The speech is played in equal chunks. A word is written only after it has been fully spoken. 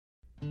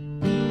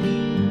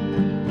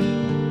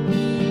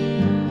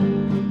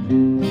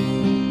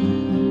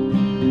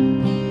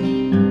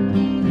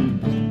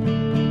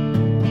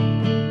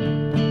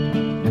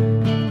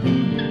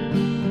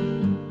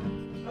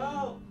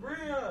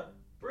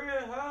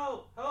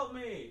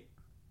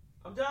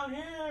I'm down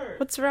here.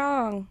 What's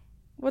wrong?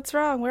 What's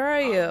wrong? Where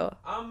are you?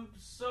 I'm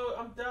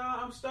down.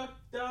 I'm stuck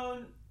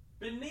down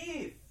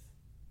beneath.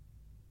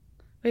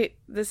 Wait,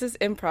 this is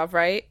improv,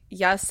 right?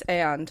 Yes,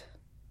 and.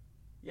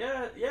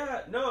 Yeah.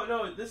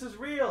 No. This is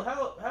real.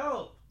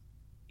 Help.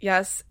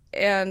 Yes,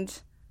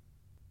 and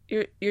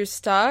you're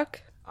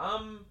stuck?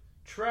 I'm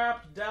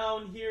trapped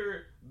down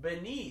here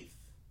beneath.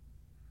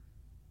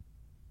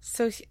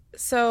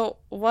 So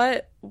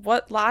what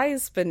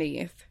lies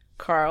beneath,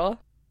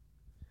 Carl?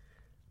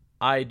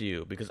 I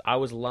do, because I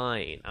was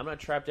lying. I'm not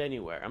trapped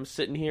anywhere. I'm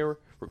sitting here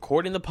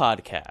recording the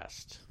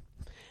podcast.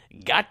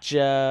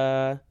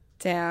 Gotcha.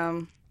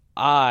 Damn.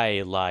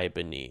 I lie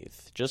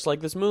beneath. Just like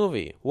this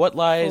movie. What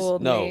lies?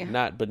 Fooled No, me.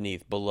 not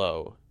beneath,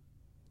 below.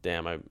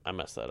 Damn, I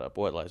messed that up.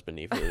 What Lies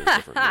Beneath is a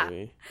different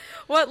movie.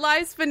 What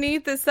lies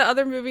beneath is the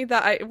other movie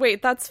that I...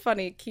 Wait, that's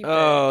funny. Keep it.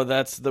 Oh,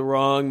 that's the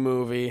wrong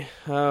movie.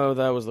 Oh,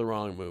 that was the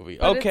wrong movie.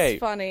 But okay.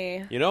 It's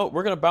funny. You know,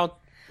 we're gonna bounce back.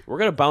 We're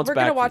gonna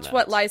watch from that.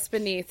 What Lies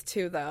Beneath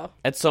too, though.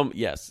 At some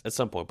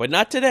point, but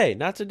not today.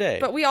 Not today.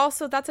 But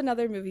that's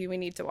another movie we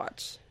need to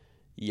watch.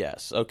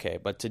 Yes, okay,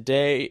 but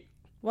today,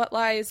 What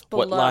Lies Below.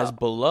 What Lies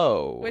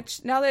Below?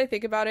 Which, now that I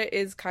think about it,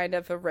 is kind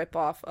of a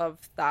ripoff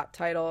of that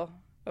title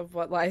of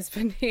What Lies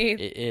Beneath.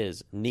 It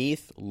is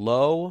Neath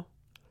Low.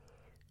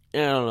 I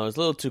don't know. It's a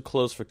little too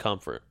close for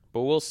comfort,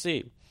 but we'll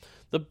see.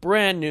 The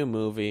brand new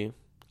movie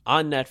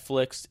on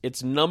Netflix.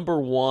 It's number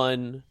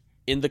one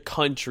in the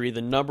country.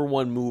 The number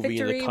one movie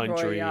Victory in the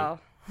country.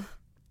 Royale.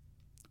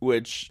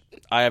 Which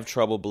I have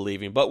trouble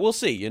believing, but we'll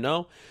see. You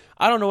know,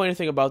 I don't know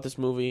anything about this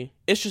movie.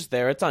 It's just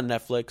there. It's on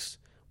Netflix.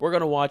 We're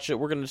gonna watch it.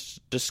 We're gonna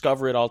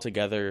discover it all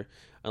together.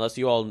 Unless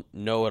you all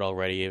know it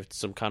already, it's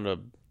some kind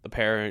of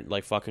apparent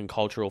like fucking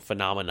cultural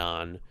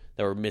phenomenon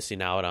that we're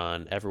missing out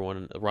on.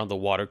 Everyone around the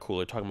water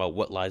cooler talking about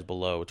What Lies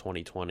Below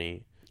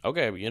 2020.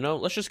 Okay, you know,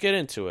 let's just get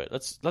into it.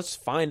 Let's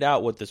find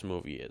out what this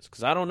movie is,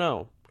 because I don't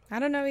know. I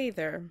don't know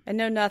either. I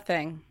know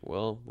nothing.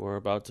 Well, we're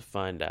about to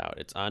find out.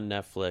 It's on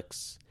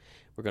Netflix.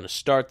 We're gonna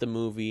start the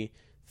movie.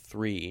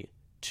 3,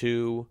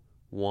 2,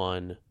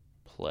 1,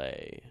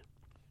 play.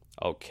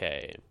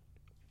 Okay.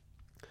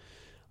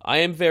 I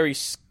am very.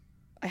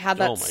 I had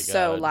that oh my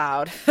so God.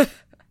 loud.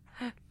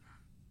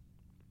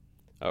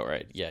 All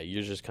right, yeah,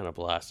 you just kind of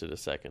blasted a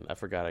second. I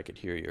forgot I could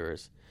hear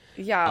yours.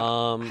 Yeah.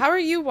 How are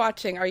you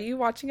watching? Are you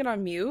watching it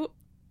on mute?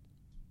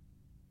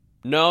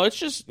 No, it's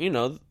just, you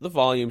know, the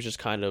volume's just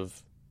kind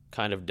of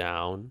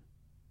down.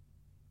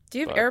 Do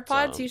you have But,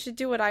 AirPods? You should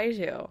do what I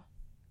do.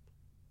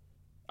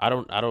 I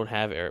don't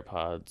have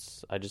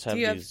AirPods. I just have Do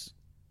you have these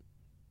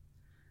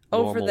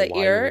over normal the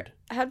ear wired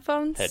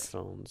headphones?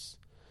 headphones.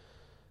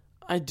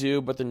 I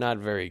do, but they're not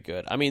very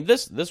good. I mean,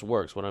 this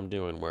works. What I'm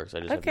doing works.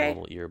 I just have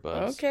normal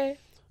earbuds. Okay.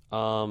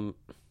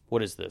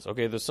 What is this?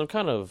 Okay, there's some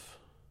kind of,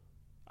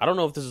 I don't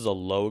know if this is a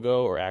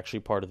logo or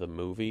actually part of the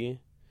movie,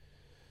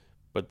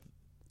 but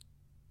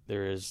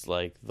there is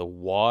like the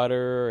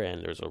water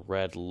and there's a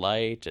red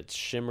light. It's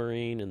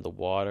shimmering in the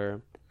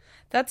water.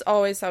 That's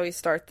always how we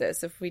start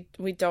this, if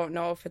we don't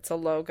know if it's a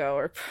logo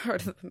or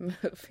part of the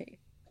movie.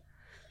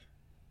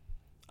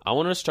 I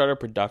want to start a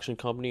production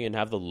company and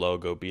have the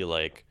logo be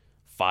like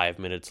 5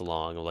 minutes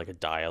long, of like a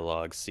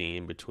dialogue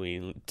scene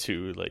between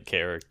two like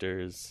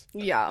characters.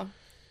 Yeah.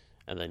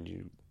 And then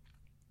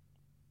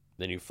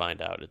you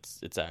find out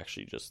it's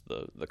actually just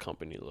the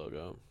company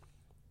logo.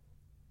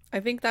 I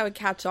think that would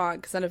catch on,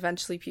 because then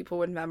eventually people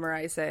would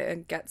memorize it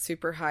and get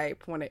super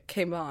hype when it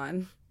came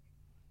on.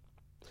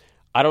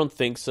 I don't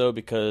think so,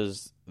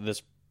 because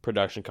this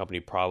production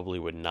company probably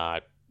would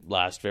not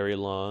last very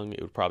long.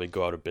 It would probably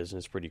go out of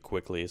business pretty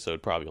quickly, so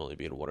it'd probably only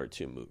be in 1 or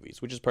 2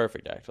 movies, which is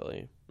perfect,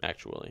 actually.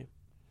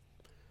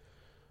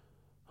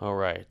 All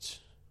right.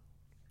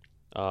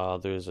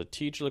 There's a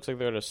teacher, looks like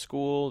they're at a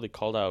school. They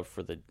called out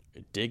for the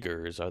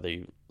diggers. Are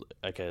they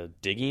like a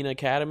digging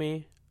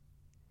academy?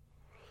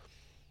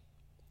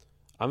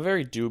 I'm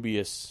very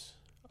dubious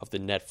of the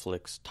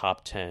Netflix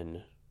top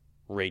 10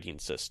 rating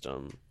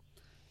system.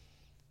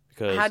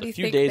 Because a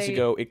few days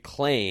ago, it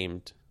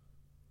claimed...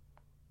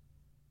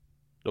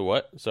 The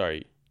what?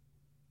 Sorry.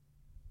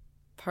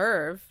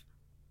 Perv?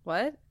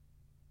 What?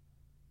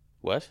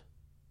 What?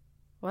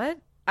 What?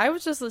 I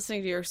was just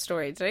listening to your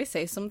story. Did I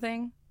say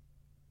something?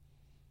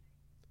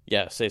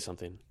 Yeah, say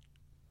something.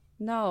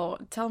 No,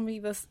 tell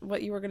me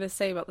what you were going to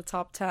say about the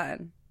top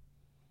 10.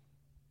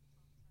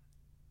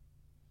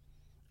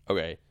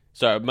 Okay.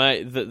 Sorry,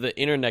 the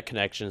internet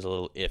connection is a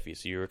little iffy,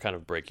 so you were kind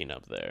of breaking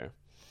up there.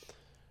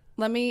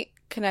 Let me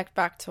connect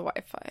back to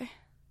Wi-Fi.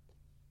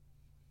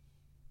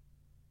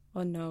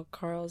 Oh no,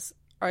 Carl's.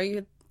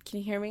 Can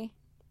you hear me?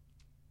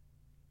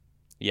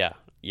 Yeah,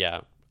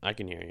 I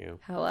can hear you.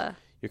 Hella.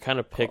 You're kind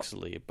of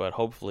pixely, but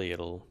hopefully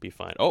it'll be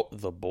fine. Oh,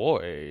 the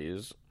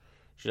boys.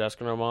 She's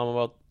asking her mom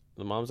about...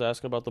 The mom's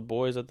asking about the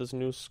boys at this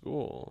new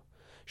school.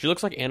 She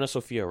looks like Anna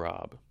Sophia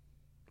Robb.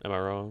 Am I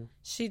wrong?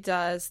 She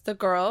does. The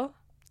girl?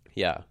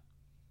 Yeah.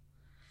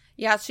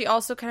 Yeah, she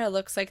also kind of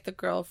looks like the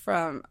girl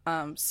from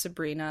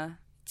Sabrina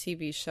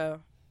TV show.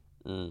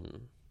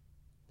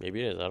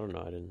 Maybe it is. I don't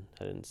know.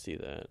 I didn't see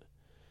that.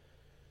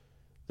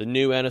 The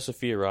new Anna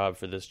Sophia Robb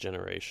for this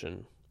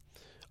generation.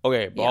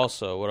 Okay, but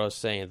also, what I was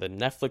saying, the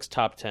Netflix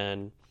top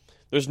 10,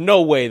 there's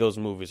no way those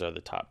movies are the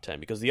top 10,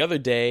 because the other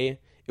day,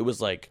 it was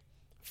like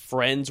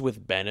Friends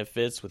with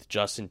Benefits with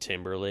Justin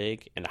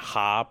Timberlake and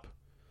Hop,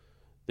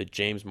 the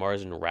James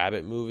Marsden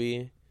Rabbit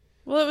movie.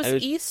 Well, it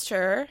was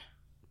Easter.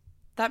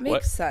 That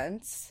makes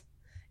sense.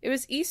 It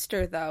was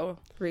Easter, though,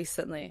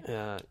 recently.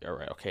 Yeah, all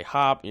right, okay,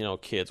 Hop,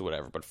 kids,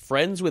 whatever. But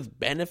Friends with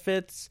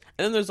Benefits,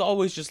 and then there's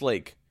always just,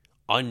 like,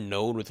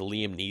 Unknown with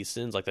Liam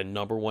Neeson's, like, the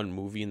 #1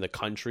 movie in the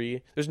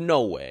country. There's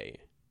no way.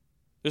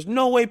 There's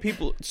no way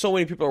so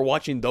many people are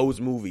watching those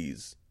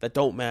movies that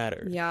don't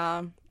matter.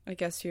 Yeah, I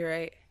guess you're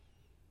right.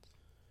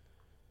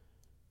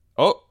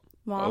 Oh,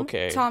 Mom,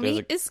 okay.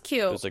 Tommy is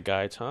cute. There's a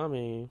guy,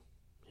 Tommy,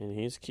 and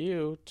he's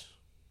cute.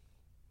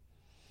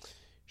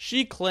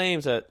 She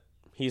claims that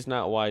he's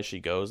not why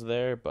she goes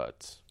there,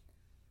 but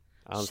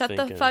Shut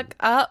the fuck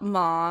up,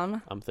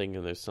 Mom. I'm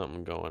thinking there's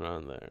something going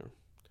on there.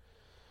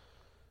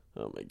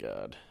 Oh my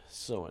god.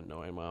 So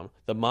annoying, Mom.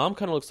 The mom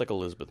kind of looks like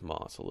Elizabeth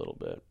Moss a little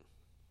bit.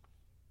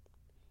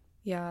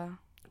 Yeah.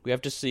 We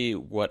have to see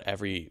what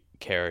every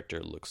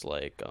character looks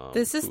like.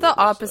 This is the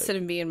opposite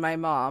of me and my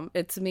mom.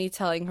 It's me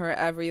telling her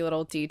every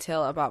little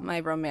detail about my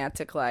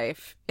romantic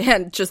life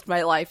and just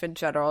my life in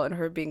general, and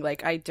her being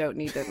like, I don't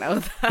need to know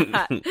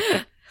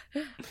that.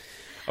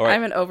 All right.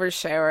 I'm an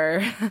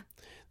oversharer.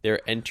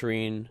 They're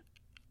entering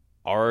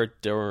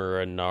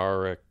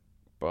Ardenara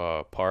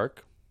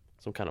Park.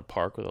 Some kind of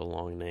park with a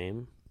long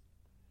name.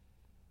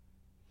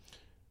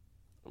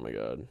 Oh my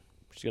god.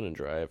 She's gonna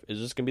drive. Is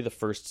this gonna be the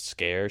first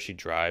scare? She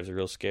drives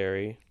real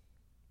scary.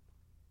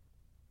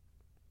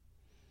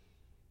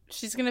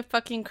 She's gonna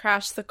fucking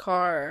crash the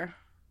car.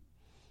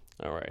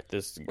 Alright,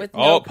 with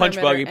no punch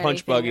buggy, punch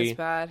anything buggy. is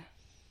bad.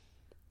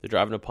 They're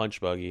driving a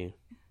punch buggy.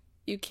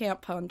 You can't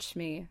punch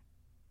me.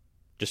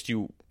 Just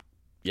you.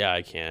 Yeah,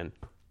 I can.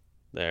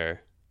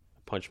 There.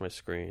 Punch my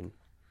screen.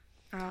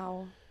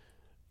 Ow.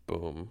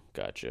 Boom.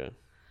 Gotcha.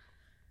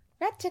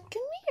 Ratchet,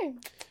 come here.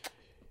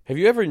 Have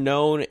you ever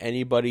known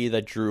anybody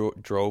that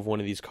drove one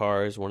of these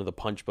cars, one of the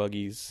punch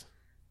buggies?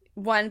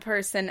 One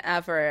person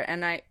ever,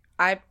 and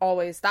I've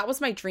always, that was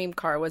my dream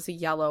car, was a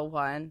yellow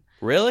one.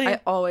 Really?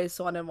 I always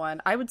wanted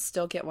one. I would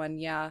still get one,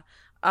 yeah.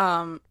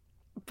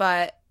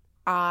 But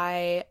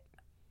I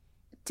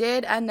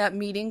did end up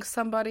meeting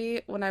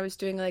somebody when I was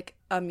doing like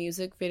a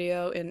music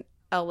video in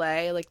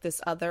LA, like this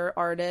other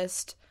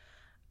artist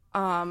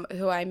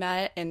who I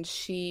met, and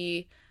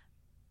she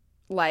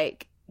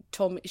like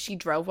told me she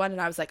drove one,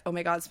 and I was like, oh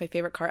my god, it's my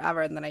favorite car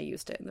ever, and then I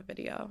used it in the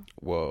video.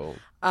 Whoa.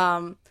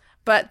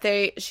 But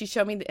she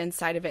showed me the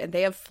inside of it, and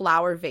they have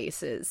flower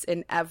vases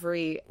in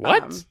every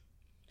what?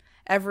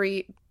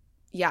 Every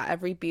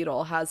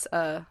Beetle has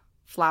a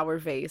flower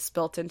vase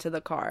built into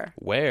the car.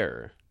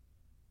 Where?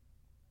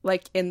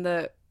 Like in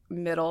the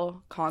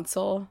middle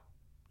console.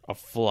 A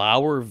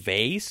flower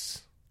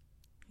vase?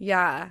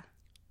 Yeah.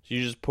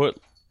 You just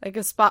put like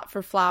a spot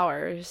for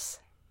flowers.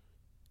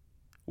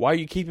 Why are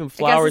you keeping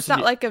flowers? I guess it's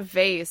not like a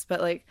vase,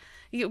 but like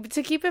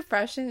to keep it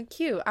fresh and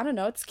cute. I don't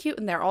know. It's cute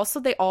in there. Also,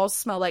 they all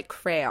smell like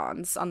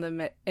crayons on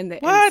the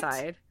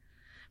inside,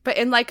 but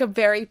in like a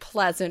very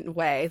pleasant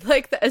way.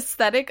 Like the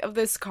aesthetic of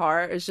this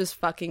car is just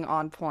fucking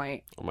on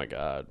point. Oh my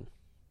god.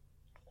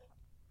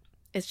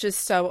 It's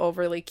just so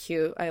overly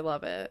cute. I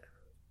love it.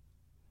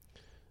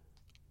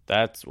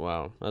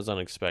 Wow. That's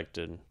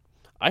unexpected.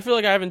 I feel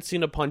like I haven't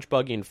seen a punch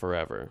buggy in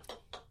forever.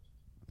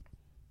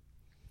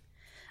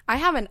 I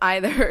haven't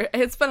either.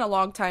 It's been a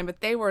long time,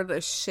 but they were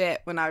the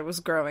shit when I was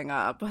growing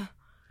up.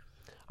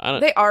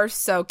 They are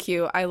so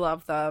cute. I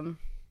love them.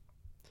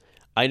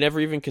 I never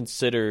even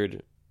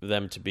considered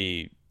them to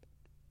be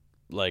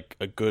like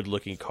a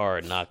good-looking car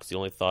or not, because the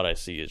only thought I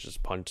see is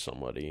just punch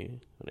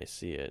somebody when I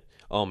see it.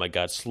 Oh my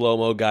god,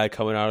 slow-mo guy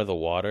coming out of the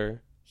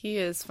water. He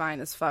is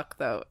fine as fuck,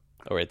 though.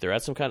 All right, they're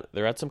at some kind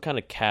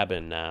of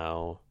cabin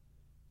now.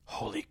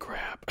 Holy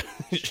crap!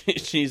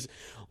 She's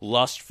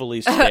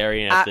lustfully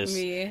staring at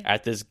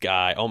this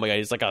guy. Oh my god,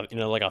 he's like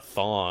a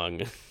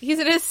thong. He's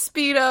in his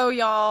Speedo,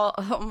 y'all.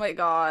 Oh my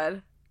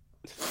god.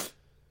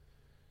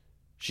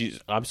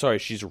 I'm sorry,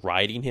 she's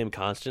riding him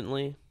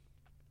constantly.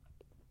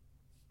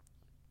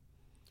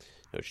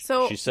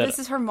 No, she said, this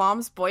is her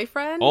mom's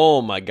boyfriend?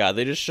 Oh my god,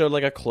 they just showed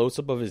like a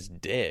close-up of his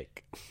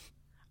dick.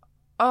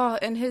 Oh,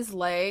 and his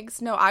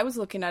legs? No, I was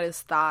looking at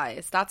his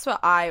thighs. That's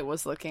what I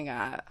was looking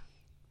at.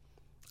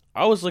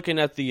 I was looking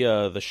at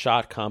the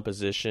shot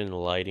composition,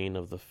 lighting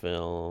of the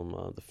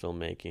film, the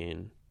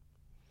filmmaking.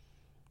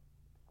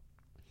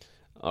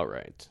 All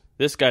right.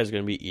 This guy's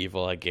going to be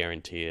evil, I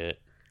guarantee it.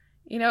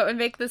 You know what would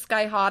make this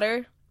guy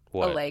hotter?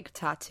 What? A leg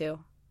tattoo.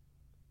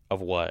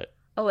 Of what?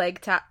 A leg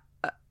tattoo.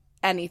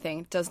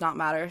 Anything. Does not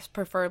matter.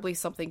 Preferably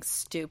something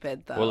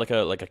stupid, though. Or like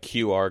a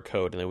QR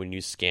code, and then when you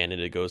scan it,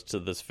 it goes to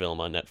this film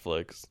on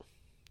Netflix.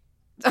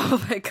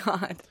 Oh my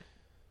god.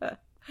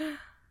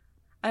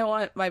 I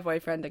want my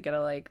boyfriend to get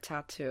a leg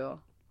tattoo.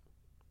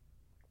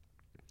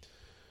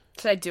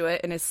 Should I do it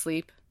in his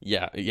sleep?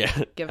 Yeah.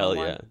 Give Hell him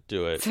one. Yeah,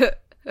 do it.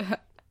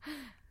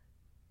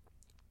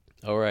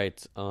 All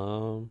right.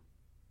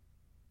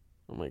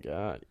 Oh my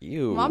god.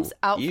 Ew. Mom's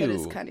outfit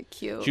is Ew. kind of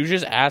cute. She was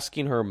just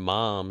asking her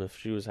mom if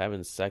she was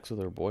having sex with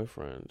her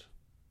boyfriend.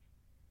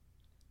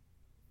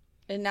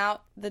 And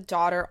now the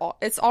daughter,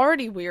 it's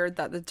already weird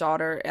that the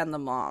daughter and the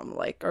mom,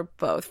 like, are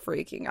both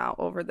freaking out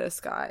over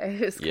this guy.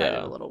 It's kind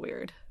of a little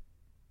weird.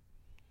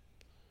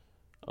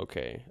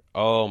 Okay.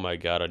 Oh my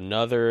god,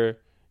 another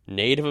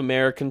Native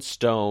American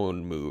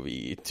stone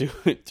movie. Two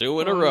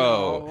in a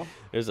row.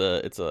 No.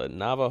 It's a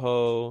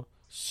Navajo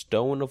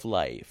Stone of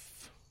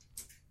Life.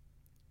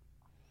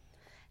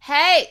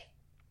 Hey!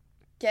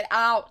 Get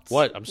out.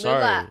 What? I'm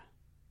sorry. Lila.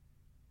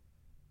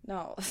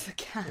 No, it's a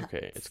cat.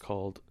 Okay, it's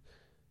called...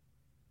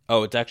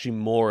 Oh, it's actually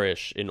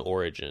Moorish in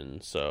origin,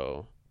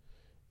 so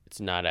it's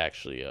not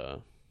actually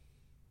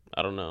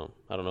I don't know.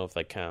 I don't know if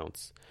that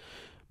counts.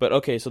 But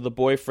okay, so the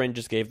boyfriend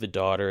just gave the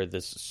daughter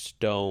this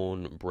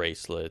stone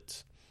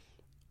bracelet.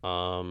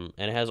 And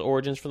it has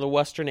origins from the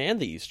Western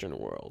and the Eastern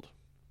world.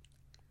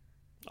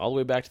 All the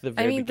way back to the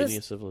very beginning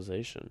of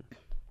civilization.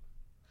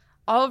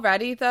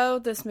 Already, though,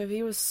 this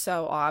movie was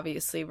so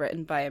obviously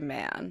written by a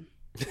man.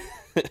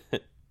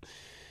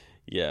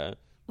 Yeah.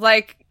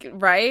 Like,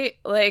 right?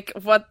 Like,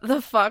 what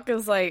the fuck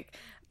is, like...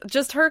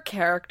 Just her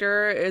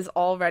character is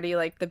already,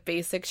 like, the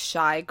basic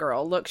shy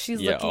girl. Look, she's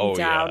looking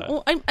down. Yeah.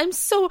 Oh, I'm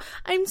so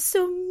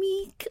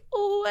meek.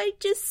 Oh,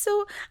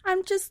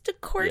 I'm just a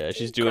quirky Yeah,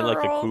 she's doing, girl.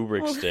 like, the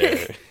Kubrick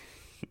stare.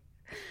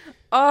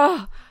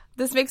 Oh,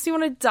 this makes me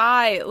want to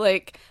die.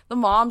 Like, the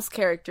mom's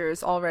character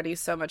is already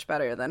so much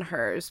better than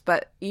hers,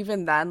 but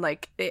even then,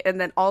 like, and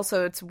then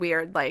also it's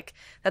weird, like,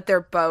 that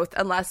they're both,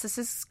 unless this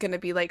is gonna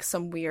be, like,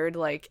 some weird,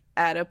 like,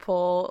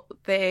 Oedipal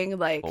thing,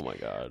 like, Oh my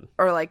god.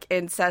 or, like,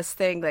 incest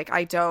thing, like,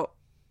 I don't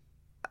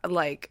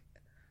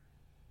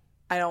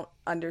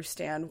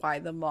understand why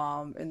the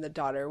mom and the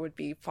daughter would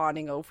be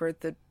fawning over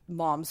the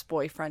mom's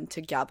boyfriend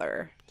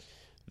together.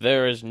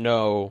 There is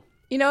no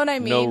You know what I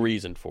mean? no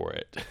reason for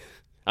it.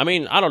 I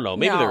mean, I don't know.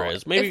 Maybe there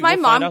is. Maybe if my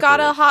we'll find mom out got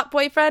there a is. hot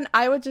boyfriend,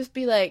 I would just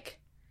be like,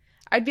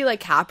 I'd be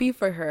like happy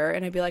for her,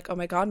 and I'd be like, oh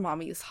my god,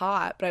 mommy's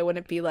hot, but I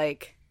wouldn't be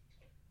like,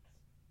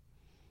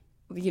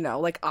 you know,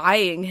 like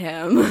eyeing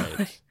him.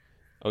 Right.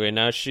 Okay,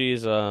 now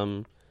she's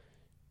like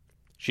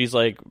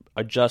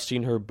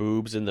adjusting her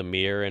boobs in the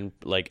mirror and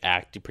like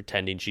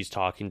pretending she's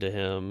talking to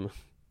him.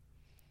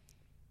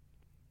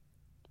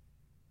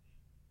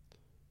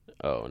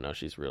 Oh, now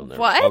she's real nervous.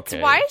 What?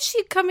 Okay. Why is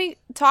she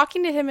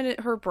talking to him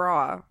in her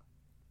bra?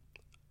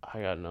 I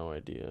got no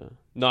idea.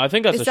 No, I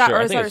think that's Is a that shirt. or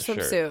I is think that it's a a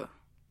shirt. swimsuit?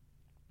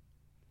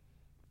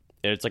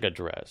 It's like a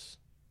dress.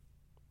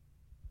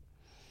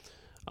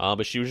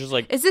 But she was just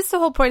like, Is this the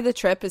whole point of the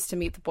trip? Is to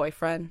meet the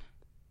boyfriend?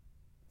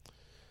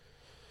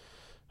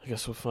 I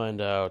guess we'll find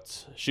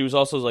out. She was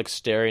also like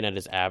staring at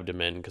his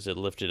abdomen because it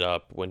lifted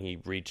up when he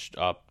reached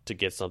up to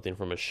get something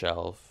from a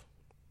shelf.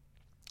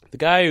 The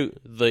guy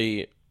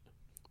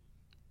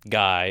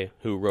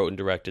who wrote and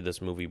directed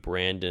this movie,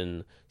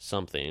 Brandon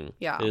something,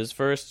 his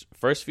first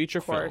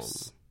feature film.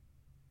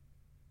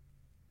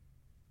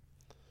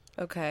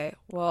 Okay,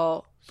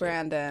 well,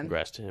 Brandon,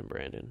 Congrats to him,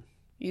 Brandon.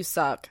 you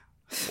suck.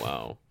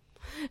 Wow.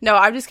 No,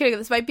 I'm just kidding.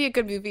 This might be a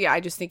good movie. I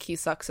just think he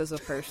sucks as a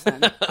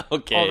person.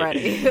 Okay.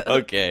 Already.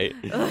 Okay.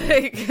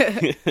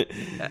 Like,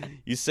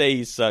 You say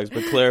he sucks,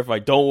 but clarify.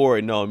 Don't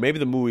worry. No, maybe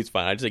the movie's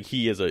fine. I just think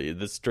he is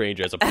the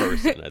stranger as a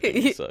person. I think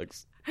he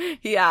sucks.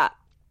 yeah.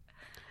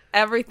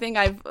 Everything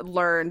I've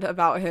learned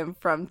about him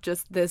from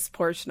just this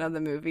portion of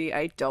the movie,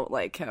 I don't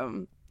like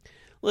him.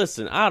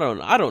 Listen, I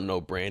don't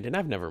know Brandon.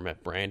 I've never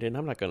met Brandon.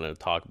 I'm not gonna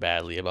talk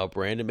badly about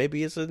Brandon.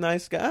 Maybe he's a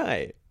nice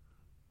guy.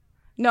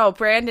 No,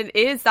 Brandon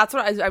is. That's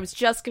what I was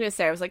just going to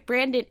say. I was like,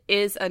 Brandon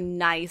is a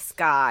nice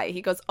guy.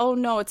 He goes, oh,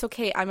 no, it's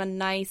okay. I'm a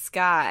nice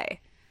guy.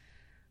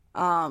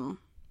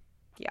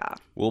 Yeah.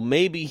 Well,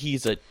 maybe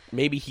he's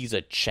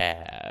a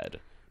Chad.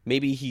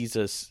 Maybe he's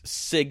a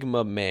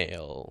Sigma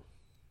male.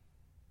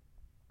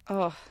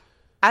 Oh,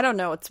 I don't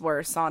know what's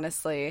worse,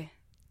 honestly.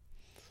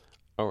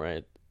 All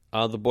right.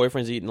 The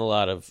boyfriend's eating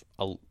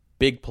a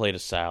big plate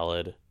of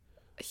salad.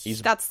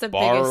 That's the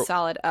biggest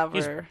salad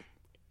ever.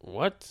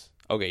 What?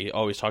 Okay,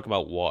 he's talking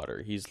about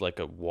water. He's like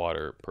a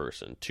water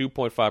person.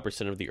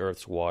 2.5% of the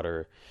Earth's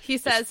water. He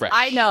says, fresh.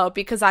 I know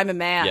because I'm a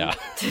man. Yeah.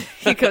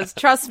 He goes,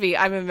 trust me,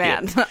 I'm a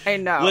man. Yeah. I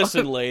know.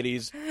 Listen,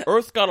 ladies,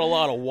 Earth's got a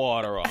lot of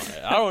water on it.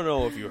 I don't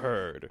know if you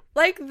heard.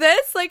 Like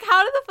this? Like,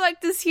 how the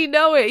fuck does he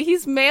know it?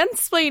 He's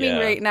mansplaining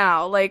right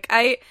now. Like,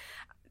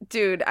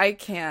 dude, I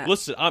can't.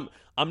 Listen,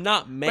 I'm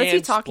not mansplaining. What's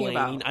he talking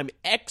about? I'm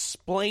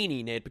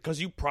explaining it because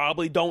you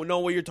probably don't know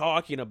what you're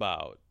talking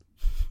about.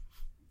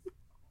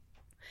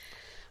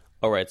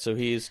 All right, so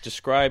he's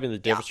describing the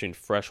difference between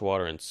fresh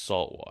water and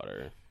salt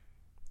water.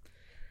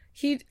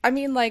 He's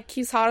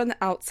hot on the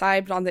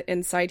outside, but on the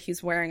inside,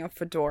 he's wearing a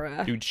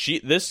fedora. Dude,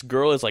 this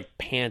girl is like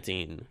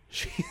panting.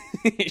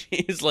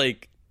 She's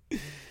like,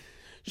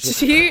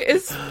 she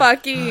is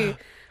fucking.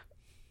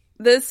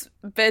 This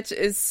bitch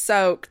is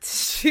soaked.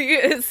 She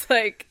is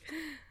like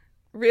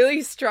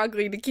really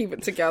struggling to keep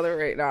it together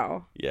right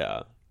now.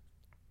 Yeah.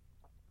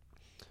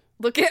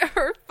 Look at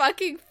her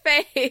fucking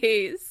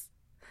face.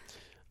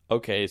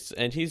 Okay,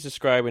 and he's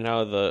describing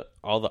how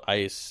all the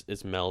ice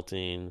is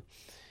melting.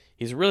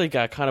 He's really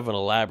got kind of an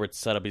elaborate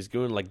setup. He's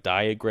doing like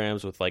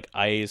diagrams with like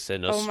ice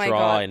and a Oh my straw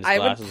god, and his I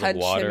would glasses of punch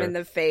water him in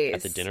the face.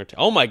 at the dinner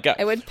table. Oh my god.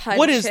 I would punch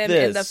What is him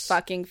this? in the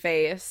fucking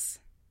face.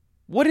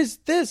 What is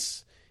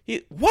this?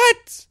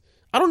 What?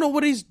 I don't know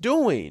what he's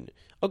doing.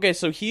 Okay,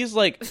 so he's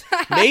like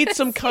made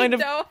some kind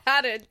of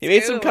he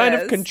made some kind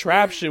of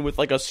contraption with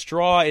like a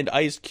straw and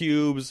ice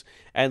cubes,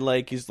 and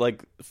like he's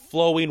like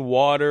flowing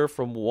water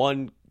from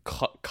one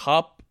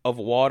cup of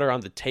water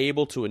on the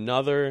table to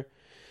another,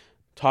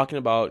 talking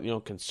about,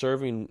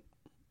 conserving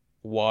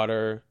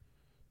water.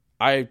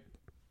 I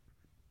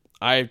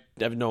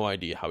have no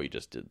idea how he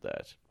just did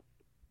that.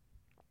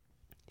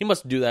 He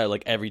must do that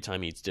like every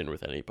time he eats dinner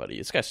with anybody.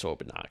 This guy's so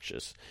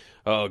obnoxious.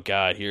 Oh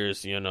god,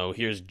 here's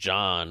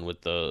John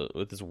with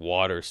his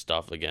water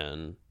stuff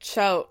again.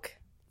 Choke.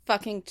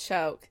 Fucking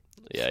choke.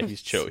 Yeah,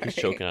 he's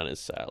choking on his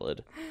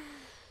salad.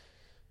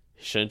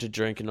 He shouldn't have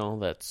drinking all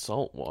that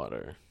salt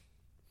water.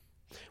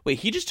 Wait,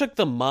 he just took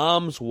the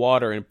mom's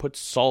water and put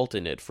salt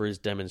in it for his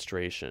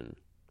demonstration.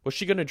 What's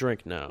she gonna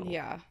drink now?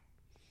 Yeah.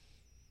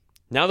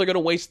 Now they're gonna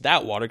waste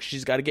that water because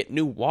she's got to get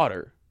new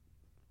water.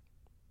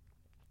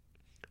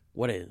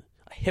 What a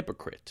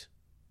hypocrite.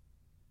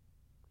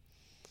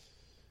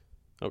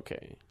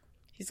 Okay.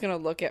 He's gonna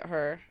look at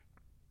her.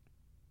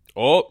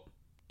 Oh,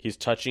 he's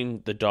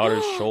touching the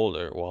daughter's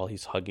shoulder while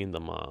he's hugging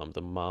the mom.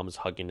 The mom's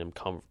hugging him,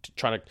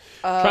 trying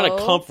to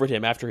comfort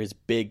him after his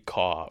big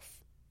cough.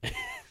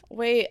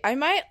 Wait, I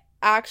might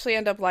actually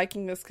end up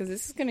liking this because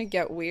this is gonna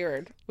get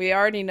weird. We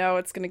already know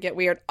it's gonna get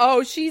weird.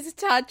 Oh, she's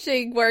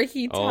touching where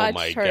he touched her. Oh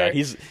my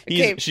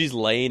god, she's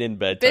laying in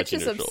bed touching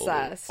her shoulder. Bitch is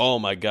obsessed. Oh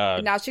my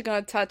god. Now she's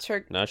gonna touch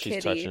her. Now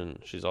she's touching.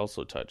 She's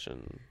also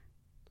touching.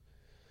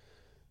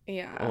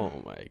 Yeah.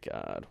 Oh my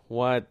god.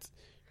 What?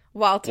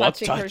 While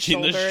touching her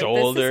shoulder.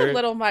 This is a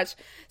little much.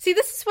 See,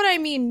 this is what I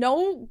mean.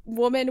 No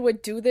woman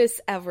would do this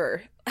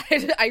ever.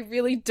 I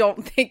really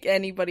don't think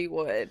anybody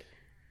would.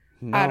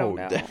 No, I don't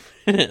know.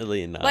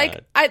 Definitely not.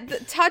 Like,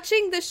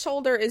 touching the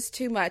shoulder is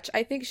too much.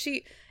 I think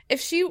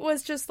if she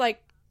was just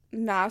like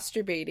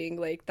masturbating,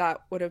 like that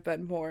would have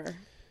been more.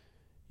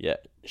 Yeah,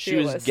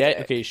 she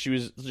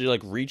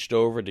like reached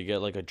over to get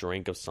like a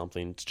drink of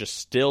something, just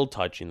still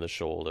touching the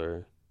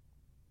shoulder.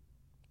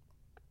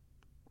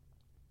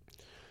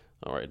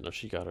 All right, now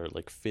she got her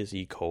like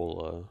fizzy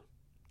cola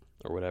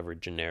or whatever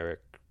generic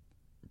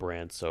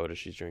brand soda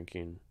she's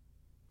drinking.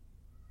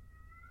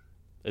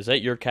 Is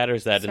that your cat or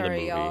is that in the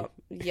movie? Y'all.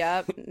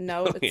 Yep.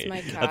 No, okay. It's my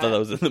cat. I thought that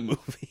was in the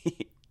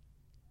movie.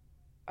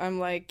 I'm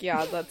like,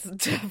 yeah, that's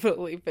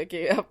definitely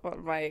picking up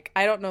on Mike.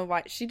 I don't know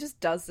why. She just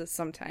does this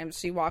sometimes.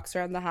 She walks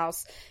around the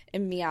house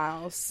and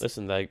meows.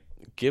 Listen, that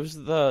give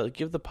the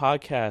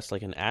podcast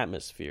like an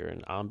atmosphere,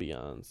 an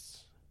ambiance.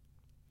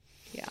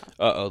 Yeah.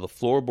 Uh-oh, the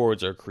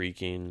floorboards are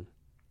creaking.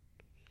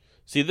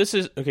 See, this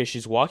is... Okay,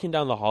 she's walking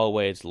down the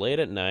hallway. It's late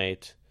at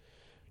night.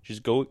 She's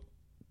going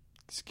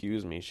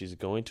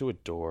to a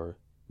door.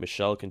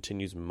 Michelle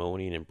continues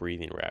moaning and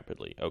breathing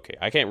rapidly. Okay,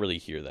 I can't really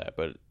hear that,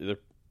 but...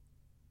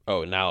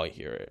 Oh, now I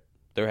hear it.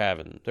 They're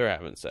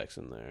having sex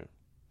in there.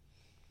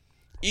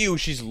 Ew,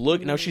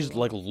 now she's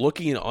like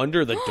looking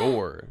under the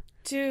door.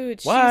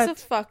 Dude, what?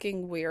 She's a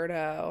fucking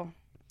weirdo.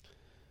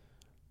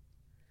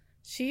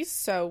 She's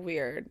so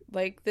weird.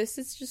 Like, this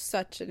is just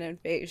such an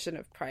invasion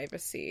of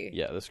privacy.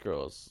 Yeah, this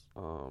girl's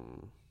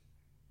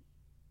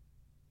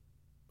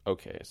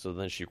okay, so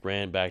then she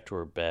ran back to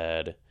her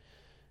bed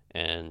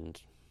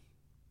and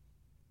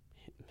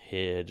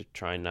hid,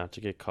 trying not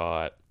to get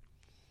caught.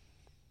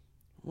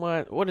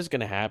 What is going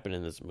to happen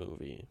in this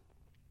movie?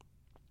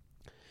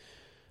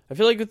 I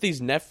feel like with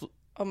these Netflix...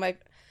 Oh my...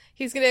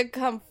 He's going to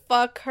come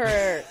fuck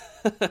her.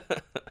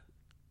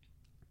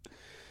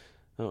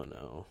 Oh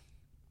no.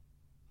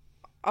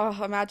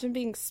 Oh, imagine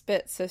being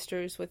spit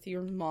sisters with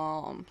your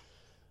mom.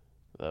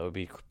 That would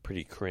be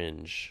pretty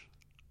cringe.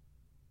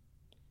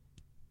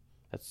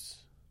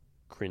 That's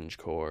cringe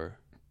core.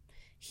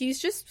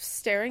 He's just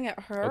staring at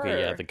her.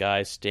 Okay, yeah, the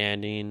guy's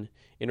standing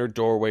in her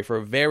doorway for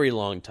a very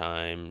long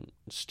time,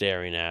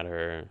 staring at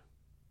her.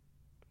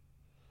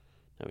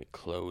 Now he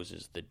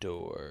closes the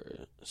door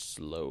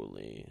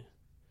slowly.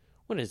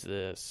 What is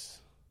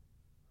this?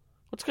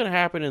 What's going to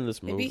happen in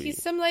this movie? Maybe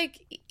he's some,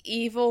 like,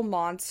 evil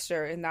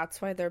monster, and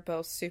that's why they're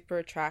both super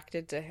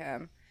attracted to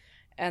him.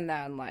 And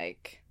then,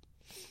 like,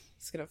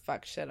 he's going to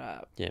fuck shit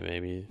up. Yeah,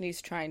 maybe. And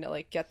he's trying to,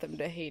 like, get them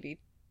to hate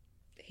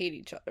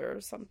each other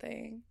or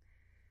something.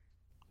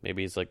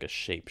 Maybe he's, like, a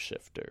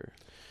shapeshifter.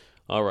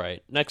 All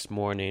right, next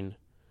morning.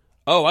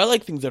 Oh, I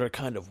like things that are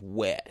kind of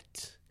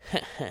wet.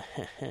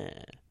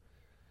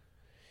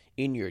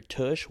 In your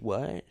tush,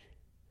 what?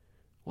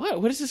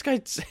 What is this guy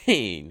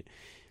saying?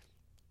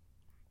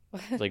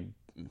 Like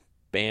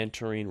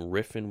bantering,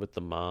 riffing with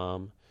the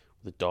mom.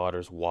 The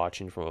daughter's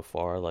watching from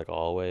afar, like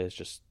always,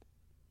 just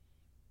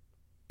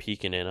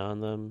peeking in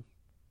on them.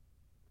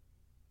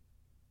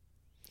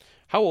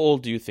 How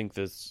old do you think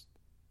this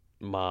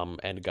mom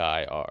and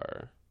guy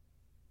are?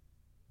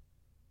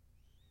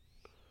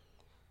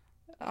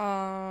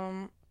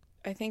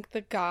 I think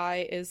the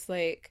guy is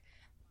like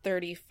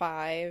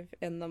 35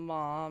 and the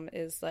mom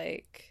is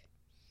like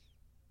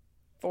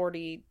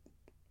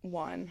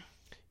 41.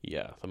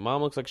 Yeah, the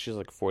mom looks like she's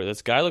like 40.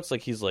 This guy looks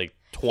like he's like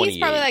 28.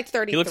 He's probably like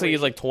 33. He looks like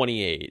he's like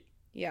 28.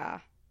 Yeah.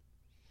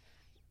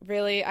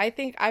 Really? I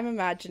think I'm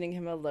imagining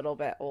him a little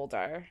bit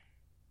older.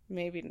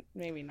 Maybe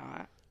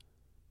not.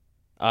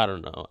 I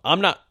don't know.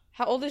 I'm not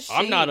How old is she?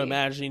 I'm not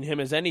imagining him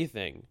as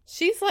anything.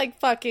 She's like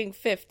fucking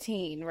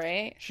 15,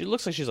 right? She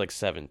looks like she's like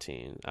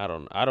 17. I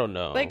don't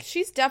know. Like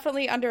she's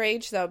definitely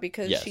underage though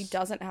because Yes. she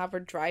doesn't have her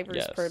driver's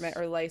Yes. permit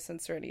or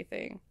license or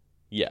anything.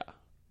 Yeah.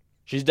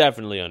 She's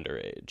definitely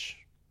underage.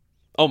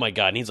 Oh my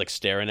god, and he's like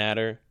staring at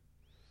her.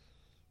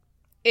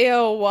 Ew.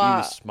 He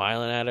was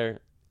smiling at her.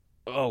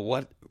 Oh,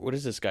 what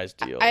is this guy's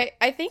deal?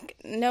 I think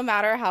no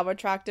matter how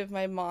attractive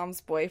my mom's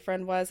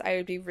boyfriend was, I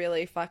would be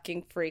really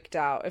fucking freaked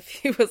out if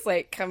he was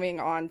like coming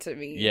on to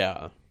me.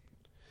 Yeah.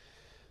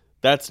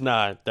 That's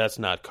not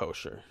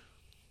kosher.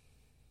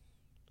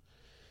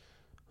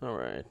 All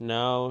right.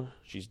 Now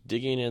she's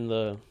digging in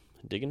the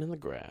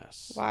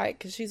grass. Why?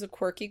 Because she's a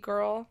quirky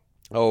girl?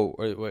 Oh,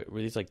 were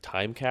these like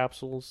time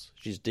capsules?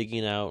 She's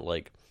digging out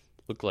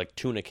look like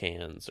tuna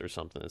cans or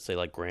something that say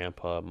like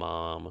grandpa,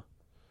 mom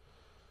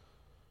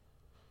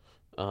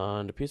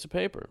on a piece of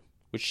paper,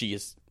 which she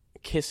is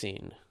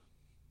kissing.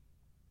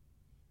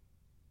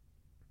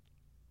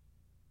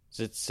 Does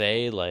it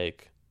say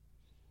like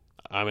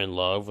I'm in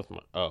love with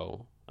my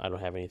I don't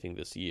have anything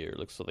this year.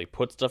 Looks so they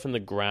put stuff in the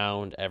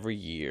ground every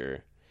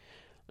year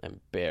and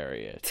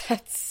bury it.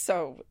 That's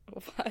so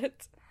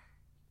what?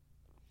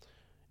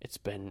 It's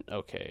been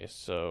okay,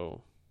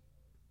 so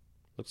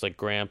looks like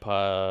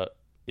grandpa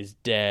is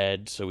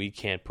dead, so he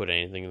can't put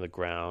anything in the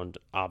ground,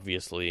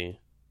 obviously.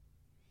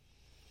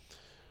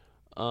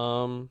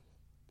 Yeah,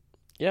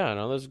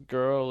 no, this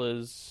girl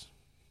is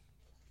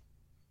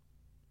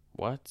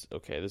what?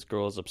 Okay, this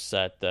girl is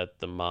upset that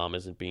the mom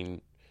isn't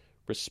being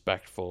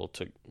respectful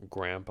to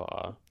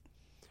grandpa.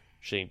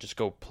 She ain't just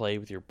go play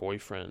with your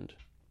boyfriend.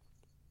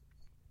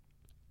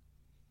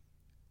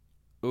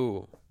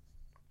 Ooh.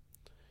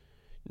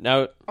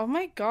 Now, oh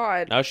my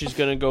god. Now she's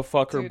gonna go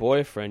fuck her Dude.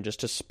 boyfriend just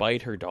to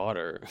spite her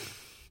daughter.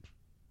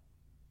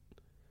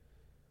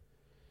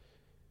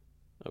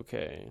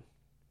 Okay.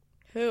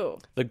 Who?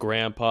 The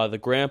grandpa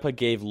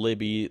gave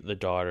Libby, the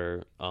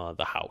daughter,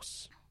 the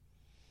house.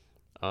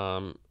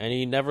 And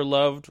he never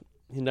loved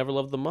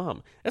the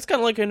mom. That's kind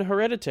of like in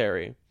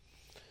Hereditary,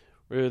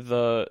 where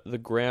the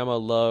grandma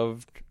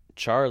loved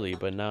Charlie,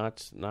 but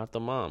not the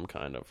mom,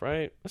 kind of,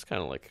 right? That's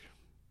kind of like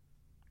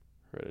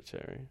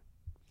Hereditary.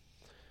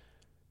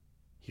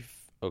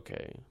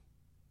 Okay.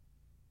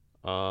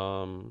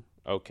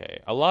 Okay.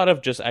 A lot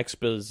of just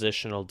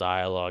expositional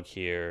dialogue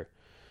here.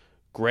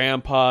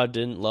 Grandpa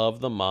didn't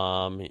love the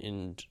mom,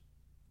 and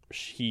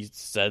he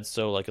said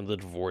so, like, in the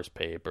divorce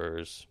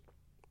papers.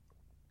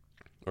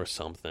 Or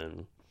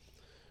something.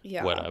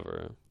 Yeah.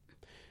 Whatever.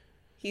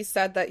 He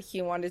said that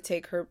he wanted to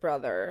take her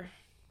brother.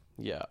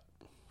 Yeah.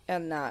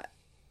 And that...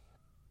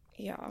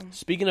 Yeah.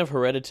 Speaking of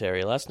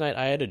Hereditary, last night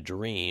I had a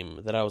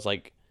dream that I was,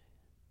 like,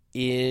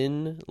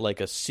 in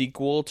like a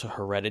sequel to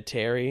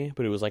Hereditary,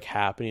 but it was like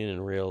happening in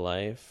real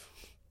life.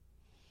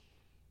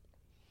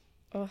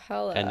 Oh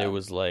hell! And it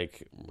was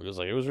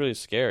really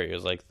scary. It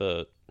was like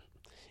it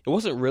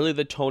wasn't really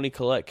the Toni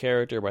Collette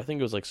character, but I think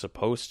it was like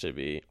supposed to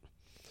be.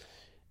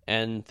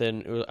 And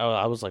then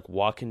I was like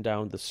walking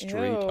down the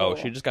street. Ew. Oh,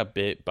 she just got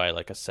bit by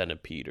like a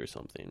centipede or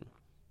something.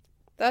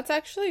 That's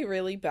actually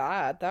really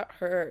bad. That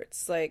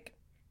hurts. Like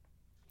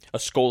a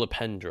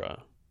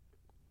scolopendra.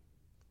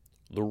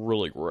 They're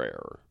really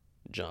rare,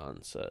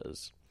 John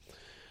says.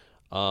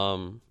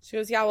 She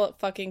goes, yeah, well, it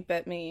fucking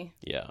bit me.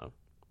 Yeah.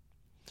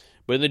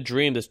 But in the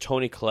dream, this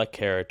Toni Collette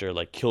character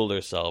like killed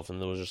herself and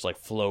was just like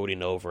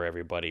floating over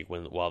everybody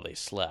while they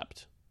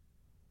slept.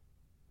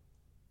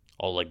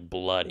 All like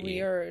bloody.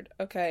 Weird.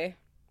 Okay.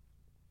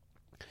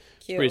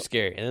 Cute. Pretty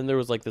scary. And then there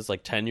was like this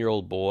like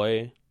 10-year-old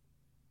boy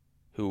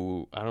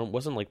who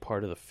wasn't like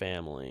part of the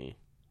family.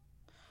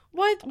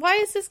 What? Why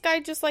is this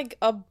guy just like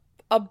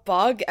a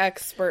bug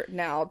expert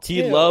now, too?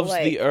 He loves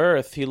the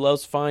earth. He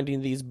loves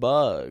finding these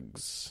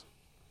bugs.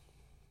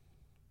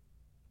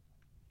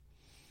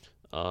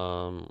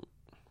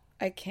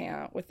 I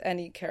can't with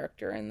any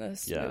character in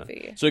this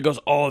movie. So he goes,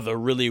 oh, they're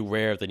really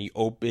rare. Then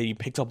he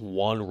picks up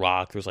one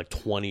rock. There's like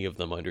 20 of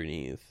them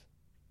underneath.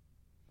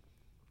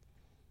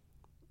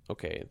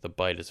 Okay, the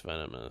bite is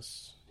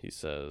venomous, he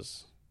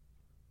says.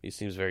 He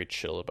seems very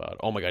chill about it.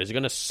 Oh my god, is he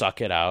going to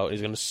suck it out?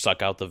 He's going to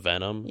suck out the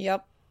venom?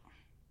 Yep.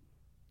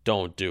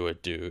 Don't do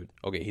it, dude.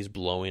 Okay, he's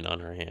blowing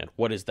on her hand.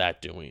 What is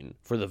that doing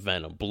for the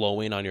venom?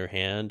 Blowing on your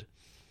hand?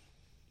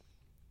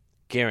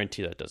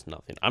 Guarantee that does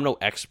nothing. I'm no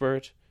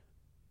expert,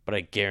 but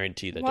I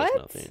guarantee that does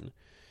nothing.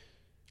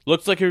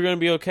 Looks like you're going to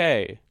be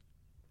okay.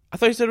 I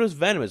thought he said it was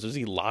venomous. Was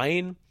he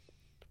lying?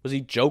 Was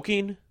he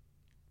joking?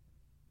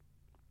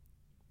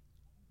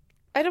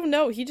 I don't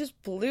know. He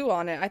just blew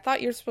on it. I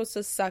thought you're supposed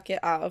to suck it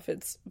out if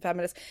it's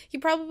venomous. He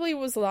probably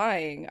was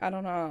lying. I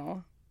don't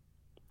know.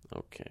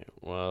 Okay,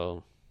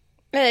 well,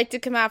 I like to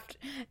come out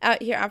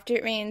here after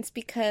it rains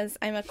because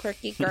I'm a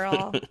quirky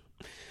girl.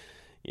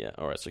 Yeah,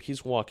 alright, so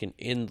he's walking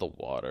in the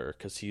water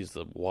because he's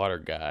the water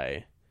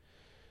guy.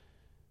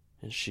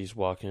 And she's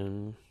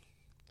walking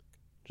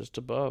just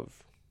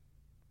above.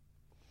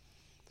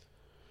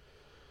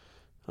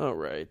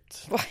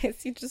 Alright. Why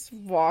is he just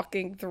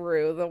walking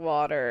through the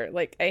water?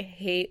 Like, I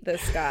hate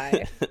this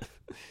guy.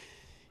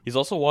 He's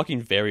also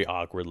walking very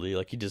awkwardly.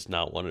 Like, he does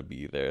not want to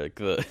be there.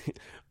 Like,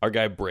 our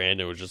guy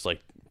Brandon was just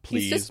like,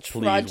 please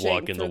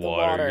walk in the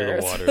water. You're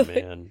the water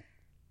man.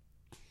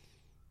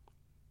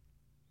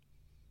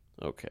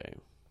 Okay.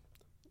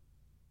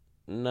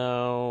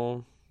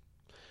 No.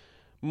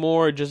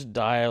 More just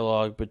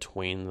dialogue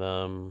between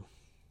them.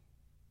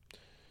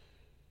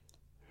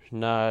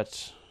 No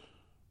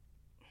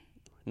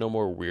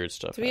more weird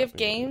stuff. Do we have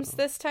games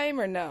this time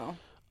or no?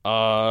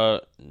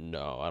 No,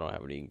 I don't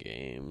have any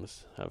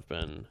games. I've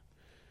been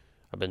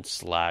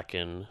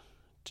slacking.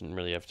 Didn't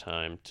really have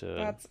time to.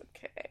 That's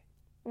okay.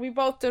 We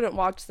both didn't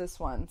watch this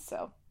one,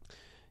 so.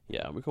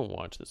 Yeah, we can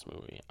watch this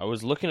movie. I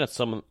was looking at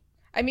some.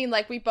 I mean,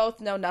 like, we both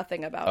know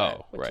nothing about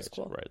it, which is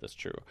cool. Right, that's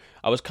true.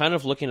 I was kind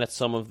of looking at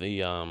some of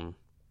the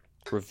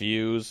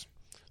reviews.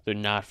 They're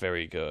not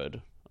very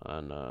good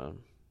on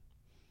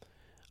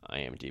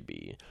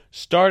IMDb.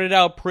 Started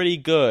out pretty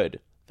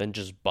good, then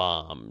just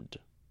bombed,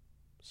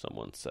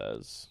 someone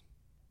says.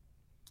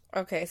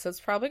 Okay, so it's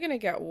probably going to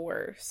get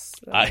worse.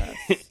 I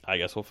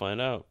guess we'll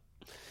find out.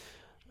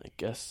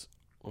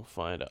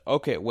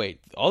 Okay, wait.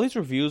 All these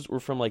reviews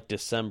were from, like,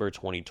 December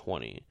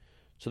 2020.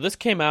 So this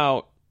came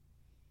out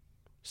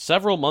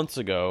several months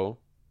ago.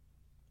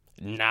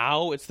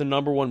 Now it's the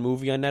 #1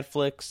 movie on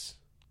Netflix.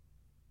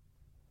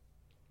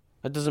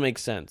 That doesn't make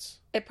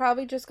sense. It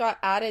probably just got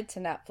added to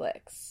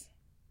Netflix.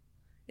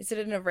 Is it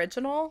an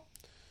original?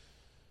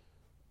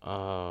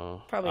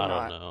 Probably I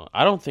not. don't know.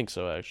 I don't think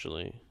so,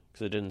 actually,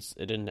 because it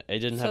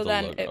didn't have the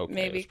logo. It okay,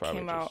 maybe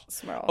came out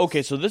somewhere else.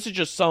 Okay, so this is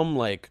just some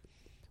like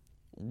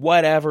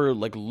whatever,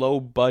 like low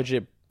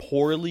budget,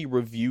 poorly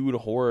reviewed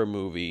horror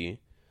movie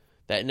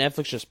that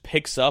Netflix just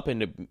picks up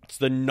and it's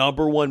the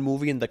 #1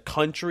 movie in the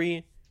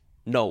country.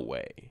 No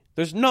way.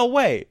 There's no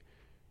way.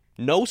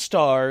 No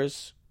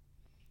stars.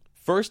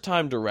 First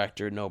time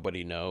director,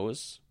 nobody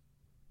knows.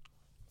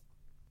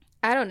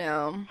 I don't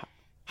know.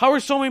 How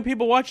are so many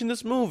people watching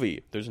this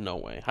movie? There's no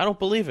way. I don't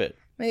believe it.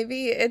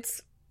 Maybe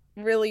it's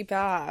really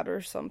bad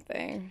or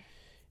something.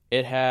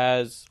 It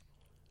has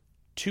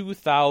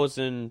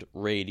 2,000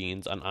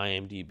 ratings on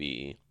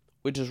IMDb,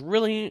 which is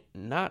really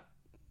not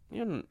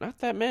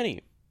that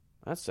many,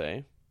 I'd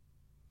say.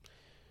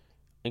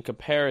 In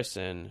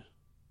comparison,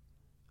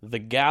 The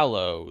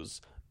Gallows,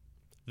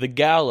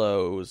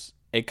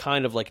 a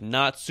kind of like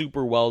not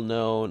super well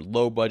known,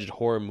 low budget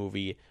horror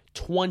movie,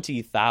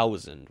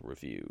 20,000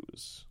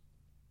 reviews.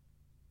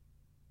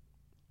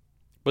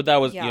 But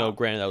that was,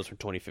 granted, that was from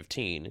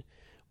 2015.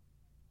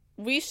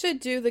 We should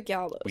do The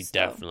Gallows. We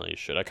definitely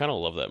should. I kind of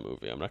love that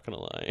movie. I'm not going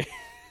to lie.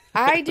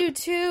 I do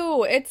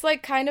too. It's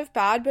like kind of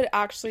bad, but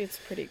actually it's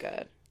pretty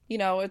good. You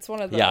know, it's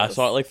one of those. Yeah, I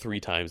saw it like 3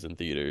 times in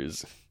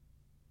theaters.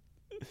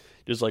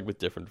 Just like with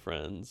different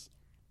friends.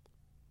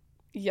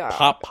 Yeah.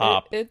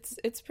 Pop.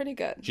 It's pretty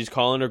good. She's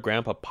calling her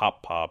grandpa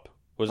Pop.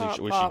 Was Pop.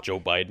 she Joe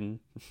Biden?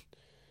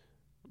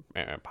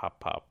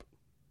 Pop.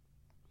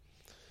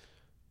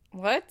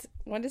 What?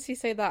 When does he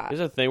say that? There's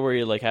a thing where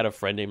he like had a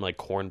friend named like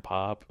Corn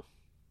Pop.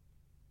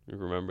 You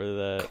remember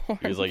that?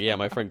 He was like, yeah,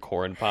 my friend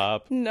Corn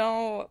Pop.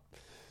 No.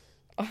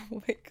 Oh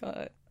my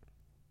god.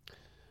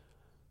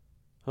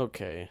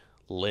 Okay.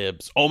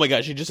 Libs. Oh my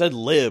god, she just said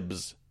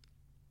libs.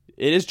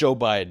 It is Joe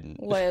Biden.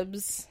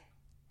 Libs.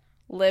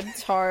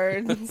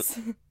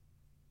 Libtards.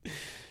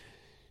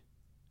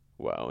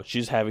 Wow.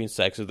 She's having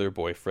sex with her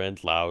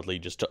boyfriend loudly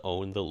just to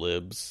own the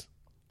libs.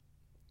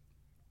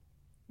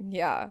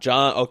 Yeah.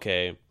 John,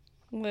 okay.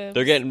 Libs.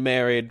 They're getting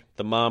married.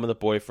 The mom and the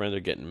boyfriend are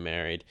getting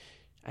married.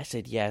 I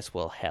said yes,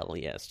 well, hell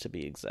yes, to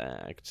be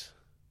exact.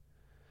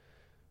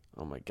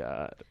 Oh my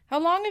god. How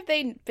long have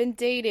they been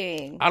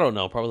dating? I don't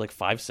know, probably like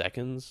 5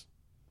 seconds.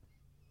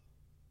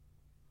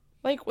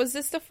 Like, was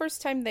this the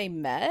first time they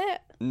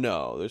met?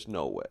 No, there's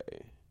no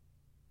way.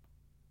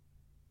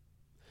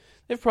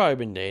 They've probably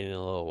been dating a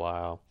little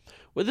while.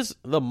 With this,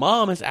 the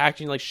mom is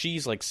acting like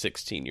she's like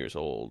 16 years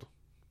old.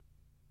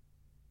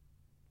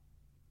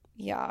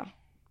 Yeah.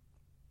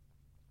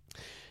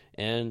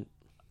 And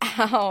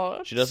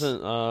ouch. She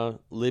doesn't,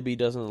 Libby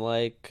doesn't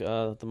like,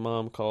 the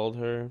mom called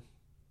her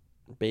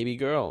baby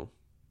girl.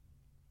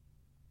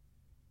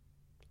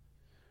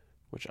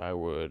 Which I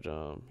would,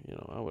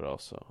 I would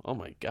also. Oh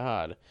my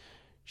god.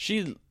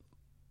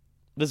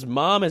 This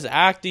mom is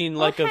acting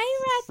like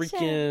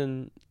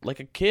freaking, like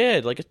a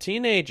kid, like a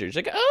teenager. She's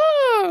like,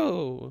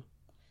 oh!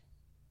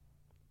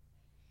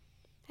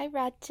 Hi,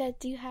 Ratchet.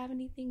 Do you have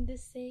anything to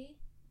say?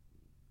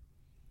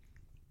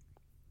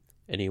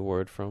 Any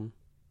word from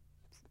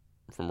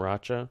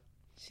Racha?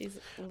 She's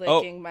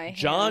licking my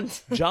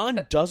hand.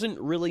 John doesn't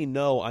really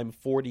know I'm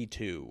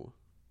 42.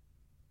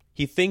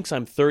 He thinks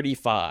I'm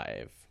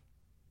 35.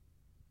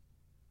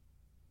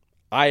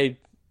 I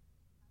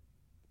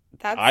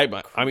That's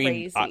I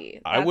mean,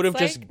 crazy. I would have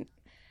That's, just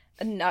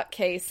a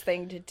nutcase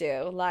thing to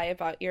do. Lie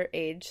about your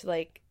age,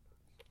 like,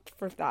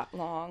 for that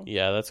long.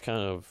 yeah, that's kind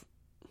of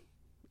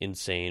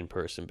insane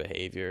person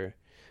behavior.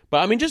 But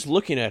I mean, just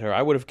looking at her,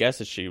 I would have guessed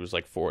that she was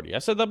like 40. I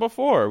said that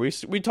before. We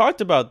talked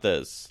about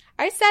this.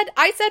 I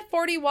said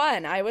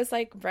 41. I was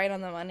like right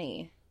on the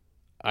money.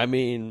 I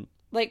mean,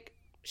 Like,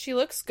 she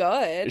looks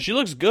good. she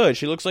looks good.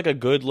 She looks like a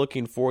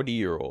good-looking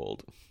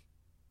 40-year-old.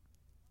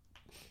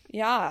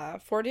 Yeah,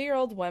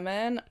 40-year-old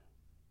women.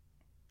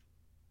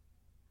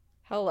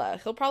 Hella,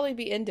 he'll probably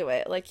be into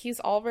it. Like, he's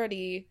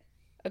already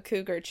a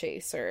cougar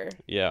chaser.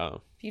 Yeah.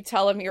 If you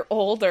tell him you're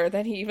older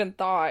than he even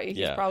thought, he's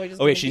Yeah. probably just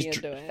Okay, gonna be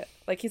into it.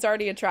 Like, he's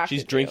already attracted.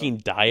 She's drinking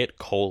Diet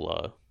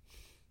Cola.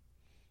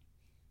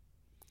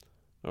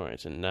 All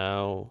right, and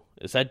now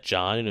is that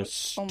John in a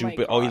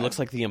stupid? Oh, he looks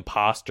like the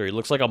imposter. He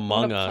looks like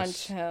Among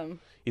Us. Punch him.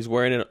 He's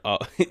wearing an.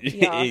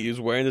 Yeah. He's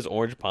wearing this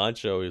orange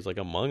poncho. He's like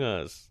Among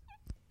Us.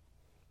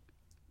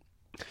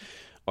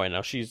 All right,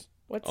 now she's.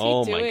 What's he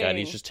Oh doing? my god,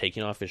 he's just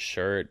taking off his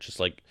shirt, just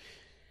like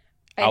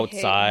I hate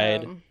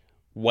outside, him.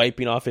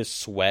 wiping off his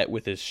sweat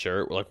with his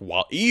shirt. Like,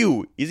 wow,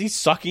 ew! Is he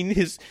sucking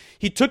his?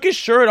 He took his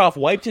shirt off,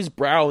 wiped his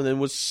brow, and then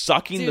was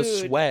sucking the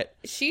Dude. sweat.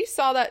 She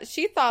saw that.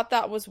 She thought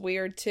that was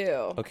weird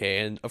too. Okay,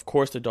 and of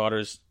course the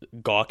daughter's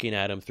gawking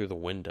at him through the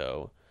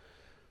window.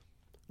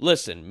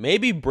 Listen,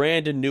 maybe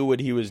Brandon knew what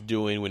he was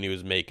doing when he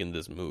was making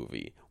this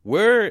movie.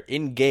 We're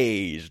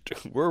engaged.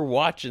 We're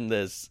watching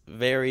this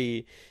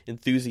very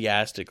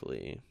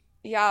enthusiastically.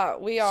 Yeah,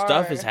 we are.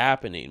 Stuff is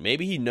happening.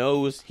 Maybe he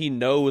knows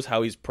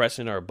how he's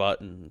pressing our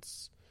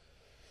buttons.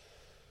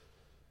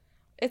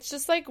 It's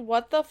just like,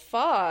 what the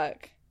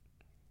fuck?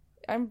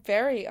 I'm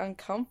very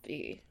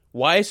uncomfy.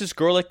 Why is this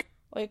girl like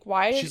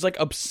why? she's like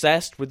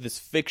obsessed with this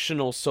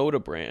fictional soda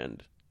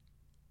brand?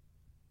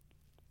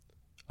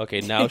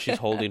 Okay, now she's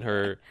holding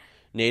her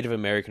Native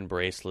American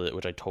bracelet,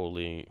 which I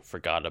totally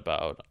forgot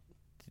about.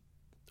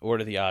 What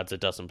are the odds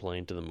it doesn't play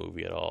into the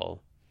movie at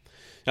all?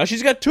 Now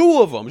she's got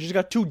two of them. She's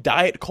got two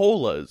Diet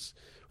Colas.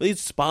 Are these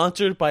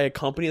sponsored by a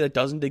company that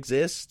doesn't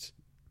exist?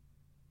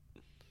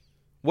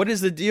 What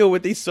is the deal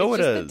with these sodas?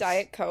 It's just the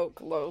Diet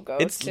Coke logo,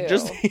 too.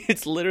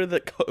 It's literally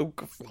the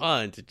Coke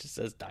font. It just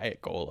says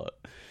Diet Cola.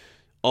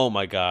 Oh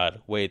my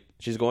god. Wait,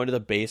 she's going to the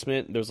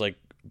basement. There's like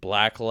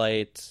black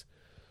lights.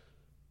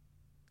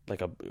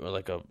 Like a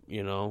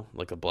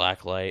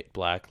black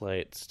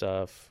light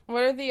stuff.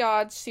 What are the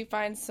odds she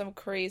finds some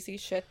crazy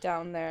shit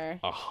down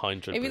there?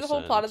 100%. Maybe the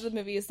whole plot of the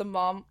movie is the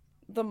mom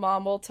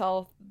will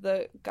tell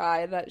the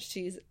guy that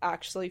she's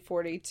actually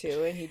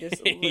 42 and he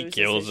just loses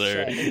kills his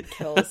her. shit and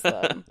kills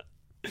them.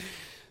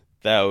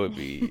 That would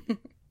be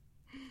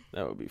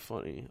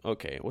funny.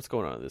 Okay, what's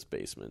going on in this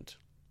basement?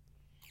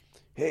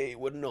 Hey,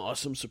 what an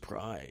awesome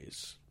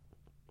surprise.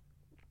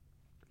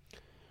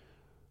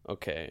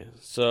 Okay,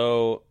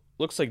 so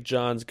looks like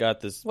John's got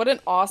this. What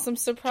an awesome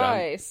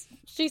surprise.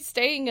 She's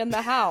staying in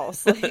the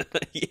house. Like...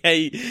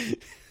 Yeah.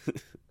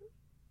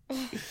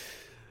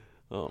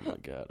 Oh my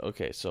god.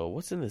 Okay, so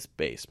what's in this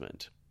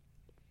basement?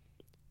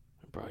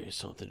 I brought you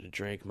something to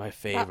drink. My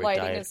favorite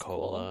Diet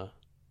Cola. Cool.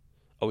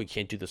 Oh, we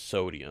can't do the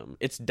sodium.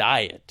 It's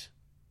diet.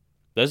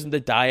 Doesn't the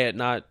diet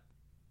not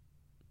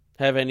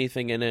have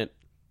anything in it?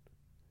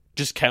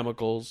 Just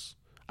chemicals.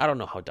 I don't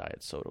know how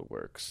diet soda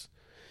works.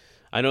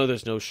 I know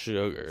there's no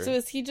sugar. So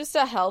is he just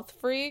a health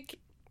freak?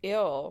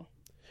 Ew.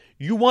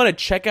 You want to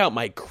check out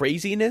my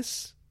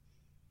craziness?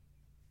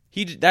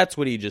 That's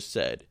what he just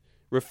said.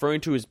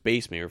 Referring to his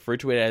basement.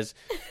 Referred to it as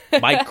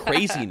my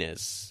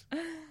craziness.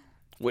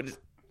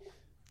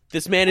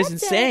 This man is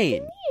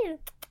insane.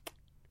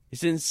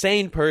 He's an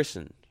insane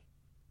person.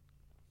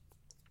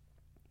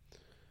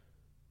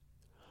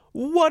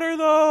 What are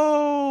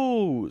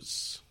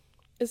those?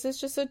 Is this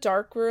just a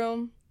dark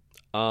room?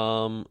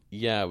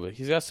 Yeah, but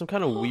he's got some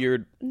kind of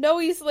weird... No,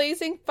 he's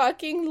lasing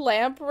fucking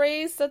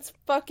lampreys. That's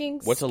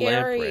fucking What's scary. a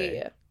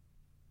lamprey?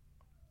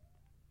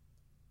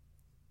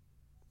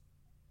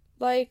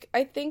 Like,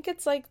 I think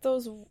it's like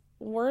those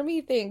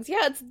wormy things.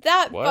 Yeah, it's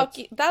that What?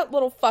 that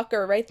little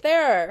fucker right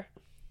there.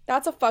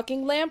 That's a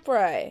fucking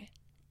lamprey.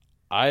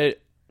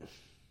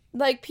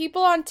 Like,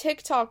 people on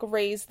TikTok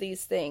raise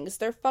these things.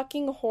 They're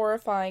fucking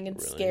horrifying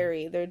and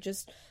scary. They're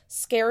just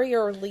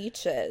scarier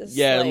leeches.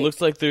 Yeah, it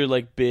looks like they're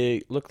like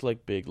big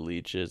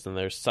leeches, and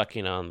they're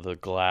sucking on the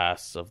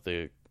glass of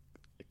the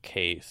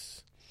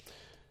case.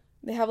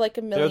 They have like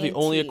a million They're the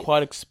only teeth.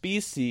 aquatic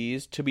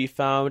species to be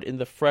found in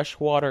the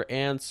freshwater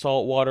and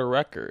saltwater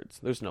records.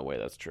 There's no way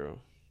that's true.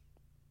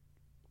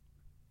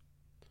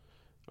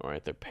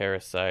 Alright, they're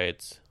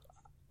parasites.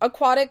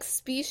 Aquatic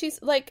species,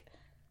 like...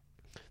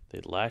 They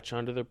latch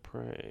onto their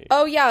prey.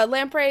 Oh, yeah,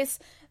 lampreys.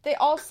 They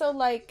also,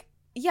 like...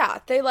 Yeah,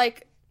 they,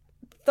 like...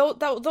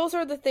 Those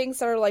are the things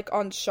that are, like,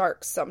 on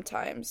sharks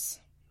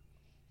sometimes.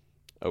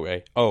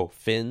 Okay. Oh,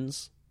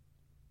 fins?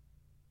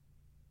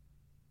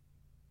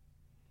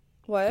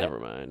 What? Never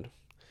mind.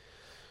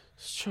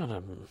 Just trying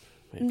to...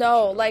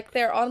 No, like,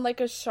 they're on, like,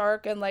 a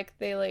shark and, like,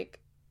 they, like...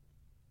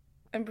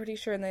 I'm pretty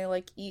sure and they,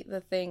 like, eat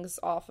the things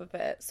off of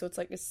it. So it's,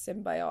 like, a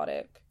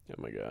symbiotic. Oh,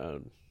 my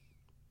God.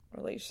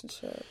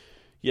 relationship.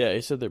 Yeah,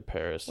 he said they're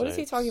parasites. What is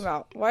he talking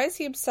about? Why is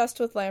he obsessed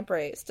with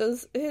lampreys?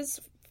 Does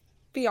his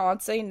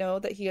fiance know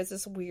that he has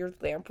this weird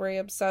lamprey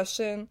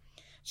obsession?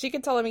 She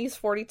could tell him he's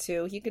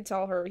 42. He could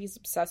tell her he's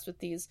obsessed with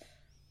these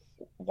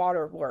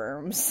water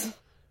worms.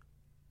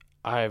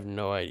 I have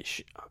no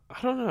idea.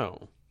 I don't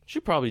know. She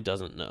probably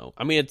doesn't know.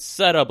 I mean, it's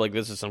set up like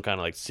this is some kind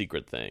of like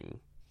secret thing.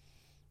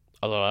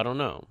 Although I don't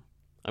know.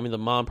 I mean, the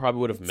mom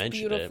probably would have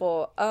mentioned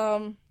beautiful.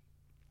 It.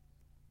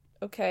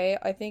 Okay,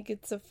 I think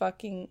it's a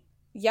fucking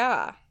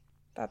yeah.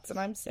 That's what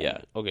I'm saying.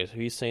 Yeah. Okay, so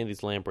he's saying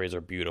these lampreys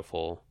are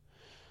beautiful.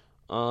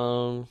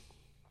 They're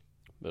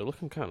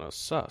looking kind of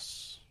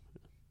sus.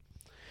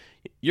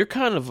 You're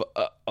kind of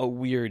a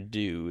weird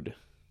dude.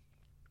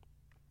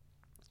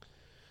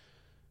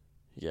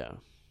 Yeah.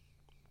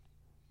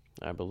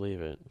 I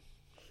believe it.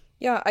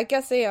 Yeah, I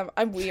guess I am.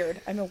 I'm weird.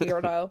 I'm a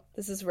weirdo.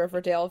 This is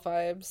Riverdale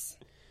vibes.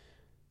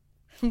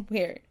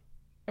 Weird.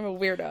 I'm a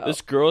weirdo.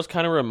 This girl's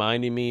kind of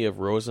reminding me of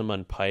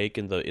Rosamund Pike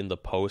in the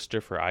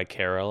poster for I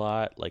Care a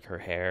Lot, like her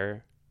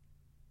hair.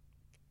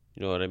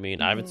 You know what I mean?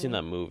 Mm-hmm. I haven't seen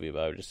that movie,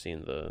 but I've just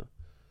seen the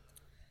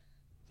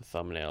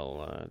thumbnail a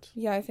lot.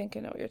 Yeah, I think I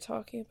know what you're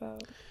talking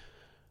about.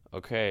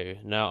 Okay,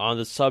 now on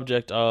the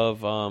subject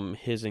of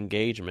his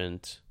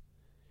engagement,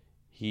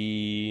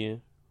 he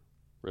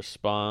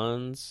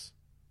responds,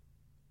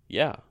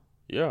 yeah,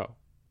 we are.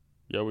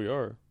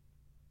 We're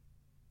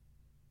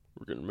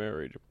getting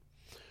married.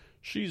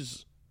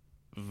 She's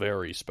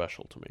very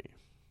special to me.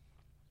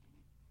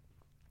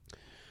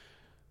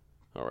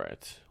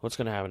 Alright, what's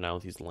gonna happen now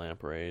with these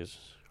lampreys?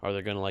 Are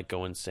they gonna, like,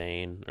 go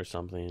insane or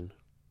something?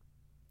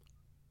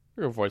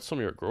 You're gonna avoid some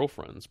of your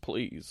girlfriends,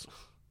 please.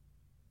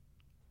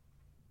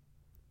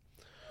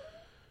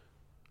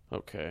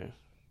 Okay.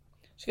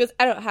 She goes,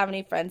 I don't have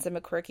any friends. I'm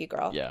a quirky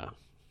girl. Yeah.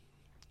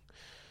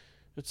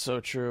 It's so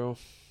true.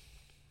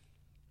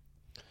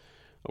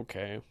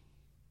 Okay.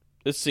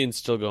 This scene's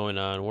still going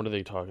on. What are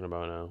they talking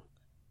about now?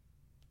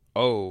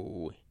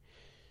 Oh.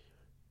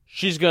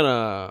 She's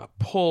gonna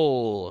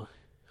pull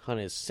on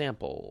his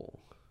sample.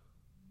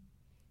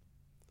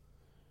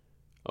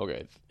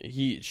 Okay.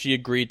 She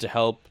agreed to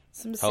help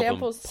him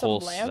pull samples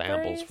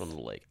from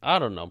the lake. I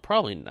don't know.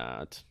 Probably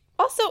not.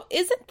 Also,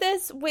 isn't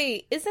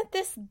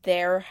this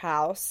their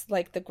house?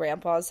 Like the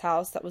grandpa's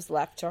house that was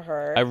left to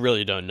her? I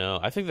really don't know.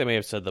 I think they may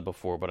have said that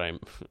before, but I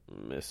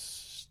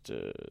missed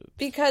it.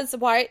 Because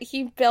why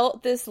he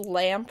built this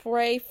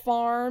lamprey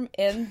farm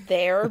in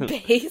their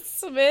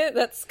basement?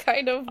 That's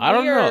kind of weird. I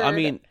don't know. I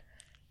mean,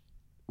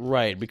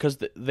 right, because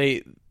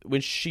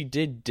when she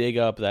did dig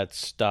up that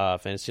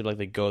stuff, and it seemed like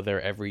they go there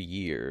every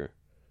year.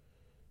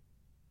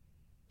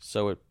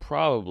 So it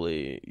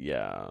probably,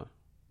 yeah,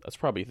 that's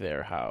probably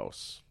their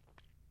house.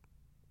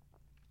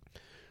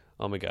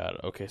 Oh my god,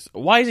 okay. So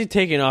why is he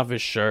taking off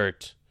his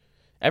shirt?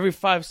 Every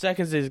 5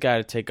 seconds he's got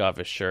to take off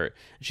his shirt.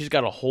 She's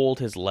got to hold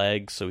his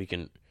legs so he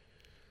can...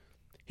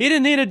 He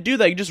didn't need to do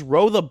that. You just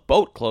row the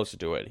boat closer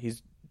to it.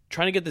 He's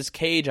trying to get this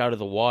cage out of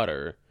the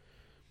water.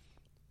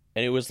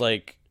 And it was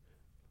like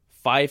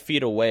 5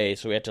 feet away,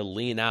 so he had to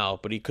lean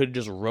out. But he could have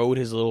just rowed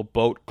his little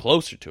boat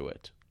closer to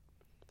it.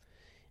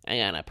 I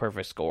got a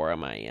perfect score on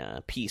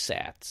my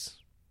PSATs.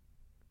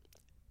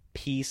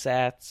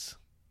 PSATs?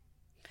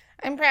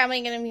 I'm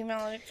probably going to be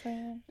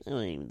valedictorian.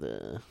 I'm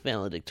the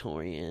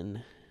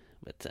valedictorian.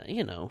 But,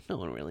 no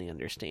one really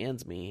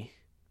understands me.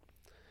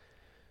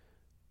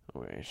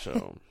 Okay,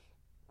 so...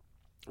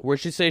 Where'd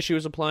she say she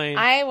was applying?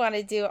 I want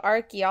to do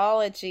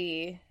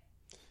archaeology.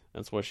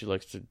 That's why she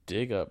likes to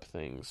dig up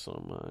things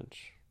so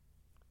much.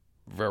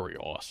 Very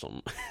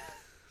awesome.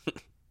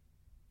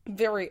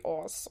 Very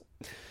awesome.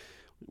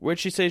 Where'd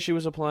she say she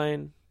was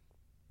applying?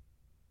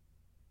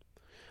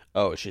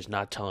 Oh, she's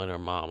not telling her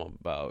mom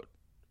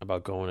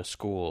about going to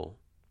school.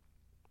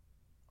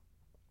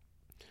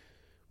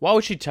 Why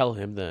would she tell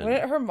him then?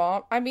 Wouldn't her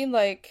mom... I mean,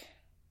 like...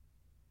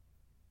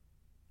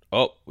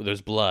 Oh,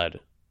 there's blood.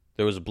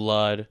 There was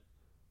blood.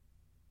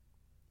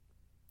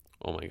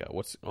 Oh my god,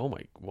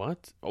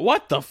 what?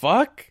 What the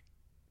fuck?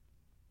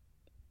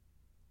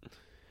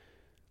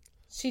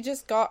 She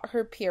just got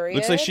her period?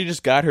 Looks like she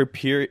just got her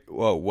period.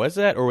 Whoa, was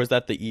that? Or was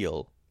that the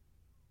eel?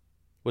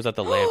 Was that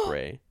the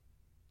lamprey?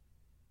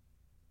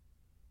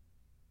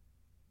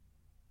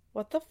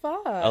 What the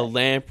fuck? A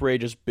lamprey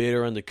just bit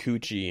her on the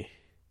coochie.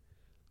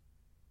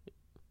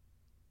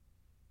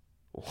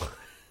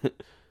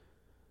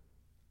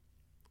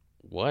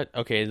 What?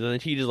 Okay, then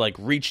he just like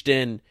reached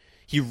in.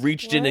 He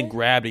reached in and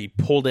grabbed it. He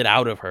pulled it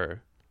out of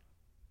her.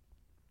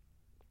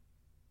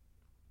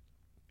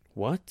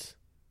 What?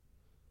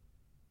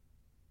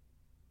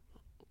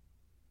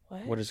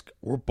 What?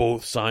 We're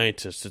both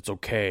scientists. It's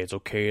okay. It's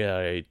okay that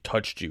I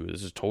touched you.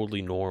 This is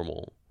totally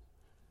normal.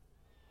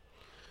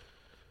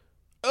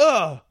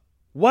 Ugh!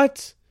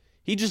 What?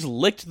 He just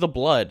licked the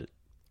blood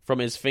from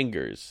his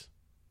fingers.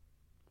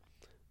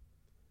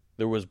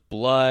 There was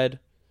blood.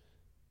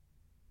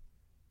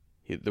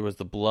 There was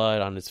the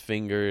blood on his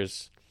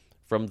fingers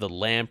from the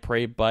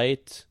lamprey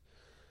bite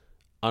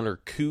on her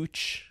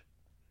cooch.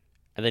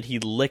 And then he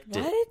licked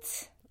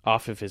it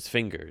off of his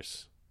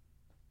fingers.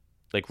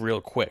 like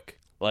real quick.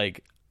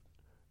 Like,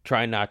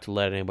 try not to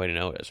let anybody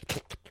notice.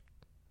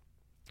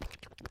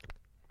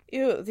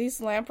 Ew, these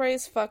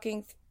lampreys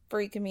fucking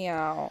freak me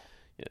out.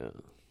 Yeah.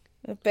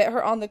 I bit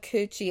her on the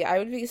coochie. I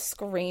would be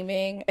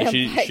screaming and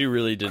She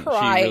really didn't.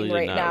 crying She really did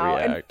right not now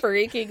react. and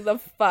freaking the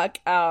fuck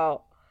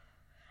out.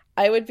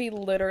 I would be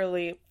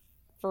literally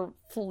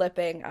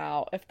flipping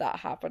out if that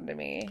happened to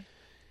me.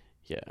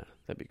 Yeah,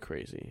 that'd be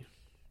crazy.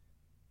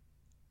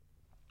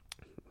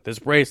 This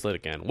bracelet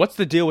again. What's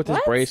the deal with this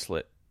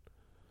bracelet?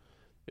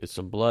 There's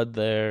some blood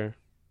there.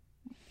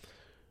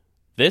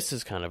 This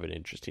is kind of an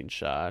interesting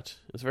shot.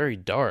 It's very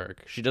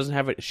dark. She doesn't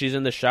have it. She's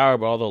in the shower,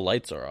 but all the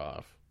lights are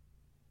off.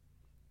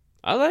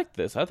 I like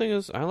this. I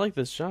like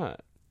this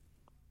shot.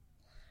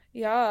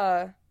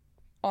 Yeah.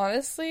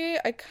 Honestly,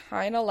 I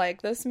kind of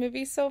like this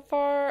movie so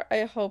far.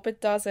 I hope it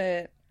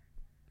doesn't.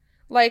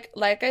 Like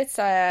I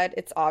said,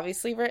 it's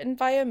obviously written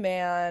by a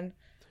man.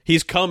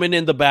 He's coming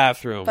in the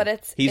bathroom.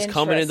 But he's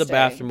coming in the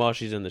bathroom while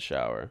she's in the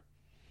shower.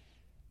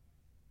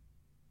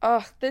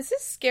 Ugh, this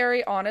is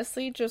scary,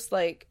 honestly, just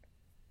like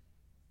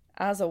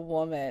as a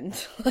woman.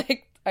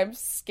 Like, I'm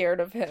scared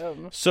of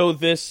him. So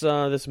this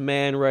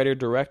man, writer,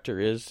 director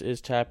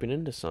is tapping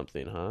into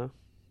something, huh?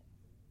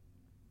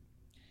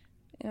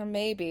 Yeah,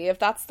 maybe. If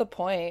that's the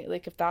point,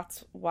 like if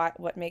that's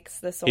what makes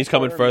this He's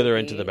coming further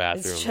movie, into the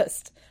bathroom. It's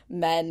just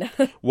men.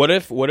 What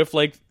if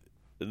like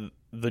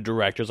the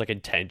director's like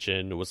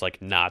intention was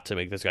like not to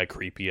make this guy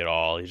creepy at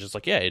all? He's just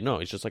like, yeah, no,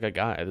 he's just like a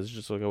guy. This is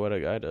just like what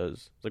a guy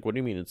does. It's like, what do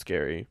you mean it's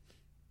scary?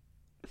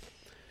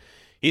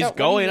 He's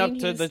going up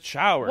to the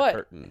shower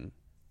curtain.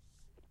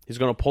 He's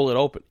going to pull it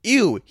open.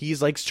 Ew!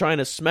 He's like trying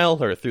to smell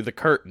her through the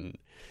curtain.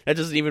 That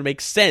doesn't even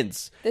make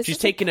sense. She's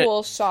taking a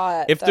cool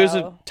shot. If there's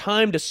a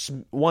time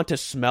to want to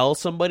smell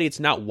somebody, it's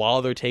not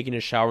while they're taking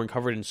a shower and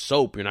covered in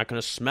soap. You're not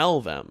going to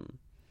smell them.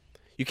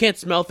 You can't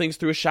smell things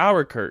through a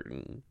shower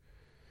curtain.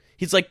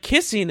 He's like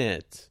kissing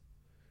it.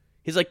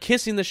 He's like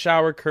kissing the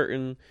shower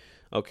curtain.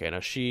 Okay,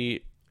 now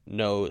she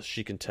knows,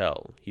 she can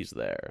tell he's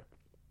there.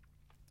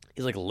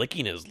 He's like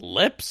licking his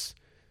lips.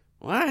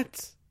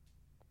 What?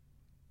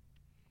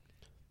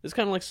 It's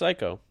kind of like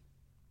Psycho.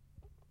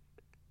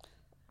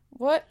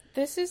 What?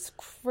 This is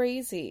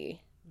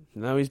crazy.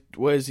 Now he's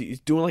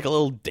doing like a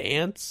little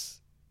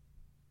dance?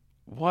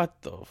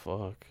 What the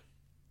fuck?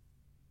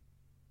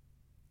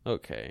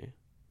 Okay.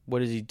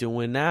 What is he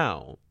doing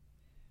now?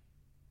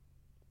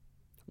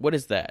 What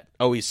is that?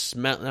 Oh, he's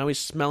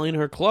smelling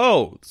her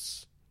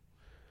clothes.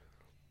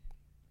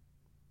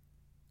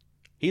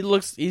 He's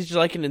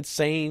like an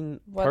insane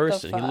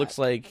person. He kind of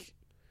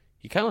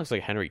looks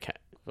like Henry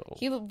Cavill.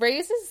 He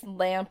raises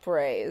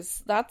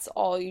lampreys. That's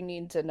all you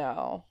need to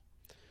know.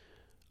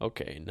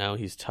 Okay, now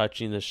he's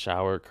touching the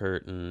shower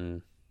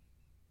curtain.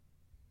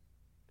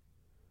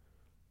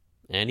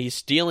 And he's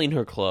stealing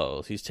her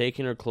clothes. He's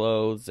taking her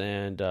clothes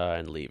and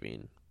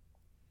leaving.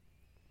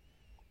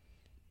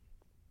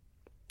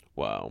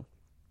 Wow.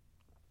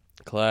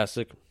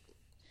 Classic.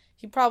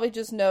 He probably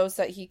just knows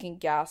that he can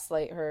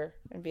gaslight her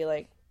and be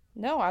like,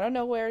 "No, I don't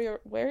know where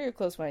your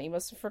clothes went. You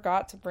must have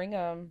forgot to bring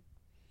them."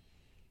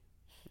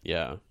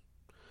 Yeah.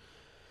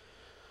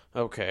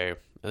 Okay.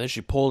 And then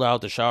she pulled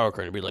out the shower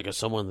curtain to be like, is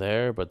someone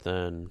there? But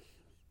then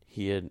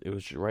it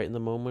was right in the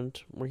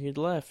moment where he had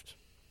left.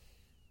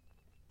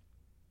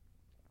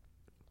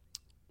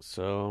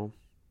 So,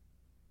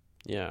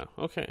 yeah,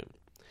 okay.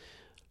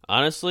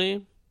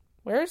 Honestly,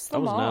 where's the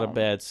mom? That was not a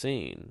bad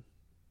scene.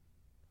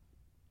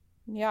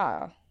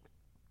 Yeah,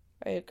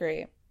 I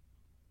agree.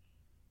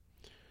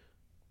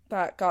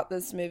 That got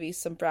this movie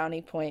some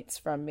brownie points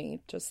from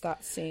me, just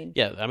that scene.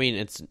 Yeah, I mean,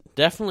 it's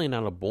definitely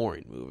not a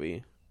boring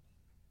movie.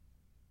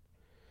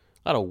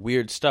 A lot of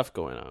weird stuff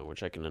going on,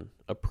 which I can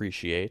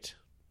appreciate.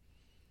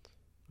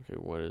 Okay,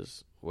 what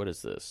is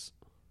this?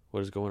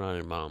 What is going on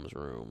in Mom's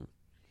room?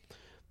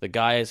 The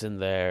guy is in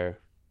there,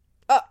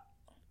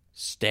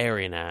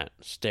 staring at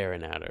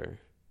her,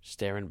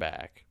 staring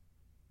back.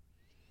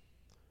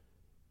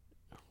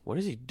 What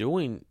is he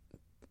doing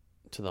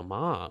to the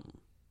mom?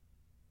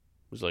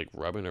 Who's like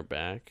rubbing her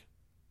back.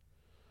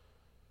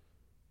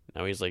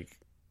 Now he's like,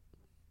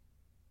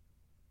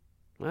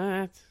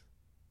 what?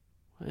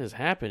 What is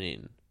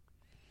happening?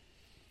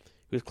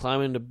 He was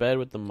climbing into bed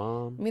with the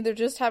mom. I mean, they're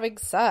just having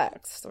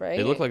sex, right?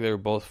 They look like they were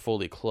both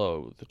fully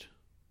clothed.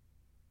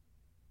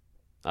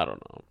 I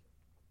don't know.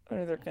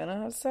 Or they're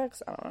gonna have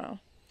sex? I don't know.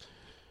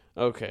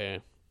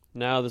 Okay.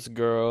 Now this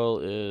girl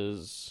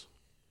is...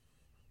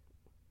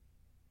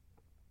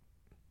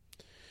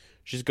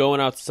 She's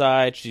going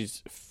outside.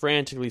 She's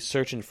frantically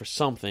searching for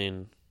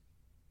something.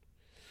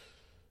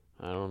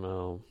 I don't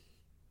know.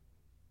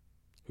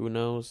 Who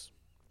knows?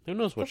 Who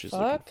knows what she's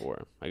looking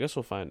for? I guess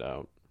we'll find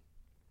out.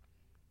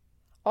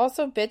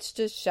 Also, bitch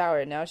just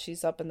showered. Now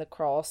she's up in the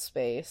crawl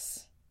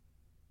space.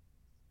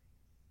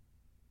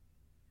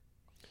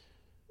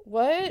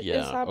 What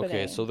is happening?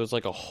 Okay, so there's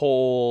like a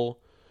hole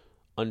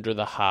under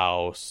the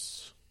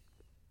house,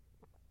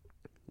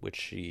 which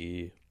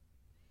she...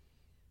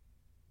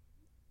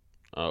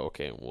 Oh,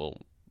 okay, well,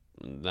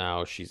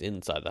 now she's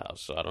inside the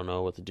house. So I don't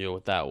know what the deal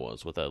with that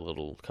was, what that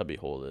little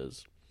cubbyhole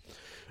is.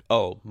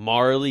 Oh,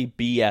 Marley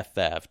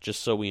BFF,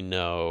 just so we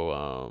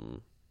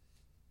know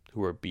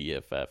who her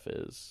BFF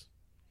is.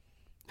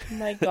 Oh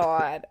my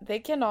god. They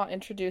cannot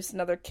introduce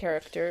another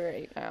character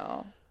right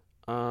now.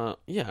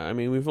 Yeah, I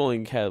mean, we've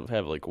only have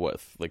like,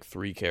 what, like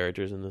 3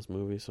 characters in this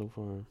movie so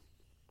far.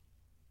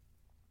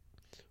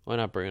 Why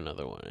not bring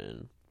another one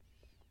in?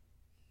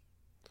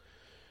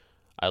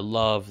 I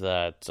love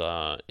that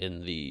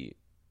in the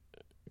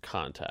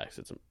contacts,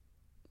 it's a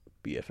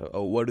BFF.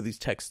 Oh, what do these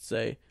texts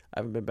say? I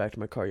haven't been back to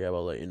my car yet, but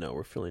I'll let you know.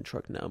 We're filling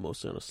truck now,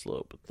 mostly on a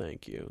slope, but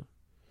thank you.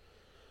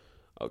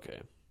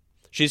 Okay.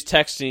 She's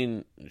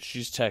texting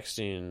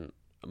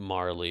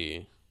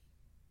Marley.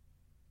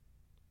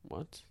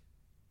 What?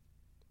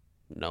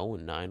 No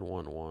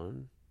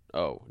 911.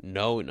 Oh,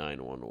 no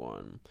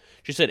 911.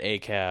 She said a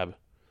cab.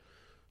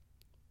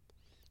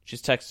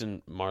 She's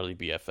texting Marley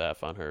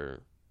BFF on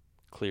her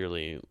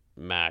clearly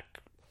Mac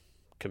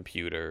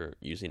computer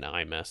using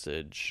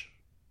iMessage.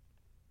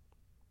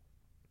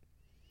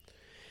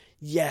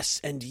 Yes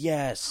and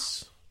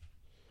yes.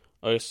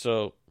 Okay,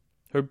 so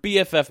her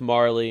BFF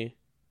Marley.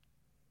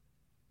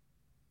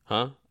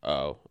 Huh?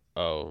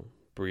 Oh,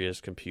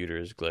 Bria's computer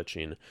is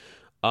glitching.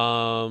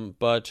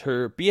 But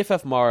her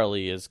BFF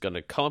Marley is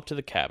gonna come up to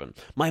the cabin.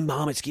 My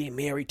mom is getting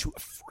married to a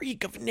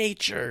freak of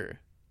nature.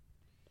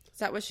 Is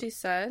that what she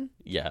said?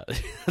 Yeah,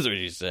 that's what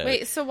she said.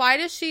 Wait, so why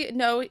does she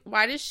know?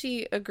 Why does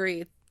she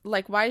agree?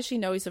 Like, why does she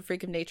know he's a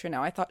freak of nature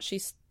now? I thought she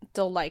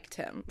still liked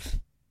him.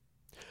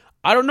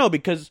 I don't know,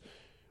 because,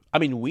 I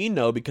mean, we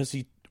know because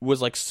he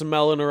was, like,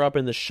 smelling her up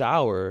in the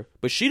shower,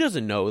 but she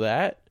doesn't know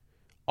that.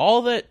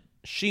 All that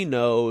she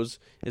knows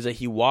is that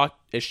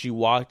she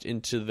walked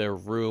into their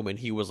room and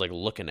he was, like,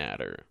 looking at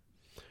her,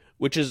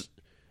 which is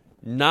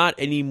not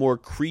any more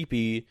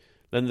creepy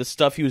than the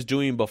stuff he was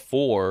doing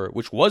before,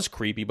 which was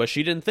creepy, but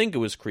she didn't think it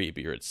was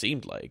creepy, or it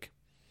seemed like.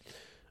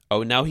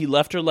 Oh, now he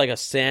left her like a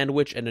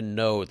sandwich and a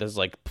note that's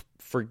like,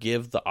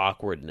 forgive the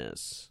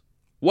awkwardness.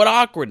 What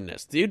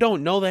awkwardness? You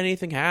don't know that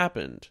anything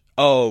happened.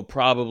 Oh,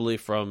 probably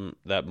from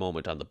that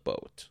moment on the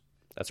boat.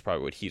 That's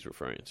probably what he's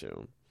referring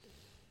to.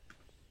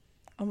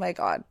 Oh my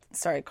god.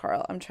 Sorry,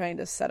 Carl. I'm trying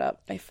to set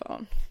up my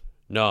phone.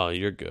 No,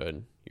 you're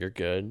good. You're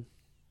good.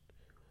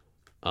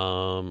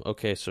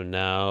 Okay, so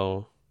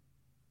now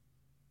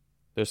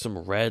there's some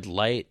red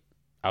light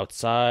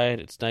outside.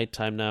 It's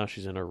nighttime now.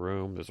 She's in her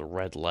room. There's a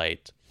red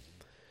light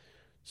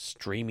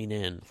streaming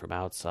in from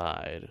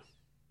outside.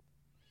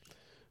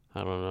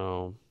 I don't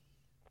know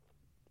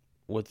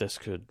what this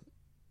could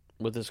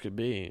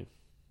be,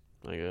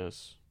 I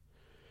guess.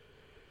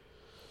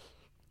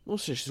 We'll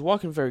see. She's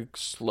walking very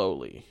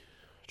slowly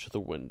to the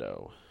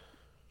window.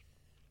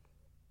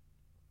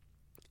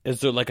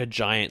 Is there like a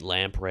giant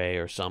lamprey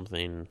or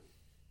something?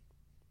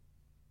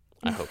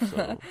 I hope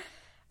so.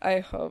 I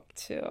hope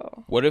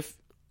too. What if...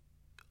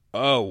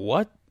 Oh,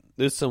 what?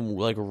 There's some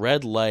like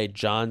red light.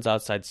 John's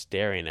outside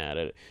staring at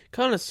it.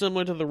 Kind of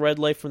similar to the red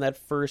light from that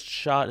first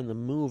shot in the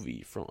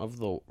movie from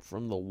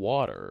the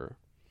water.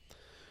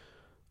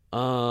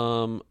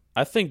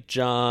 I think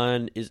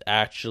John is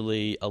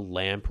actually a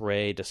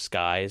lamprey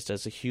disguised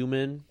as a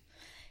human.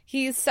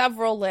 He's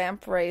several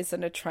lampreys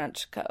in a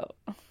trench coat.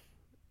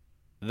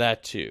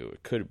 That too.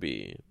 It could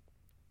be.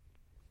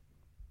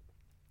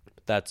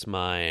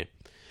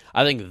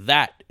 I think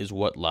that is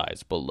what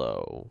lies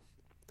below.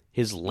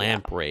 His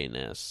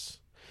lampreyness.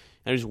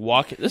 And he's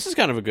walking... This is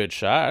kind of a good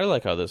shot. I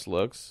like how this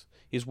looks.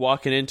 He's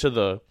walking into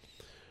the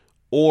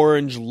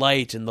orange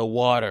light in the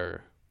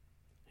water.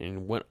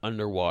 And went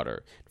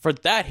underwater. For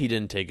that, he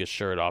didn't take his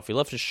shirt off. He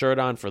left his shirt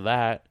on for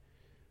that.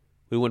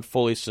 We went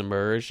fully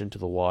submerged into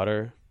the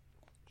water.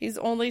 He's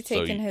only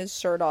taken his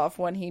shirt off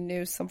when he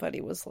knew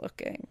somebody was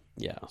looking.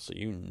 Yeah, so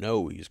you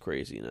know he's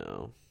crazy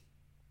now.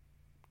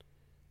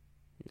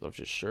 He left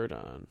his shirt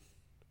on.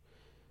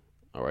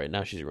 Alright,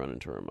 now she's running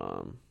to her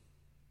mom.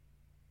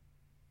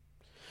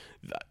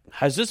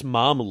 Has this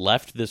mom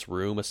left this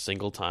room a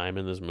single time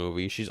in this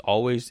movie? She's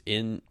always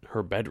in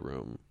her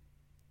bedroom.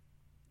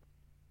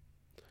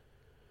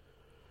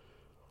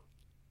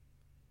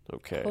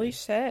 Okay. Holy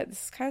shit,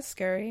 this is kind of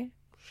scary.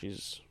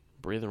 She's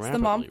breathing Is rapidly.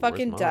 the mom Where's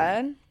fucking mom?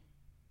 dead?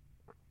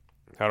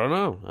 I don't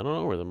know. I don't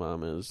know where the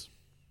mom is.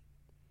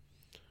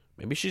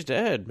 Maybe she's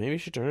dead. Maybe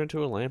she turned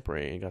into a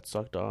lamprey and got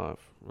sucked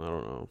off. I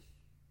don't know.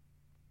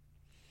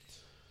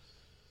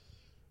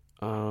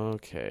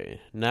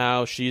 Okay.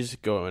 Now she's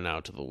going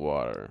out to the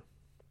water.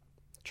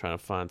 Trying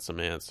to find some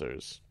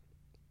answers.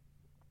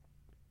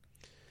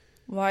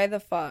 Why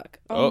the fuck?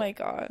 Oh my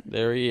god.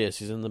 There he is.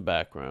 He's in the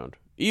background.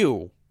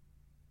 Ew.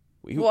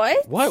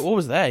 What? What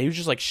was that? He was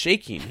just like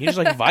shaking. He just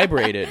like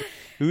vibrated.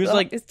 He was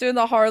like... He's doing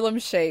the Harlem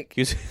Shake.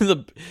 He was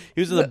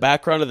in the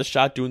background of the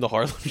shot doing the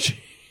Harlem Shake.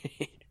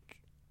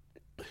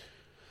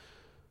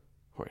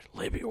 All right,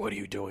 Libby, what are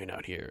you doing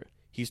out here?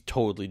 He's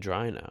totally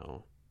dry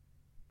now.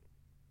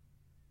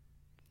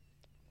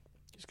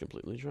 He's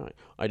completely dry.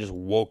 I just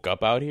woke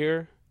up out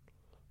here.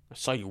 I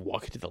saw you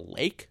walk into the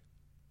lake.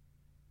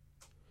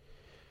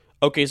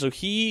 Okay, so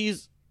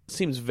he's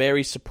seems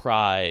very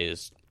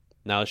surprised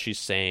now that she's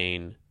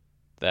saying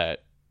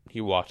that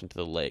he walked into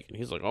the lake. And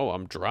he's like, oh,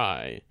 I'm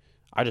dry.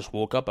 I just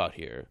woke up out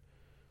here.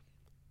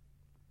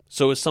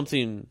 So is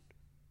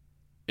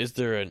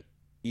there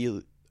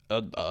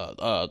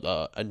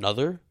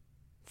another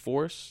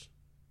force?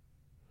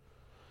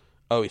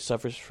 Oh, he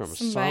suffers from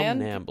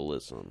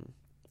somnambulism.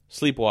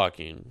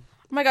 Sleepwalking.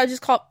 Oh my god,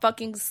 just call it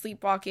fucking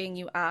sleepwalking,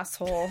 you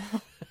asshole.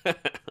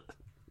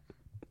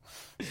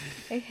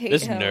 I hate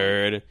this him.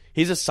 nerd.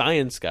 He's a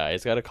science guy.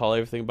 He's got to call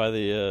everything by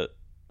the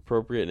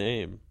appropriate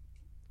name.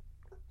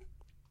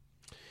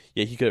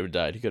 Yeah, he could have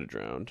died. He could have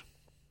drowned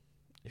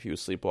if he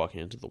was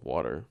sleepwalking into the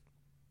water.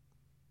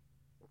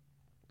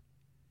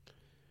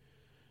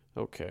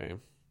 Okay.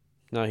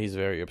 Now he's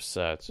very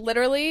upset.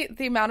 Literally,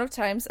 the amount of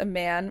times a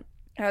man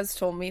has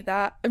told me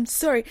that, I'm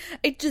sorry,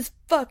 I just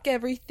fuck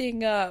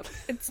everything up.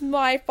 It's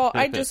my fault.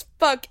 I just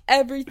fuck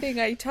everything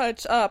I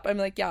touch up. I'm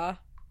like, yeah,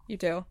 you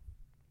do.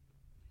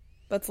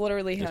 That's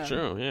literally him. It's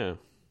true, yeah.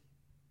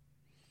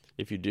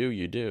 If you do,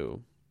 you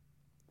do.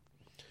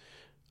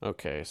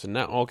 Okay, so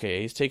now,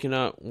 he's taking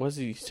out,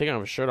 he's taking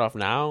off his shirt off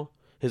now?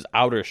 His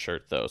outer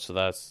shirt, though, so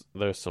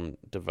there's some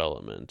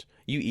development.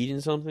 You eating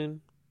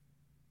something?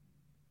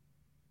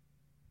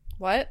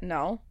 What?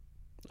 No.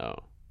 Oh.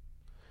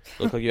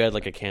 Looked like you had,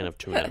 like, a can of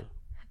tuna.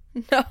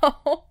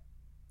 No.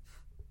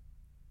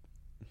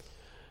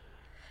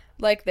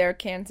 Like their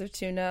cans of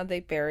tuna, they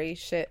bury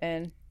shit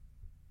in.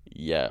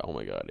 Yeah, oh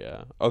my god,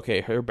 yeah.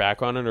 Okay, her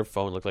background on her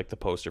phone looked like the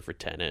poster for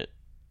Tenet.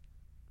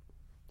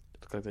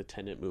 It looked like the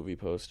Tenet movie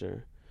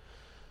poster.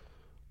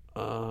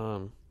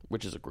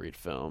 Which is a great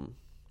film.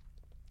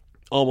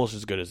 Almost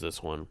as good as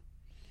this one.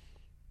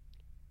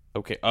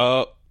 Okay,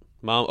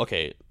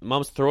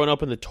 Mom's throwing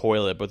up in the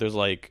toilet, but there's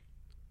like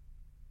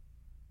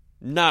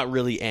not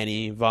really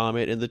any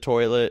vomit in the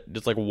toilet.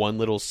 Just like one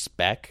little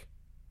speck.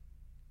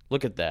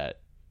 Look at that.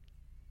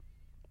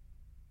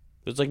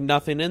 There's like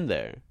nothing in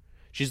there.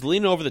 She's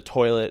leaning over the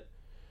toilet.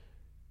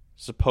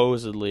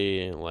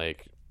 Supposedly,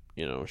 like,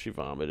 you know, she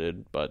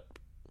vomited, but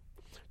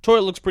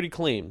toilet looks pretty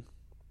clean.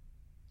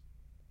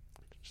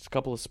 Just a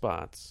couple of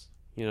spots,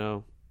 you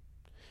know.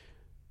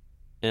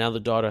 And now the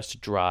daughter has to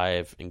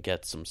drive and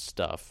get some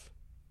stuff.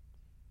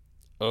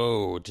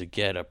 Oh, to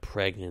get a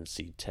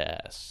pregnancy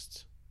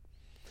test.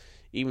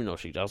 Even though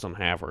she doesn't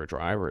have her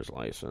driver's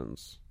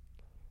license.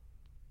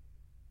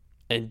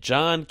 And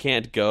John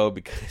can't go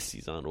because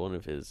he's on one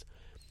of his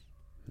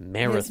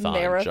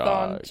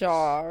marathon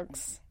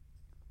jogs.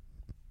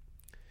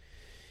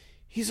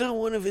 He's on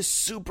one of his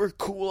super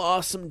cool,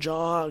 awesome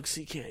jogs.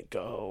 He can't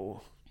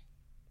go.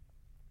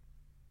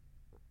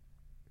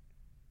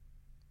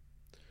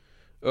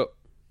 Oh,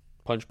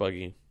 punch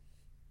buggy.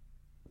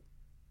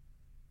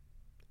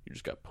 You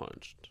just got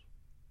punched.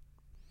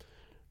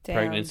 Damn.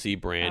 Pregnancy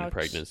brand Ouch.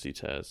 Pregnancy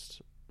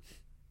test.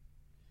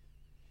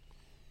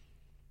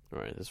 All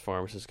right, this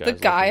pharmacist guy. The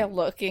guy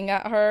looking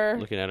at her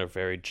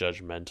very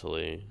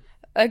judgmentally.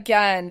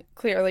 Again,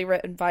 clearly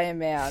written by a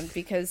man,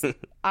 because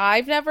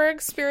I've never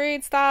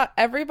experienced that.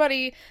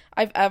 Everybody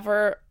I've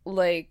ever,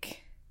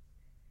 like...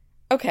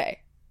 Okay,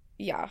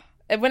 yeah.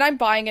 And when I'm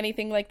buying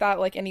anything like that,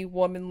 like any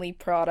womanly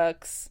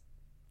products,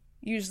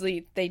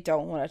 usually they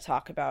don't want to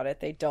talk about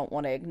it. They don't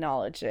want to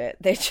acknowledge it.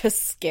 They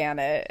just scan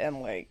it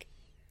and, like...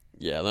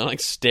 Yeah,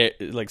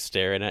 they're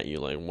staring at you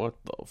like, what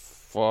the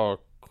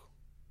fuck?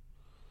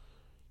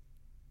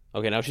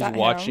 Okay, now she's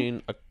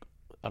watching...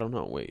 I don't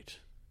know, wait.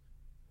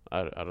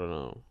 I don't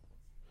know.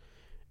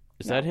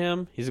 Is that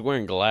him? He's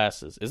wearing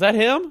glasses. Is that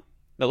him?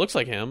 That looks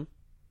like him.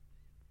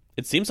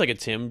 It seems like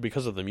it's him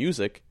because of the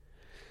music.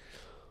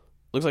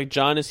 Looks like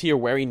John is here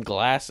wearing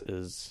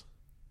glasses.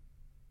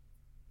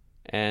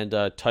 And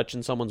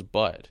touching someone's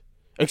butt.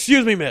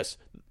 Excuse me, miss.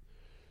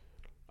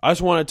 I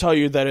just want to tell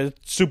you that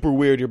it's super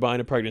weird you're buying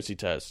a pregnancy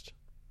test.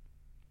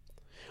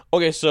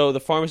 Okay, so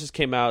the pharmacist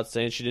came out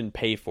saying she didn't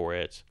pay for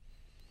it.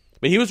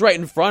 But he was right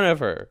in front of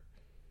her.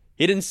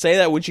 He didn't say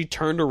that when she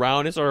turned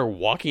around and started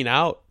walking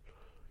out.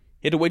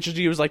 He had to wait till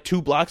she was like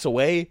 2 blocks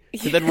away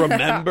to then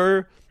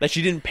remember that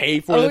she didn't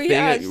pay for the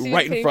thing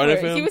right in front of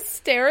him. He was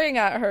staring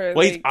at her.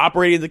 While he's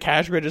operating the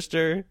cash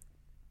register.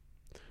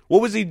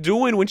 What was he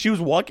doing when she was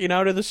walking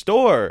out of the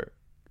store?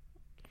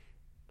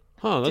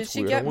 Huh, that's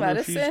weird. Did she get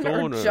medicine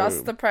or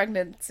just the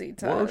pregnancy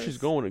test? I wonder if she's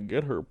going to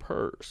get her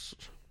purse.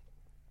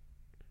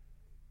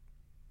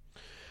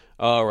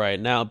 All right,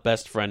 now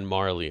best friend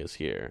Marley is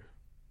here.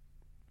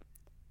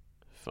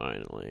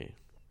 Finally.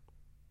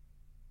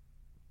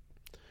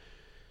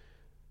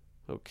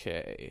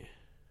 Okay.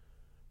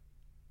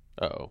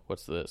 Uh-oh,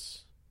 what's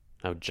this?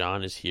 Now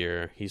John is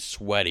here. He's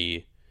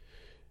sweaty.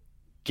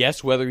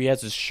 Guess whether he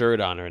has his shirt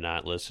on or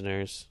not,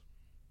 listeners.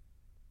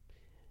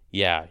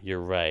 Yeah,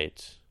 you're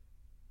right.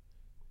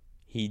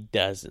 He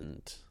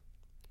doesn't.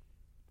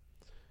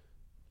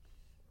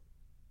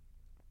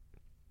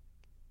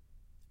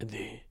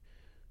 And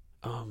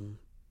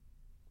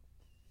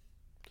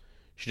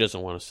she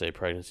doesn't want to say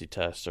pregnancy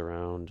test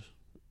around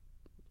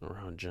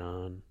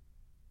John.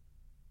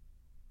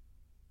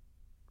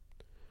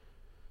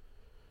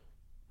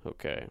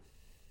 Okay.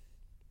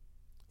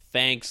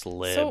 Thanks,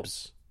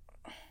 libs.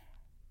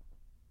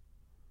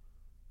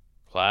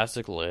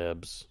 Classic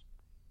libs.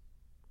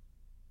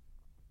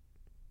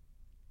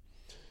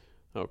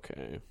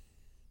 Okay.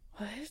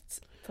 What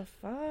the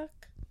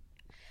fuck?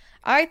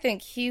 I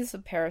think he's a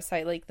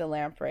parasite like the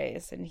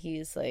lampreys, and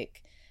he's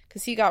like,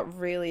 because he got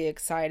really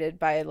excited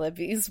by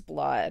Libby's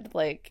blood.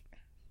 Like,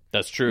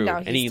 that's true. now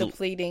And he's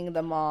depleting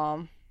the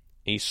mom.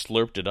 He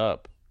slurped it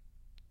up.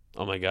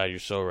 Oh my god, you're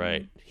so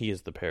right. He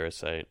is the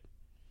parasite.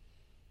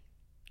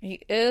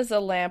 He is a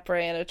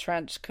lamprey in a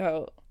trench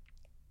coat.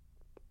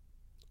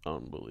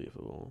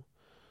 Unbelievable.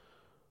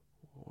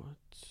 What?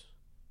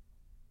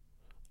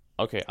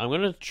 Okay, I'm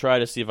gonna try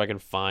to see if I can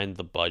find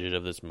the budget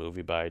of this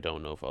movie, but I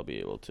don't know if I'll be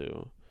able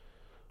to.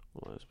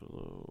 Lies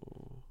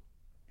Below.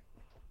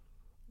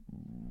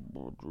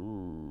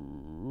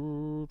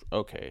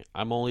 Okay,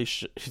 I'm only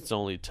it's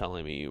only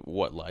telling me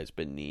what lies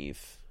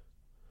beneath.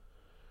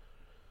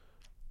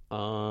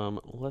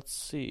 Let's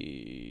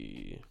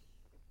see.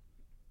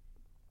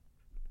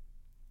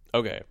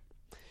 Okay.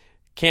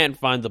 Can't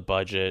find the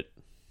budget.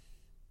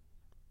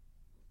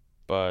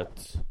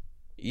 But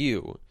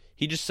he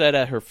just said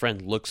that her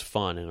friend looks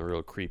fun in a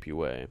real creepy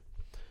way.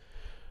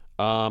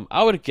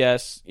 I would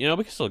guess, we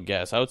can still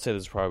guess. I would say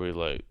this is probably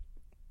like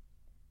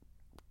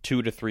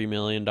 $2 to $3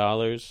 million.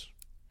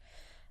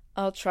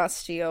 I'll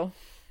trust you.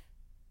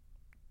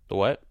 The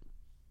what?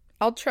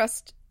 I'll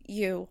trust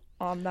you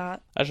on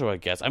that. That's what I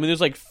guess. I mean,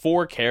 there's like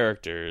 4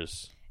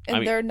 characters.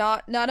 And they're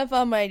not, none of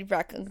them I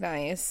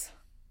recognize.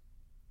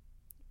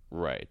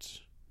 Right.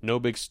 No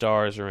big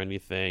stars or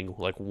anything.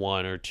 Like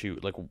 1 or 2,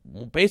 like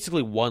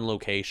basically one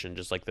location,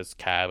 just like this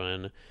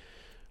cabin.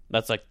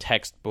 That's like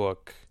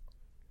textbook,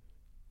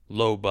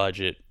 low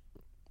budget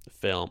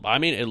film. I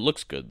mean, it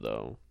looks good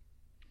though.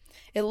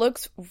 It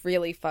looks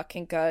really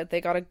fucking good.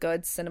 They got a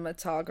good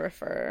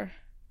cinematographer.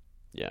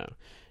 Yeah.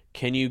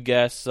 Can you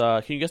guess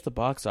the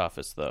box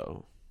office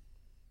though?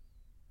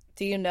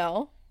 Do you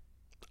know?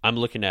 I'm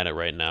looking at it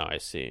right now. I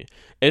see.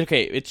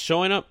 Okay, it's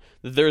showing up.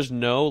 There's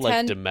no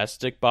like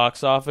domestic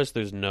box office.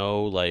 There's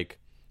no like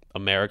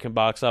American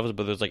box office,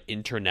 but there's like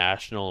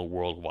international and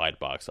worldwide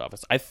box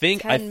office. I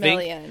think 10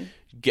 million.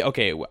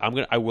 Okay,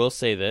 I will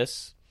say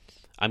this.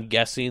 I'm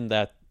guessing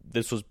that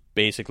this was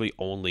basically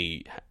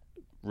only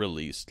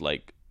released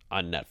like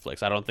on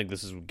Netflix. I don't think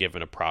this is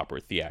given a proper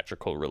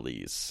theatrical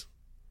release.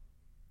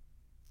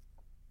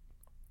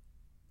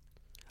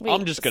 Wait,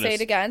 I'm just gonna say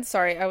it again.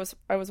 Sorry, I was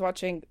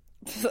watching.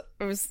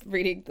 I was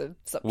reading the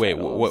subtitles. Wait,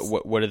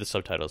 what did the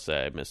subtitles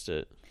say? I missed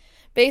it.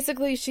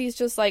 Basically, she's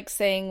just like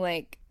saying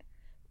like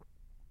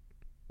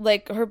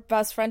her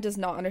best friend does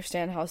not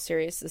understand how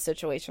serious the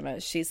situation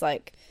is. She's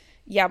like,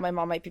 yeah, my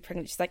mom might be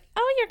pregnant. She's like,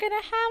 oh, you're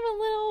gonna have a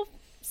little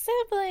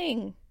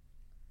sibling.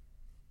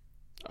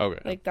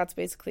 Okay, like that's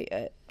basically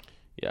it.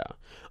 Yeah.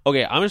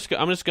 Okay, I'm just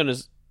gonna.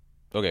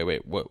 Okay,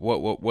 wait.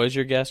 What was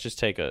your guess? Just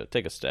take a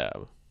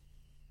stab.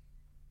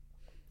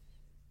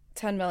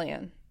 10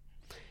 million.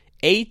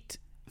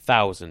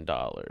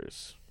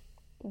 $8,000.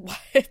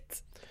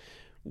 What?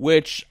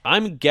 Which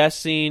I'm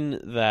guessing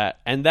that,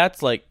 and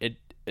that's like it.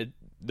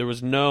 There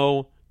was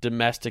no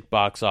domestic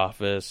box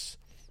office,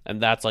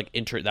 and that's like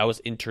that was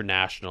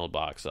international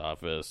box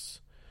office.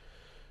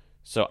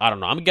 So I don't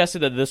know. I'm guessing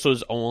that this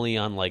was only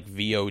on like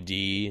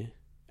VOD,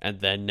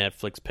 and then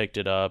Netflix picked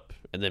it up,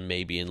 and then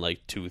maybe in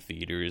like 2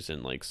 theaters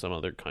in like some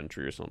other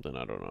country or something.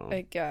 I don't know.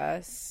 I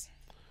guess.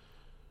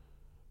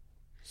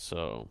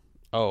 So,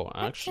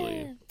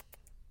 actually,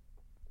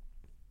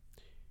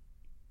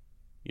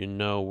 you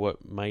know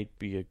what might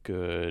be a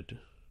good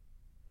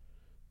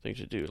thing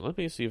to do? Let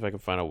me see if I can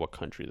find out what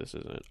country this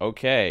is in.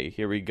 Okay,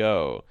 here we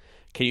go.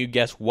 Can you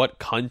guess what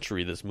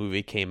country this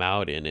movie came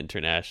out in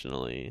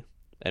internationally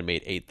and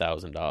made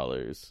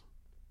 $8,000?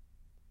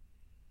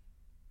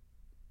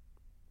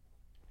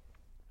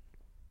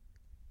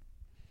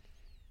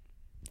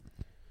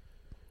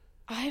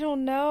 I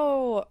don't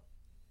know.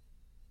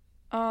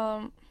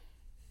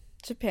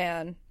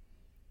 Japan.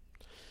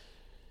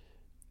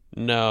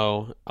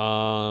 No.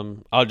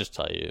 I'll just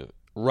tell you.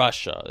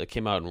 Russia. It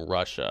came out in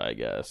Russia, I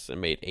guess,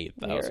 and made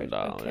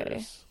 $8,000.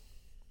 Okay.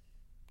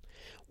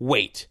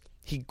 Wait,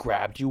 he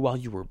grabbed you while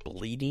you were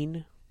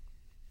bleeding?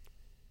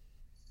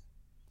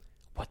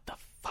 What the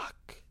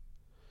fuck?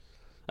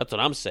 That's what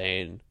I'm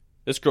saying.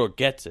 This girl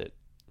gets it.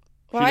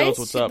 Why knows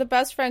what's up. The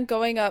best friend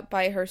going up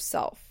by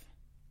herself?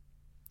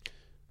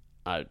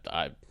 I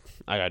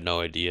got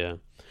no idea.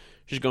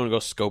 She's going to go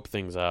scope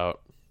things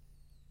out.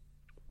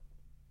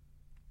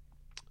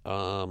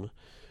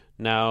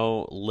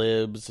 Now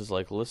Libs is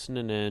like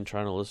listening in,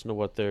 trying to listen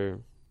to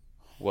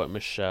what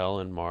Michelle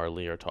and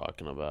Marley are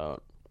talking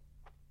about.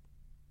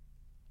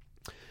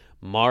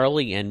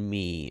 Marley and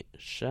me,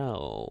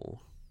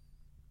 Michelle.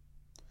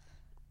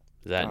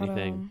 Is that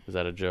anything? Is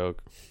that a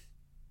joke?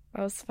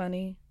 That was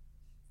funny.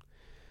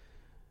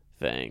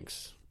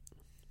 Thanks.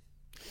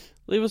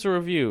 Leave us a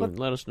review and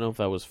let us know if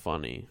that was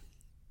funny.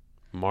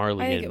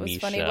 Marley and Michelle. I think it was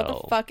funny. What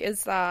the fuck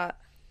is that?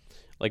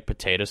 Like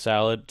potato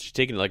salad. She's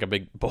taking like a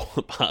big bowl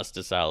of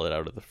pasta salad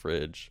out of the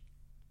fridge.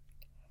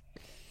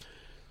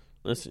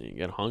 Listen, you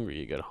get hungry,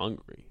 you get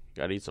hungry.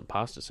 You gotta eat some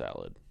pasta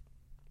salad.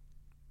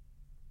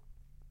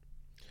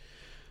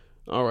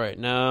 All right,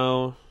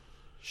 now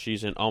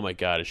she's in. Oh my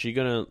God, is she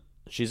gonna?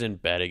 She's in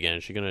bed again.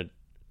 Is she gonna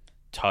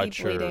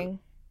touch her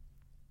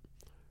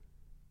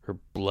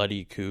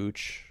bloody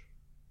cooch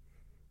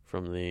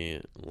from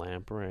the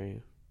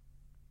lamprey?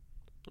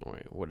 Oh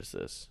wait, what is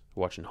this?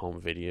 Watching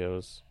home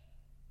videos.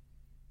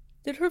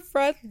 Did her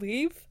friend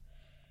leave?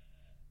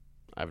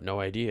 I have no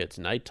idea. It's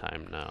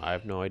nighttime now. I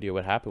have no idea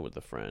what happened with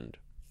the friend.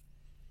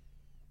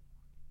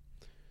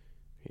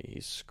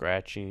 He's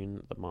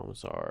scratching the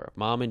mom's arm.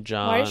 Mom and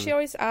John. Why does she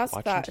always ask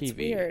that? TV. It's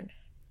weird.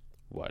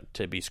 What,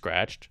 to be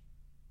scratched?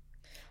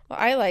 Well,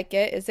 I like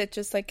it. Is it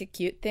just like a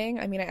cute thing?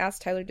 I mean, I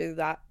asked Tyler to do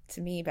that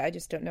to me, but I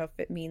just don't know if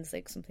it means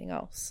like something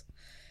else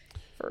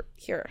for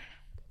here.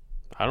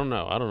 I don't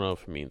know. I don't know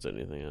if it means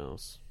anything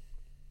else.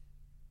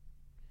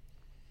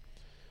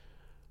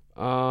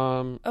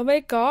 Oh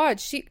my God.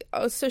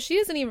 So she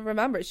doesn't even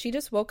remember. She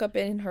just woke up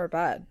in her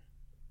bed.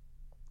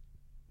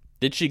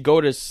 Did she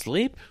go to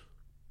sleep?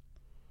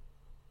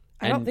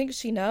 I don't think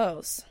she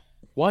knows.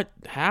 What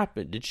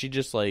happened? Did she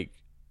just like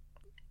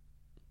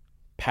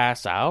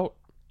pass out?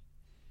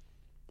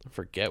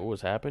 Forget what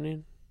was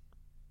happening?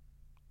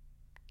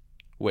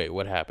 Wait,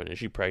 what happened? Is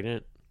she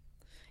pregnant?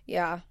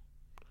 Yeah.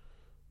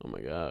 Oh my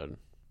God.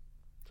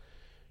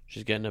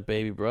 She's getting a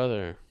baby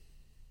brother.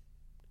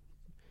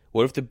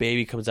 What if the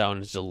baby comes out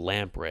and it's a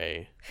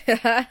lamprey?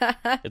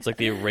 It's like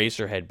the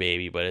Eraserhead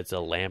baby, but it's a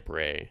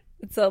lamprey.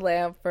 It's a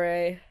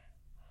lamprey.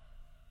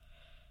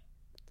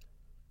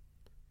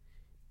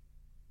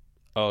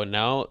 Oh,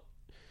 now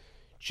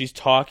she's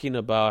talking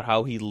about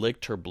how he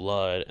licked her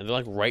blood, and they're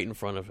like right in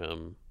front of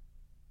him.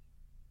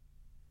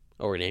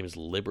 Oh, her name is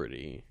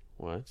Liberty.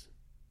 What?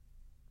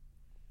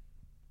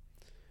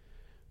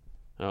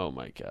 Oh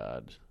my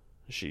God.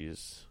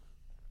 She's...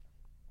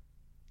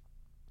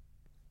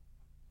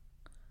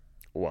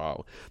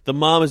 Wow. The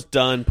mom is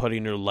done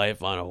putting her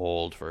life on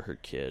hold for her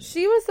kid.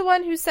 She was the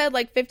one who said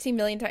like 15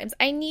 million times,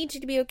 I need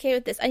you to be okay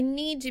with this. I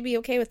need you to be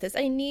okay with this.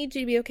 I need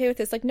you to be okay with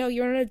this. Like, no,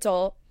 you're an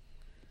adult.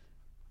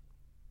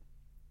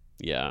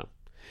 Yeah.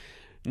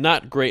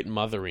 Not great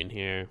mothering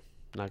here.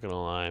 Not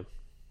gonna lie.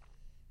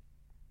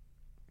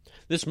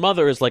 This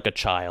mother is like a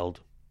child.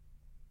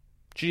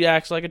 She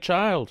acts like a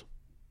child.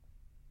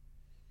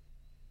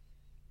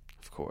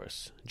 Of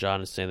course.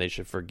 John is saying they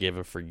should forgive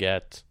and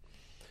forget.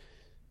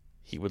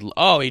 He would...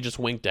 Oh, he just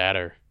winked at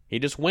her. He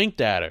just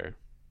winked at her.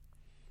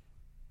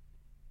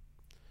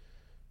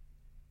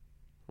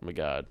 Oh my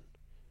God.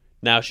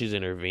 Now she's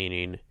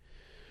intervening.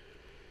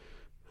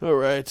 All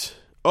right.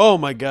 Oh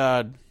my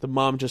God. The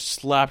mom just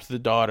slapped the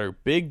daughter.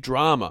 Big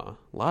drama.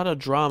 A lot of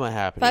drama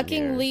happening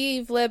Fucking here.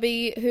 leave,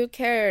 Libby. Who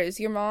cares?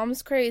 Your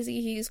mom's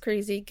crazy. He's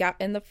crazy. Get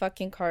in the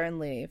fucking car and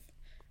leave.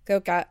 Go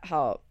get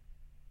help.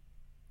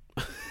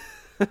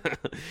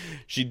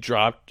 She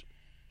dropped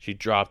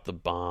the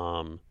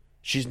bomb.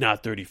 She's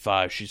not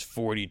 35. She's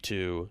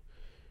 42.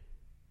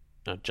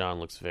 Now John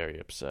looks very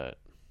upset.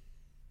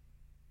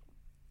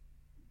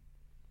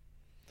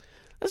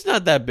 That's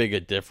not that big a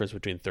difference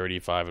between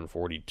 35 and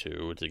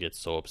 42 to get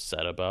so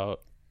upset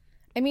about.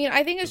 I mean,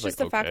 I think it's just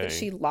like, the fact that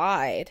she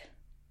lied.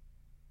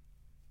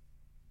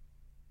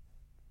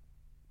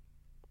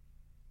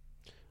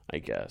 I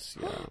guess,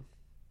 yeah.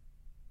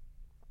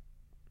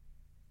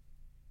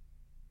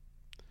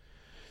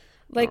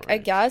 Like, Right. I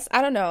guess.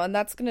 I don't know. And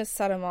that's going to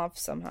set him off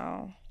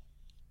somehow.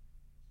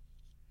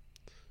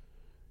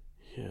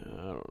 Yeah,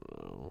 I don't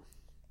know.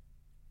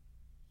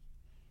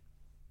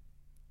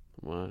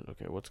 What?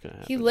 Okay, what's gonna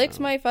happen? He licked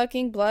now? my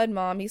fucking blood,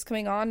 Mom. He's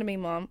coming on to me,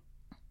 Mom.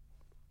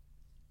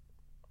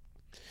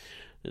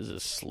 Is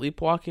it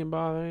sleepwalking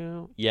bothering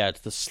you? Yeah,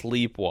 it's the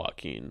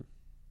sleepwalking.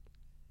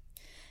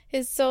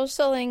 His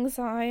social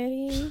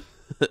anxiety.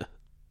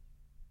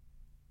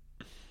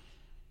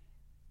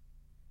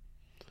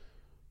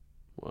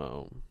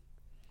 Wow.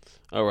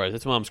 Alright,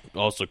 this mom's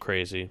also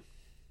crazy.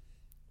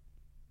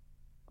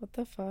 What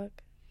the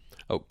fuck?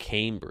 Oh,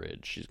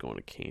 Cambridge. She's going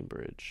to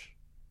Cambridge.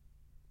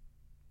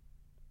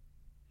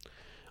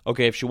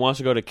 Okay, if she wants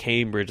to go to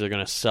Cambridge, they're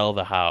going to sell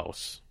the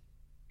house.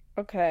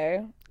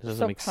 Okay. This doesn't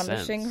So make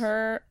punishing sense.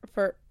 her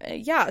for...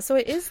 Yeah, so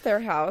it is their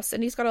house,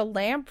 and he's got a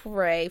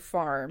lamprey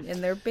farm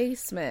in their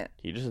basement.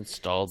 He just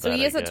installed So that,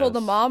 he I hasn't told the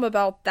guess. mom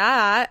about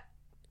that.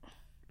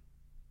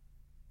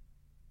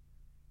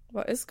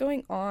 What is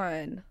going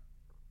on?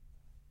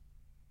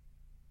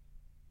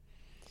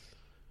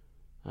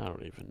 I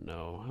don't even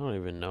know. I don't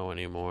even know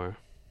anymore.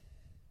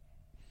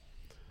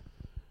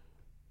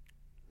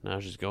 Now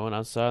she's going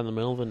outside in the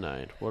middle of the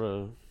night. What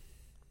a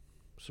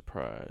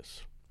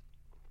surprise.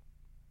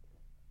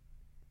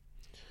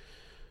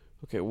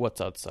 Okay, what's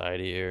outside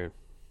here?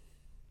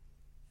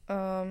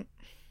 Um,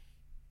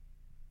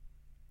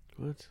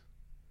 What?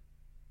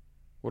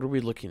 What are we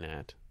looking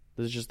at?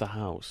 This is just the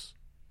house.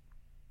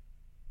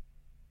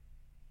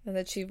 and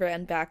then she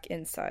ran back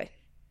inside.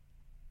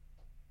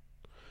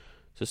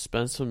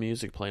 Suspenseful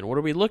music playing. What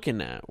are we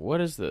looking at?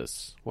 What is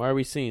this? Why are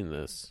we seeing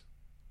this?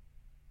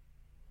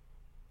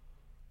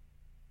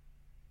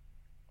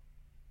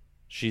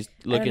 She's I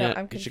don't looking know, at.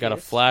 I'm She got a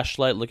confused.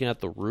 flashlight, looking at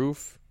the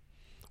roof.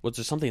 Was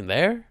there something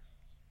there?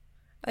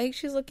 I think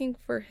she's looking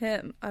for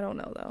him. I don't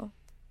know though.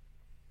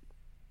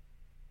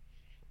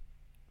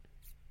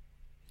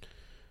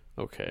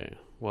 Okay,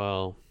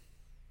 well,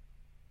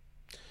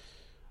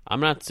 I'm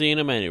not seeing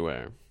him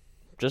anywhere.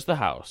 Just the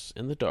house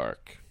in the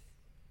dark.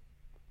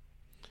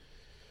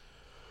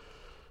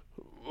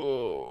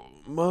 Oh,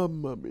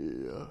 mamma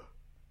mia.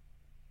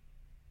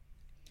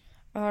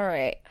 All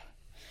right.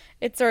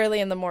 It's early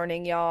in the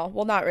morning, y'all.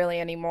 Well, not really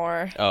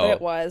anymore, Oh. but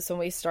it was when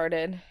we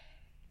started.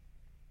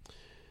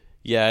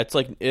 Yeah, it's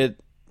like it.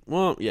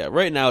 Well, yeah.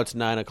 Right now it's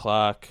 9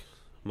 o'clock,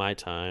 my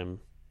time.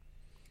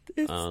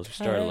 We started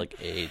time. like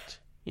 8.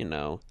 You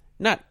know,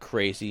 not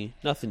crazy,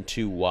 nothing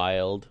too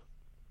wild.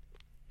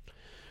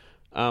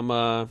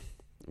 I'm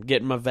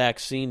getting my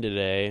vaccine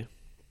today.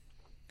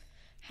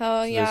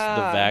 Hell This is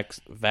yeah.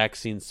 the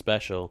vaccine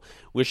special.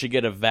 We should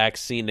get a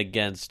vaccine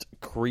against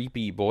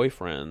creepy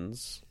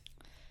boyfriends.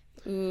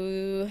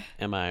 Ooh.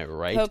 Am I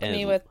right? Poke and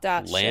me with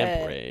that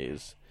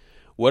lampreys.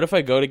 What if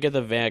I go to get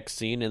the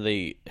vaccine and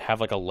they have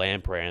like a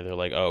lamprey and they're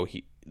like, "Oh,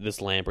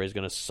 this lamprey is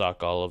gonna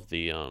suck all of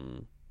the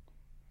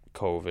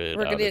COVID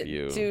We're out gonna of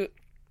you." do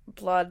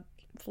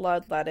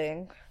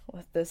bloodletting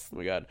with this Oh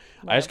my god!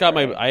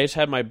 lamprey. I just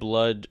had my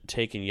blood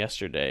taken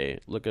yesterday.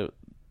 Look at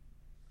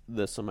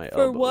this on my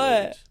For elbow.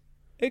 what?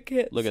 I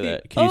can't Look at see.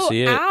 that. Can you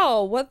see it?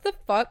 Ow! What the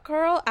fuck,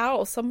 Carl?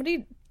 Ow!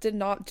 Somebody did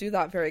not do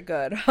that very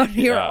good on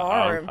your Yeah,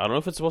 arm. I don't know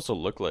if it's supposed to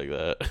look like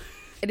that.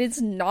 It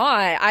is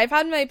not. I've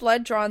had my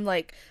blood drawn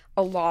like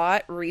a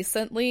lot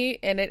recently,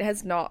 and it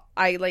has not.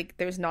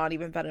 There's not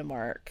even been a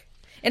mark.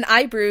 And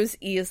I bruise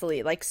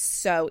easily, like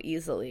so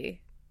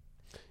easily.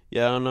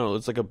 Yeah, I don't know.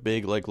 It's like a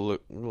big look.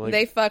 Like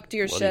They fucked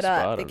your bloody shit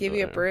up. spot They gave under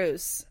you a there.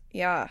 bruise.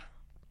 Yeah.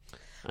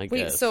 I Wait,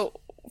 guess. so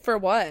for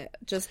what?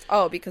 Just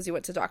because you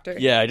went to doctor?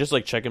 Yeah, I just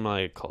like checking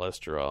my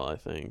cholesterol. I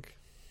think.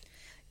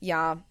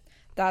 Yeah.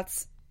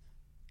 That's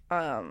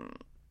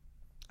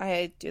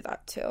I do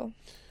that too.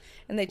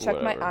 And they check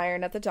Whatever. my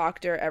iron at the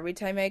doctor every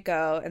time I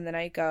go, and then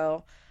I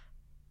go,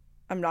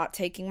 I'm not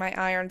taking my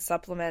iron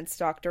supplements,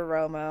 Dr.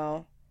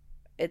 Romo.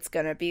 It's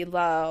going to be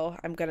low.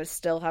 I'm going to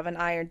still have an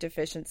iron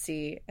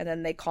deficiency. And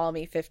then they call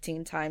me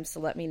 15 times to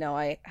let me know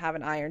I have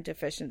an iron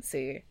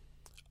deficiency.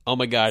 Oh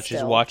my god, she's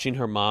Still. watching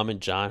her mom and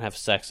John have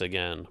sex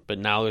again, but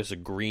now there's a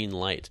green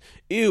light.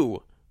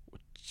 Ew!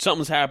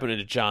 Something's happening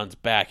to John's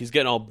back. He's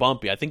getting all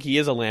bumpy. I think he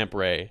is a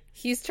lamprey.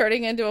 He's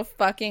turning into a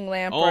fucking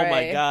lamprey. Oh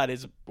my god,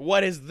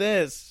 what is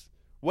this?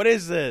 What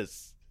is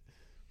this?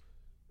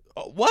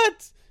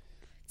 What?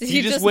 Did He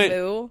he just just went-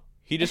 moo?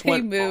 He just He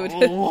went. mooed.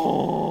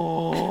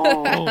 "Oh."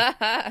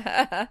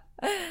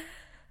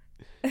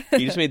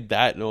 He just made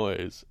that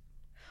noise.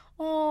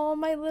 Oh,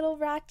 my little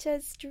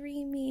Ratcha's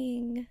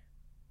dreaming.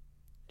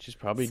 She's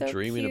probably So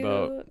dreaming cute.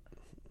 about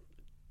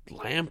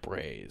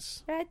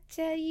lampreys.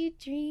 Ratcha, you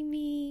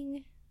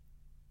dreaming?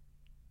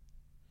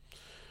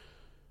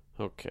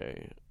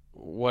 Okay.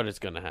 What is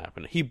going to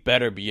happen? He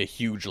better be a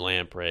huge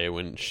lamprey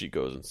when she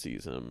goes and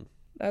sees him.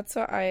 That's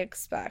what I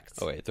expect.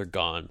 Oh, wait. They're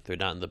gone. They're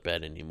not in the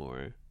bed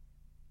anymore.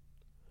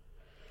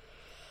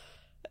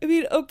 I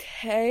mean,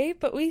 okay,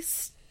 but we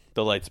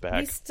The light's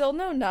back. still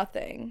know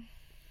nothing.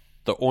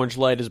 The orange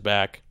light is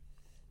back.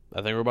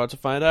 I think we're about to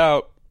find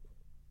out.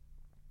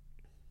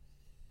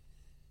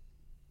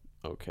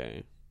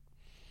 Okay.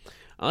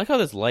 I like how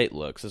this light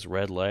looks. This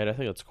red light. I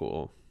think that's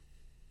cool.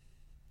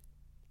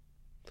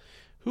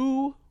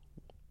 Who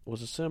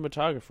was a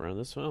cinematographer in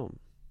this film?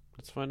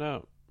 Let's find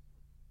out.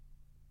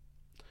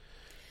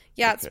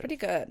 Yeah, it's Okay. pretty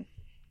good.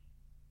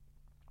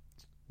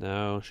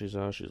 Now she's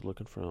out. She's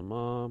looking for a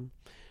mom.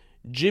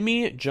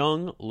 Jimmy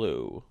Jung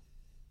Loo.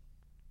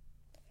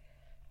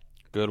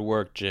 Good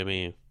work,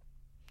 Jimmy.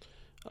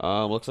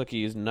 Looks like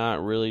he's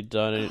not really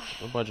done it.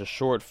 A bunch of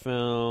short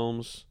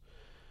films.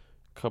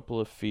 Couple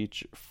of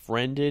feature.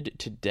 Friended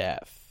to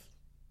Death.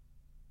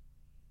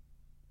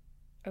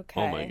 Okay.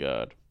 Oh my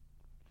god.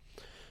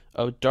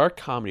 A dark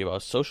comedy about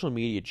a social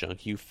media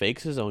junkie who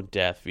fakes his own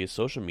death via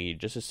social media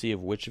just to see if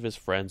which of his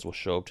friends will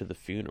show up to the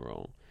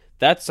funeral.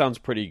 That sounds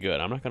pretty good.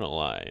 I'm not gonna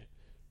lie.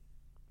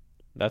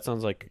 That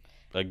sounds like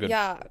a good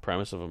Yeah,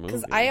 premise of a movie.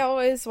 because I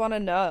always want to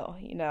know,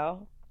 you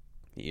know?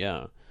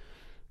 Yeah.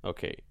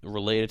 Okay.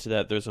 Related to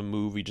that, there's a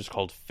movie just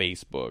called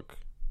Facebook.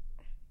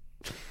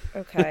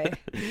 Okay.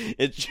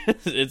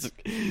 it's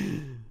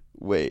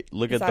wait,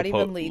 look Is at that the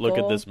even look at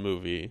legal? this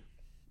movie.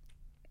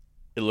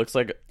 It looks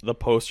like the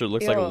poster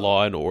looks like Ew.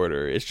 Law and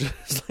Order. It's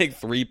just like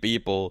 3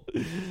 people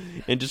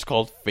and just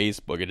called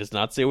Facebook. It does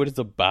not say what it's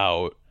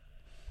about.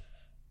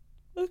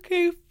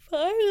 Okay,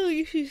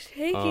 finally she's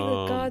taking a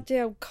Um,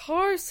 goddamn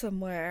car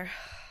somewhere.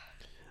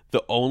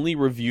 The only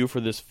review for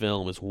this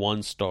film is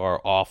 1 star,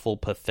 awful,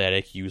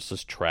 pathetic,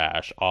 useless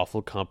trash,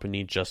 awful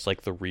company just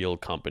like the real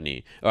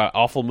company.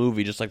 Awful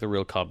movie just like the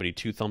real company,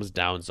 2 thumbs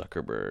down,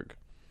 Zuckerberg.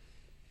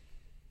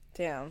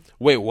 Damn.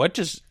 Wait, what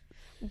just...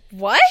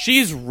 What?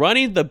 She's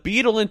running the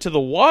beetle into the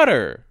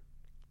water.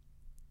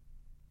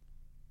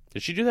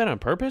 Did she do that on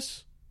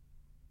purpose?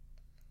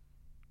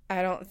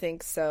 I don't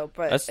think so,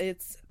 but That's-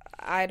 it's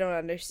I don't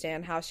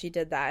understand how she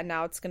did that, and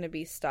now it's gonna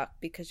be stuck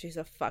because she's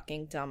a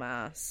fucking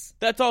dumbass.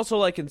 That's also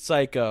like in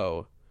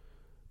Psycho,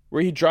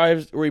 where he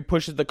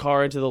pushes the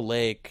car into the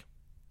lake.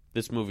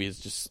 This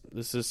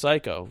is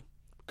Psycho.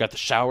 Got the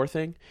shower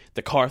thing,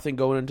 the car thing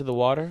going into the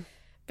water.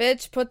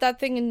 Bitch, put that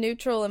thing in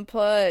neutral and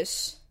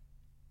push.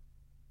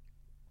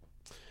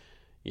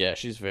 Yeah,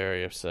 she's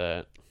very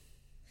upset.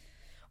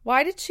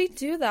 Why did she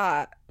do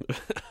that? I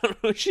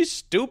don't know. She's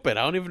stupid.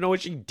 I don't even know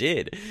what she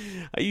did.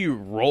 How you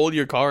rolled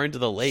your car into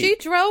the lake? She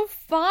drove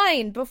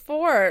fine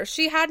before.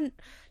 She had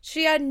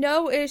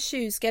no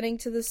issues getting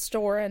to the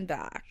store and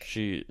back.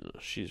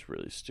 She's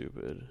really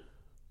stupid.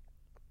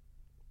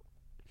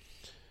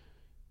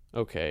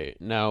 Okay,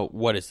 now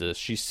what is this?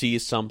 She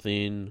sees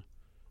something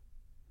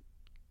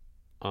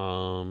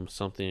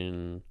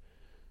something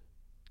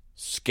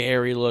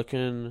scary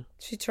looking.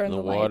 She turned in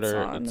the water.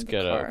 lights on. Let's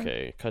get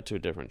okay. Cut to a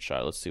different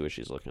shot. Let's see what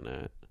she's looking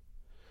at.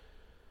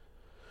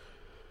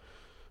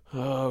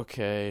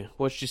 Okay,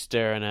 what's she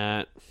staring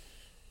at?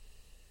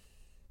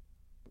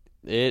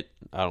 I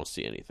don't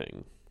see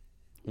anything.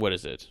 What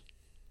is it?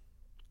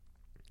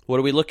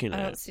 What are we looking at?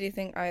 I don't see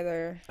anything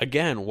either.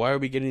 Again, why are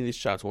we getting these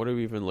shots? What are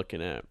we even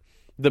looking at?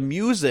 The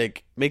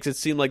music makes it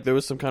seem like there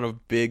was some kind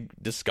of big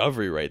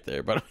discovery right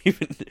there, but I don't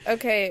even...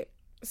 Okay,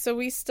 so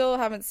we still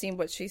haven't seen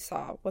what she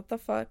saw. What the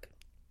fuck?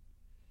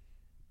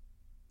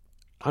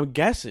 I'm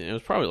guessing it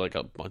was probably like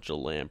a bunch of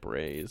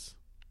lampreys.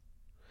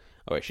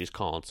 Oh wait, she's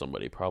calling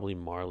somebody. Probably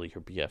Marley,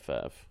 her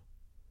BFF.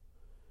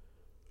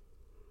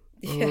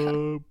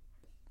 Yeah.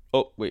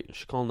 Oh, wait, is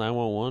she calling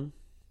 911?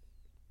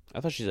 I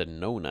thought she said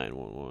no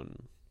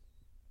 911.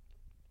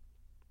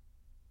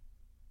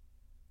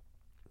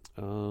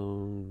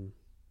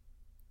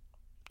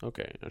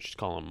 Okay, now she's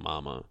calling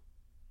Mama.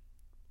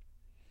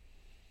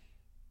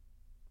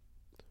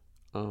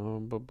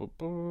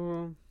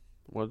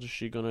 What is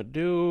she gonna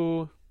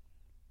do?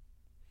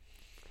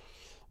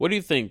 What do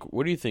you think?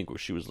 What do you think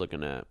she was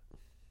looking at?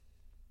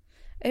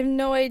 I have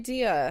no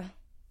idea.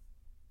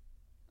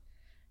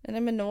 And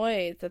I'm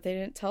annoyed that they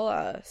didn't tell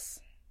us.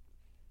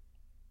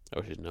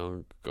 Oh, she's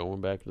now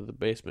going back to the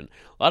basement.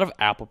 A lot of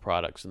Apple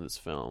products in this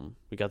film.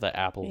 We got that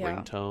Apple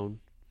ringtone.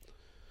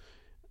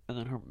 And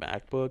then her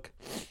MacBook.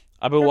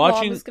 I've been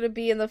watching... Mom is going to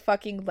be in the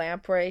fucking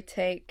lamprey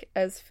tank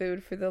as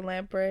food for the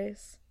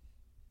lampreys.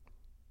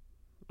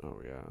 Oh,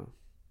 yeah.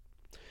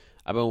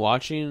 I've been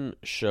watching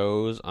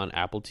shows on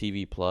Apple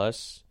TV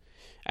Plus,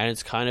 and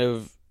it's kind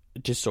of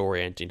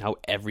disorienting how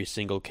every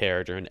single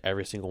character in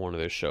every single one of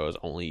their shows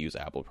only use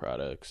Apple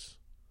products.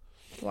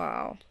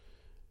 Wow.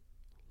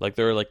 Like,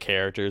 there are, like,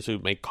 characters who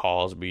make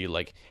calls be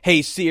like,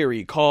 hey,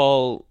 Siri,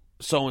 call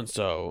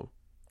so-and-so.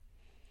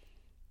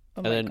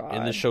 Oh and then God.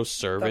 in the show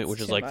Servant,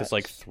 which is, like, much. this,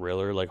 like,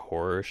 thriller, like,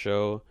 horror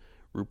show,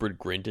 Rupert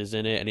Grint is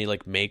in it, and he,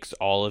 like, makes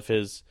all of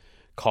his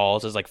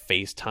calls as, like,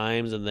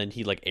 FaceTimes, and then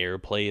he, like,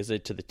 airplays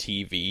it to the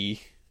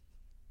TV.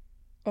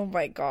 Oh,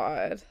 my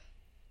God.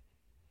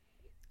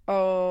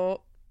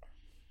 Oh.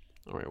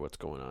 All right, what's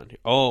going on here?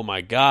 Oh,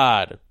 my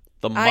God.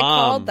 The mom. I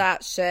called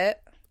that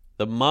shit.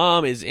 The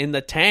mom is in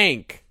the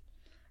tank.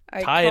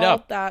 Tie it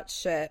up. That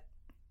shit.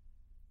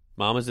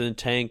 Mom is in a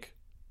tank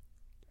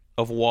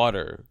of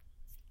water.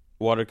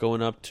 Water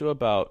going up to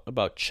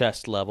about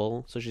chest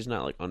level, so she's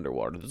not like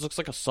underwater. This looks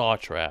like a saw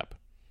trap.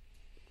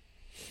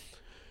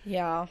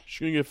 Yeah. She's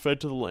gonna get fed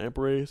to the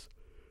lampreys.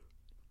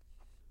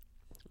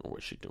 Oh,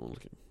 what's she doing?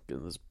 Get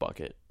in this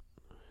bucket.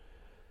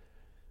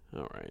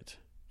 All right.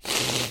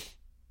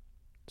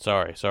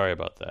 Sorry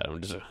about that.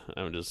 I'm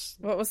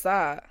just. What was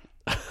that?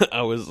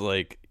 I was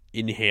like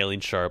inhaling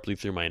sharply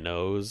through my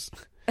nose.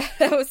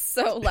 That was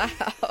so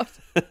loud.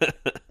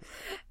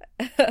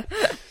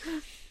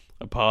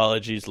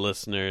 Apologies,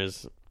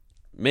 listeners.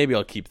 Maybe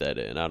I'll keep that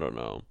in. I don't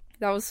know.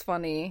 That was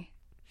funny.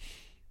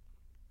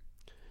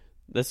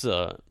 That's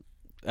the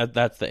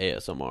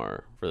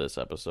ASMR for this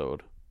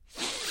episode.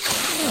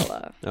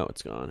 No,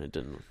 it's gone. It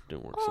didn't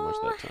work so much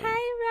that time.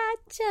 Hi,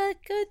 Raja.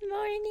 Good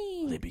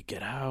morning. Libby,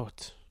 get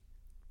out.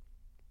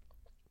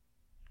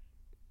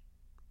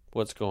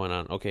 What's going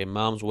on? Okay,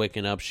 Mom's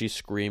waking up. She's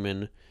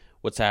screaming.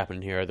 What's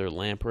happening here? Are there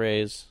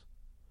lampreys?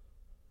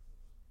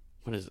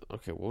 What is...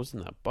 Okay, what was in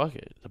that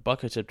bucket? The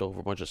bucket tipped over.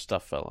 A bunch of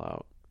stuff fell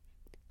out.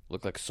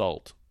 Looked like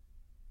salt.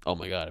 Oh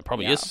my God, it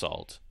probably is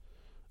salt.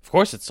 Of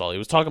course it's salt. He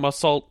was talking about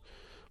salt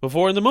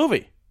before in the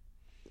movie.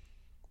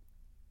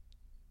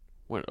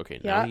 What? Okay,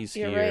 now he's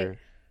here. Right.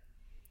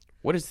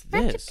 What is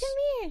this? Come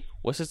here.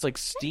 What's this like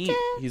steam?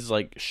 He's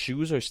like,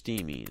 shoes are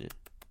steaming.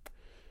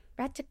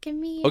 Rata,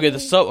 come here. Okay,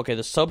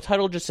 the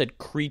subtitle just said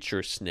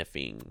creature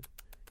sniffing.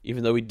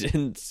 Even though we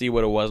didn't see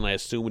what it was, and I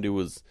assumed it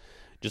was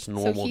just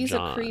normal John. So he's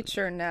a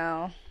creature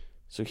now.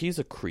 So he's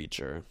a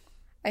creature.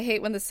 I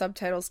hate when the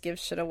subtitles give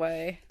shit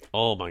away.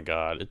 Oh my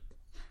God.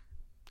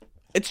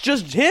 It's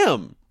just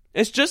him.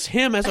 It's just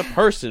him as a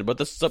person, but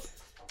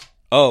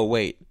Oh,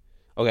 wait.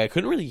 Okay, I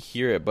couldn't really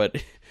hear it,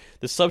 but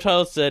the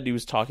subtitle said he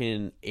was talking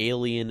in an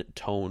alien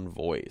tone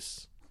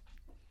voice.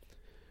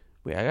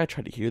 Wait, I gotta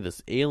try to hear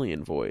this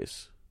alien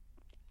voice.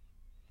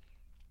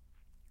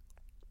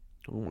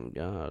 Oh my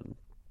God.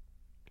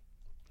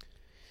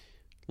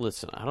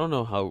 Listen, I don't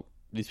know how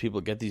these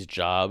people get these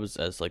jobs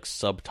as like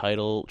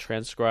subtitle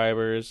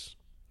transcribers.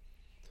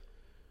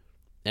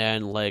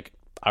 And like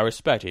I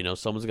respect it,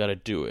 someone's got to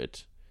do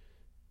it.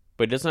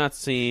 But it does not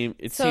seem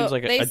it So seems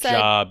like they a said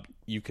job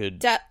you could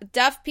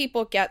deaf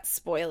people get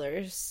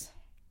spoilers.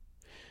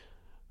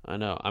 I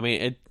know. I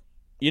mean,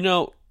 you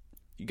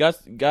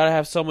gotta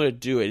have someone to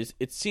do it.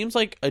 It seems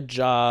like a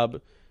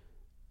job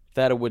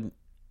that it would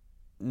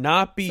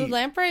not be So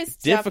lamprey is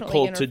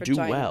difficult definitely to in her do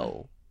vagina.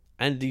 well.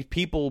 And these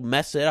people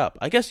mess it up.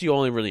 I guess you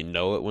only really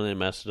know it when they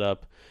mess it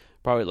up.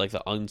 Probably like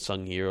the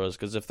unsung heroes,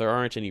 because if there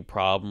aren't any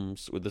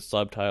problems with the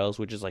subtitles,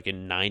 which is like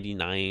in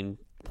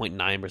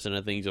 99.9%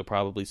 of things you'll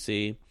probably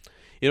see,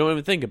 you don't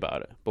even think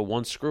about it. But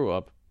one screw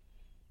up,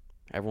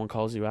 everyone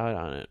calls you out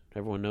on it.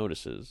 Everyone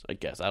notices. I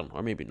guess. I don't know.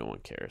 Or maybe no one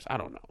cares. I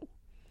don't know.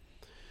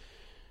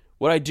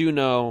 What I do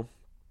know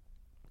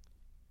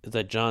is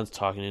that John's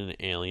talking in an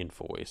alien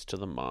voice to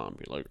the mom.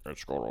 Be like,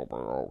 it's gonna be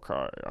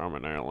okay. I'm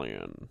an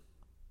alien.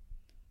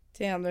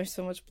 Damn, there's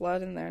so much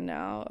blood in there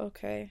now.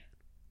 Okay.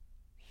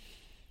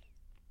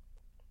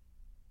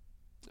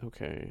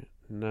 Okay,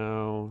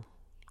 now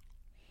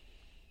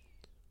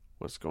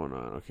what's going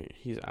on? Okay,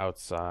 he's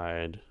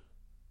outside.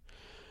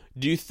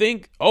 Do you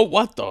think? Oh,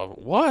 what the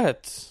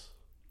what?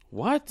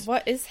 What?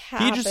 What is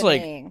happening? He just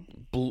like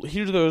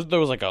there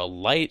was like a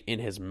light in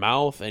his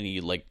mouth, and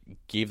he like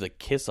gave the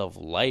kiss of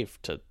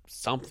life to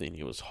something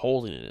he was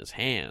holding in his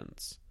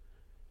hands.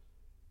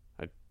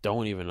 I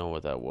don't even know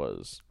what that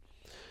was.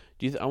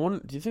 Do you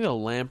think the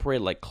lamprey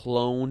like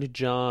cloned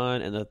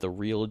John, and that the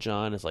real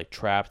John is like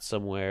trapped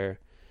somewhere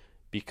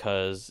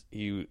because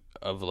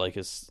of like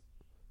his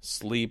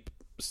sleep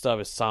stuff,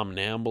 his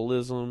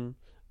somnambulism?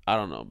 I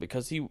don't know,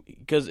 because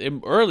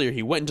earlier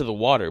he went into the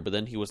water, but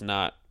then he was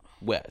not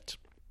wet.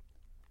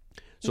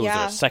 So is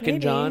there a second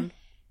maybe. John?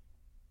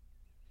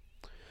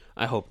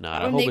 I hope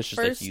not. I hope it's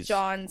just like he's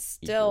John's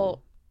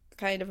still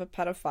kind of a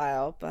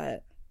pedophile,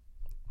 but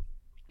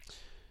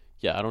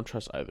yeah, I don't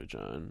trust either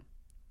John.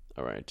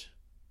 All right.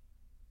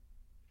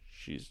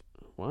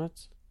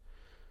 What?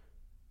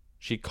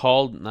 She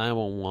called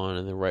 911,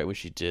 and then right when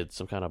she did,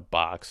 some kind of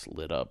box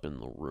lit up in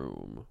the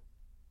room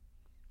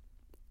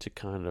to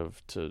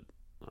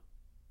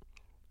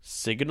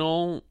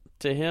signal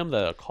to him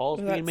that a call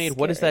is being made. Scary.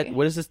 What is that?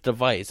 What is this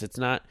device? It's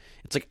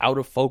like out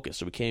of focus,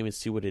 so we can't even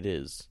see what it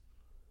is.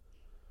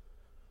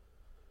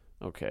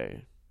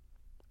 Okay.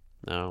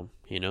 Now,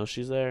 he knows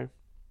she's there.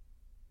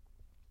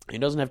 He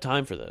doesn't have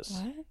time for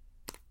this. what?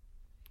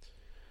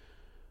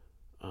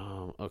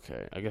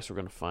 Okay. I guess we're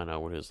going to find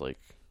out what his, like,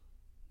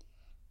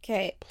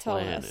 Okay, tell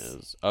plan us.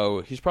 is.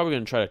 Oh, he's probably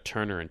going to try to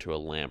turn her into a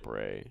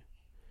lamprey.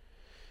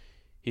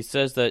 He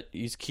says that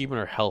he's keeping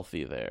her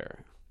healthy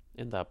there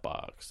in that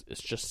box.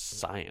 It's just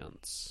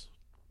science.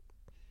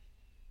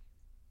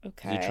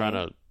 Okay. Is he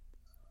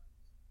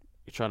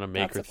trying to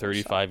make That's her a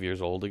first 35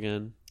 years old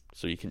again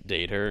so you can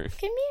date her?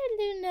 Come here,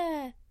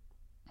 Luna.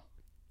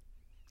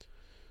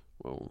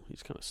 Whoa,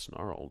 he's kind of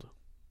snarled.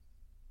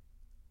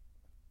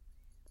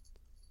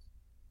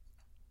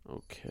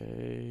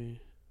 Okay.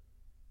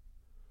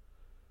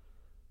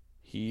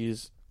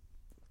 He's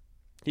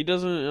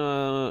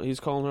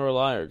calling her a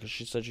liar because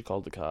she said she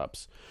called the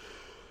cops.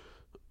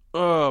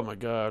 Oh my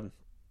god.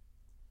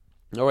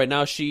 All right,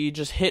 now she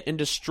just hit and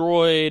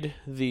destroyed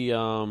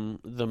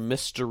the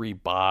mystery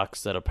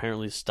box that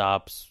apparently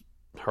stops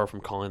her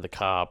from calling the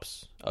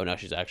cops. Oh, now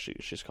she's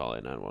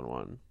calling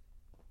 911.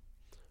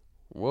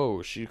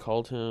 Whoa, she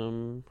called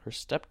him her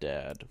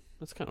stepdad.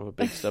 That's kind of a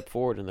big step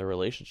forward in their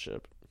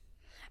relationship.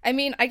 I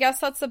mean, I guess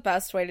that's the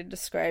best way to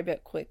describe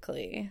it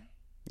quickly.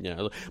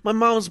 Yeah, my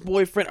mom's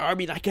boyfriend. I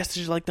mean, I guess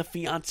she's like the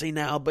fiance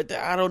now, but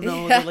I don't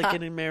know. Yeah. They're like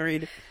getting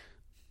married.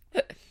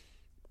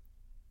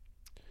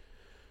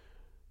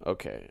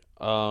 Okay.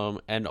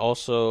 And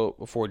also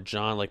before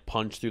John like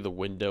punched through the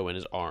window and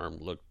his arm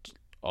looked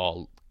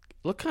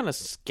kind of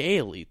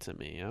scaly to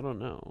me. I don't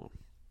know.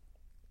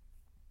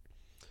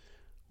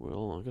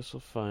 Well, I guess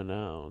we'll find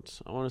out.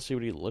 I want to see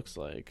what he looks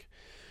like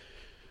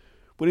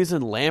when he's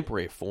in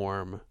lamprey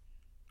form.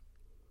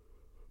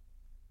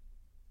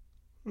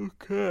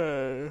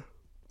 Okay.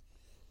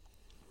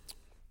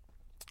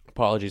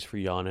 Apologies for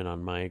yawning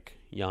on Mike,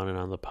 yawning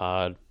on the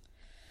pod.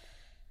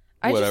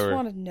 I Whatever. just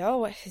want to know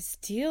what his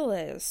deal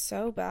is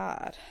so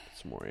bad.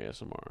 It's more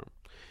ASMR.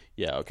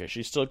 Yeah, okay.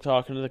 She's still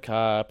talking to the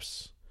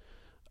cops.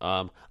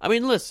 I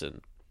mean,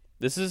 listen.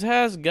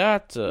 Has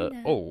got.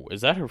 Oh,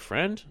 is that her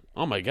friend?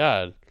 Oh my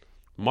God,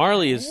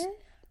 Marley's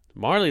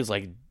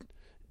like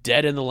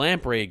dead in the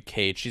lamprey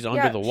cage. She's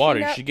under the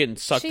water. She's getting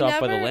sucked off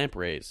by the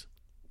lampreys.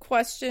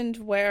 Questioned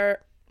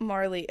where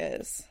Marley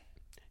is.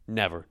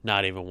 Never,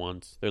 not even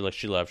once. They're like,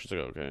 she left. She's like,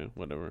 okay,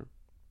 whatever.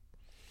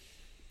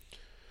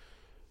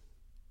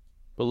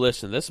 But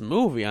listen, this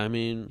movie, I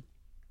mean,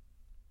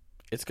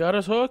 it's got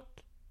us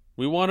hooked.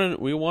 We want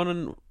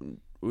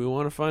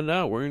to find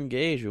out. We're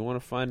engaged. We want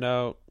to find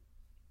out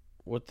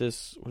what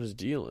his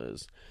deal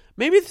is.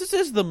 Maybe this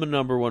is the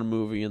number one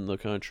movie in the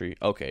country.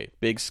 Okay,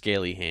 big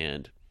scaly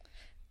hand.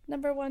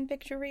 Number one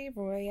victory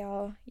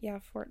royale. Yeah,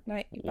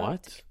 Fortnite. You What?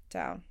 got it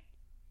down.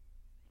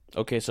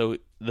 Okay, so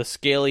the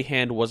scaly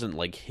hand wasn't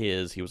like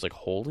his. He was like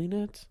holding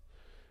it?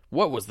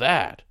 What was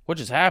that? What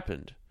just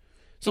happened?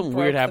 Something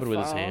weird happened with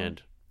his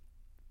hand.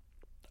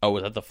 Oh,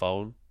 was that the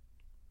phone?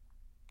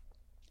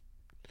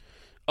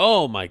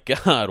 Oh my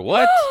god,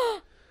 what?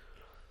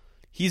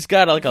 He's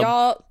got like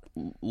a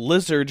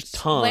lizard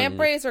tongue.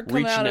 Lampreys are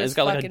coming out of his It's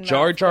got like a fucking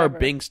Jar mouth Jar forever.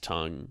 Binks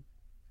tongue.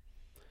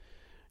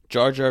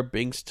 Jar Jar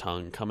Binks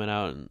tongue coming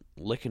out and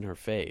licking her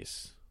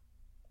face.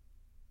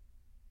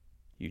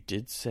 You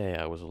did say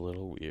I was a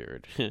little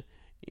weird.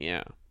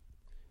 Yeah.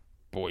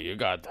 Boy, you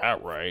got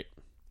that right.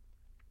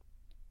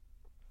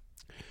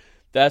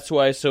 That's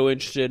why I'm so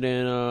interested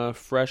in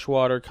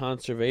freshwater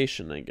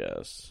conservation, I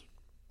guess.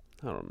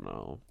 I don't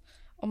know.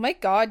 Oh my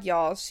god,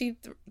 y'all. She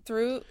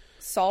threw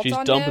salt She's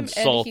on dumping him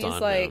salt and he's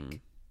on like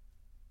him.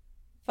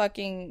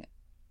 fucking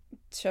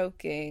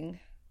choking.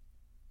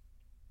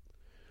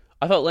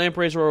 I thought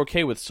lampreys were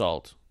okay with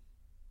salt.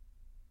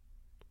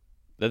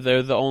 That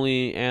they're the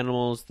only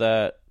animals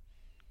that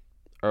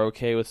are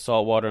okay with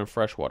salt water and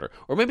fresh water.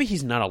 Or maybe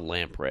he's not a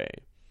lamprey.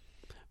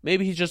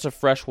 Maybe he's just a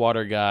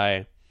freshwater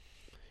guy,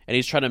 and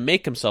he's trying to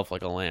make himself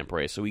like a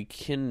lamprey so he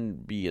can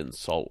be in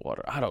salt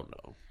water. I don't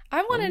know.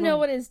 I want to know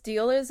what his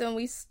deal is, and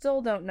we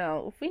still don't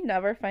know. If we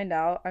never find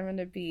out, I'm going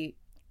to be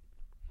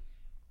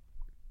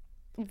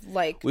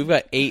like... We've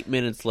got 8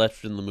 minutes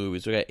left in the movie,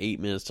 so we got 8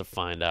 minutes to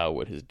find out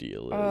what his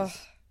deal is.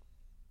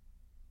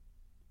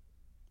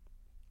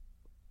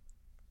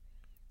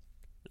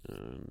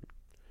 And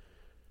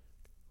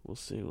we'll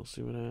see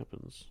what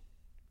happens.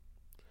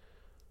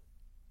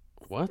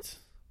 What?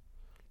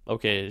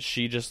 Okay,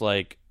 she just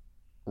like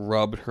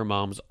rubbed her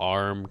mom's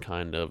arm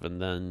kind of,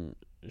 and then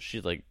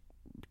she like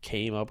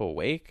came up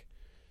awake.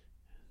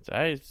 Did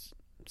I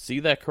see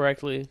that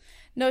correctly?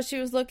 No, she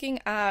was looking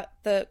at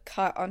the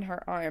cut on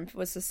her arm. It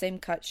was the same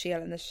cut she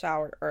had in the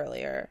shower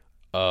earlier.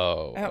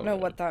 Oh. I don't know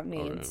what that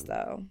means,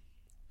 though.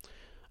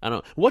 I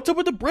don't know. What's up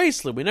with the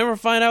bracelet? We never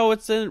find out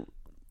what's in...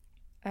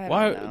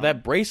 Why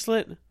that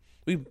bracelet?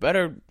 We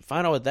better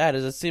find out what that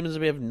is. It seems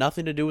to have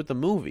nothing to do with the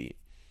movie.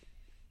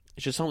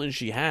 It's just something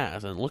she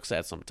has and looks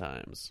at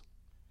sometimes.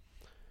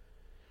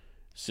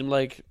 Seemed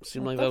like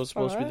that was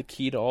supposed to be the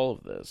key to all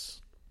of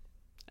this.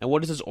 And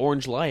what is this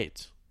orange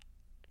light?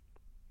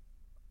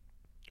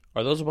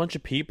 Are those a bunch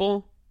of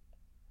people?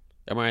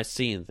 Am I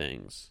seeing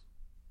things?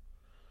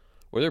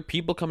 Were there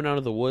people coming out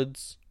of the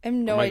woods? I have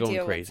no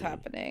idea what's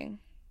happening.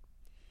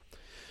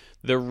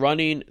 They're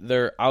running.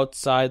 They're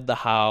outside the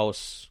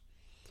house.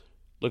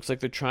 Looks like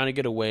they're trying to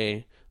get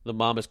away. The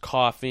mom is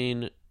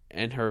coughing,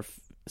 and her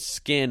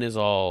skin is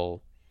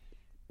all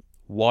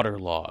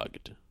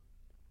waterlogged.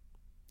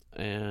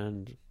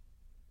 And...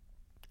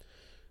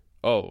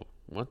 oh,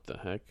 what the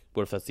heck?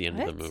 What if that's the end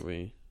of the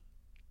movie?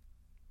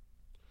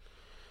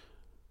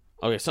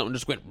 Okay, something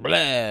just went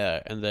blah,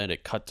 and then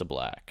it cut to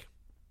black.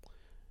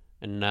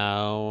 And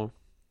now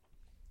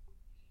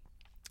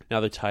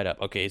they're tied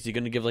up. Okay, is he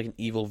going to give like an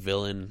evil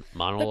villain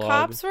monologue? The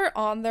cops were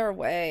on their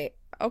way.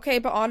 Okay,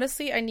 but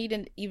honestly, I need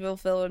an evil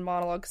villain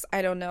monologue because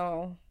I don't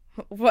know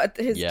what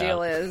his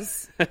deal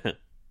is.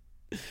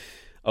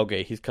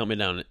 Okay, he's coming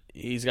down.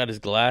 He's got his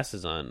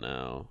glasses on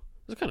now.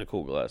 Those are kind of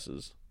cool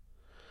glasses.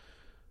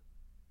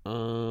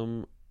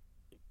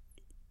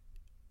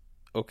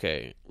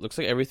 Okay, looks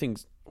like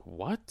everything's...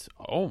 what?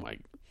 Oh my...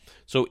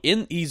 so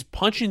he's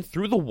punching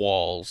through the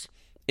walls.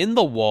 In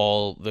the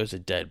wall, there's a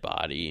dead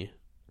body.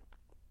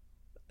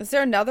 Is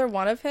there another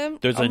one of him?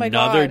 There's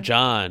another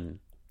John.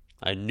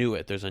 I knew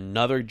it. There's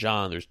another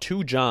John. There's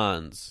two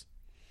Johns.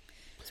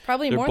 It's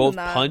probably more than that.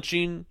 They're both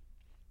punching.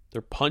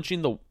 They're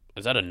punching the...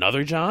 is that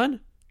another John?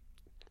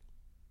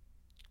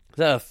 Is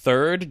that a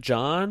third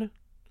John?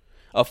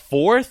 A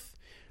fourth?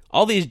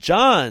 All these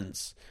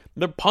Johns.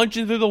 They're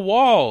punching through the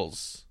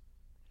walls.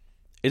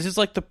 Is this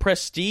like The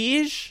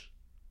Prestige?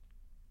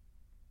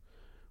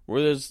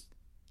 Where there's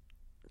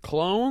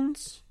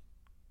clones?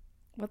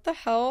 What the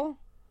hell?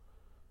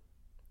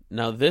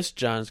 Now this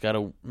John's got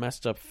a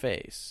messed up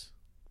face.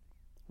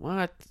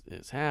 What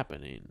is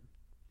happening?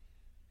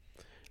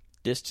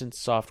 Distant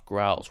soft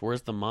growls.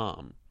 Where's the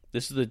mom?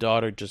 This is the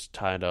daughter just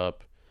tied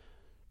up.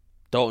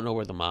 Don't know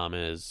where the mom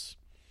is.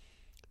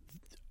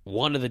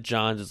 One of the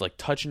Johns is like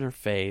touching her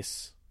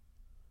face.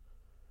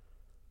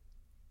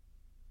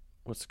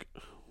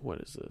 What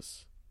is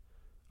this?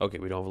 Okay,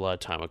 we don't have a lot of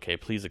time. Okay,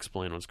 please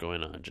explain what's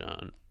going on,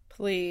 John.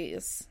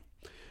 Please.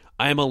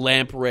 I am a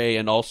lamprey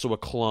and also a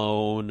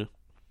clone.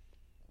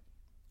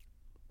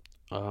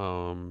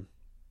 Alright.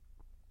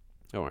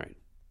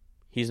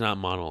 He's not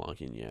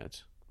monologuing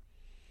yet.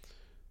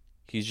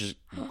 He's just...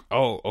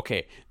 oh,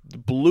 okay. The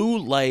blue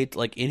light,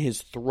 like, in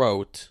his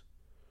throat.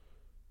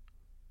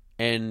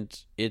 And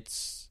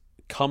it's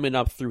coming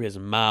up through his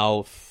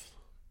mouth.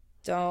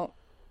 Don't.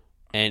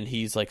 And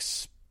he's, like,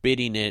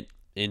 spitting it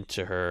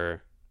into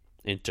her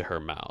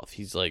mouth.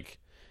 He's, like,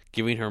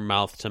 giving her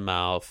mouth to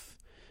mouth,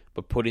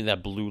 but putting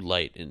that blue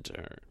light into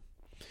her.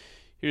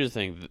 Here's the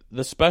thing.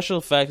 The special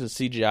effects and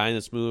CGI in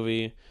this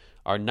movie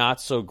are not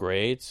so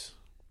great,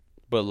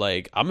 but,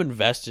 like, I'm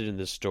invested in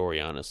this story,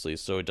 honestly,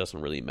 so it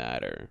doesn't really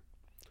matter.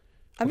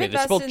 I'm Okay, they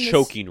invested spelled in this.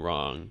 choking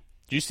wrong.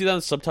 Do you see that in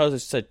the subtitles? It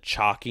said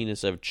chalking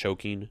instead of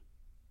choking.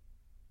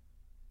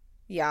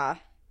 Yeah.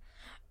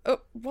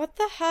 Oh, what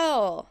the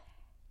hell?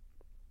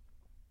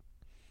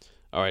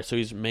 All right, so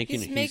he's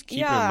keeping her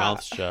yeah.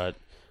 mouth shut.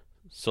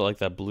 So like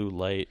that blue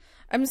light.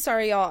 I'm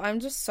sorry, y'all. I'm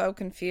just so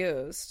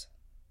confused.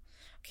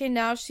 Okay,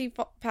 now she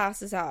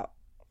passes out.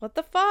 What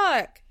the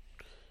fuck?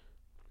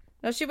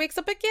 Now she wakes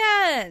up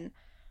again.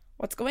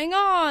 What's going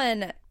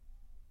on?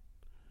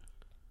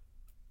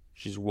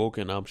 She's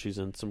woken up. She's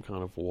in some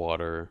kind of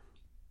water.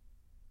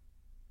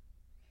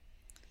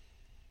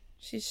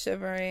 She's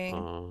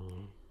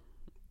shivering.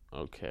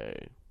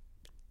 Okay.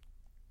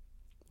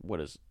 Where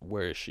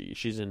is she?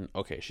 She's in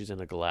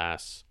a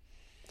glass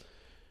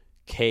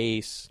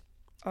case.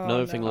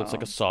 Another thing looks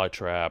like a saw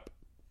trap.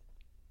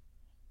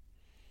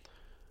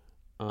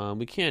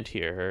 We can't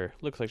hear her.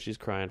 Looks like she's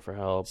crying for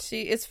help.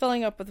 She is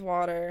filling up with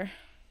water.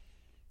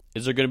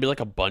 Is there going to be like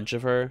a bunch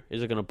of her?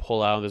 Is it going to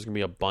pull out and there's going to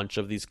be a bunch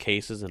of these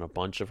cases and a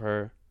bunch of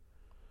her?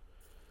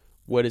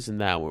 What is in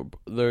that one?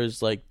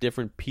 There's like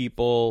different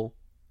people.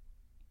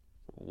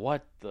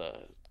 What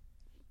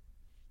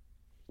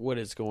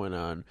is going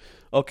on?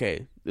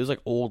 Okay, there's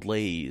like old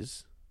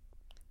ladies.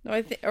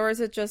 No, or is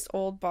it just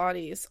old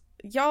bodies?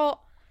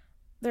 Y'all,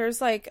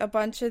 there's like a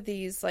bunch of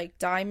these like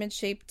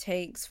diamond-shaped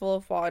tanks full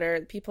of water.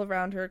 The people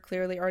around her are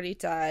clearly already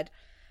dead,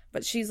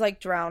 but she's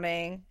like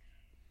drowning.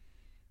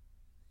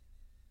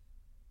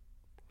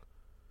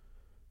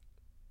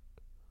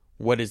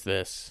 What is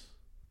this?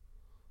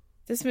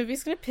 This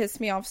movie's gonna piss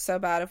me off so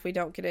bad if we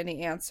don't get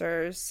any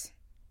answers.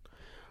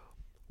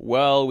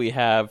 Well, we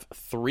have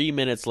 3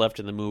 minutes left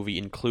in the movie,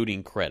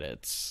 including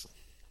credits.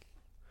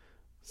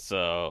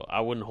 So,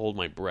 I wouldn't hold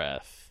my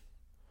breath.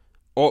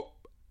 Oh,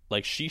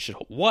 like she should...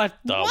 What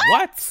the...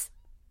 What?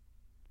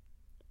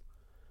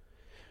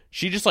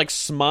 She just, like,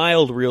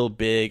 smiled real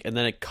big, and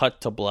then it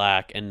cut to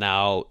black, and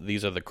now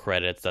these are the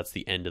credits. That's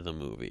the end of the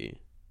movie.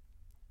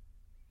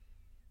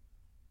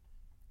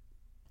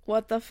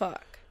 What the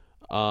fuck?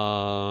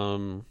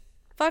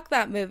 Fuck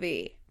that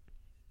movie.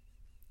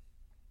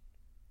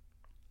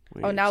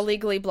 Wait. Oh, now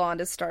Legally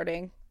Blonde is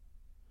starting.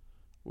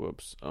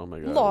 Whoops. Oh my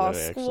god. Law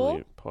Did I school?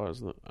 actually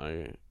pause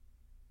I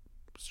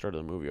started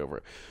the movie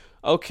over.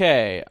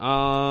 Okay. Oh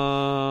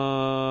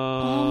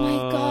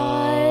my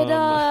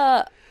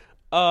god.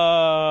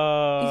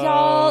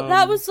 Y'all,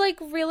 that was like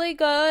really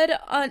good.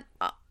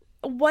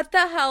 What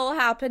the hell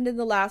happened in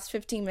the last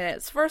 15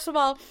 minutes? First of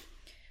all,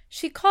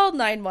 she called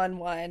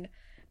 911.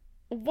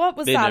 What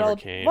was that?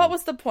 What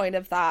was the point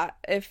of that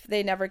if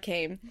they never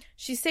came?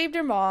 She saved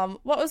her mom.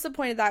 What was the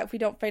point of that if we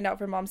don't find out if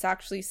her mom's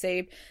actually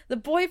saved? The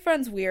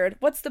boyfriend's weird.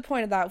 What's the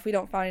point of that if we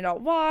don't find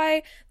out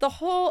why? The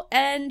whole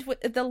end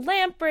with the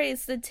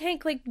lampreys, the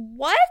tank, like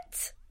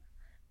what?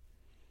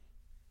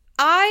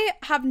 I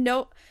have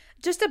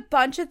just a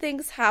bunch of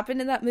things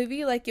happened in that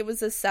movie like it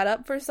was a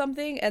setup for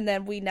something and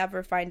then we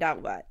never find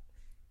out what.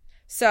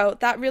 So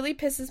that really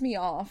pisses me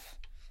off.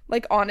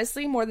 Like,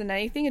 honestly, more than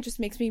anything, it just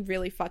makes me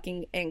really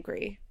fucking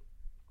angry.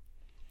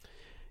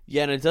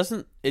 Yeah, and it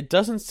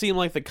doesn't seem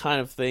like the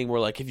kind of thing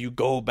where, like, if you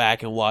go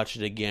back and watch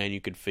it again,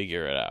 you could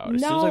figure it out. It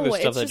seems like there's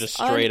stuff that just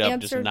straight up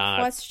just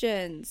not...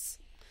 questions.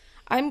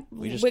 I'm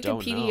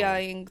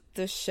Wikipediaing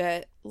the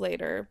shit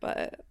later,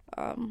 but...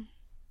 Why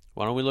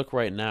don't we look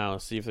right now,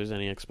 see if there's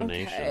any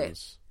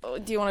explanations.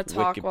 Okay. Do you want to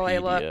talk while I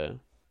look?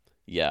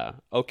 Yeah.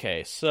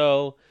 Okay,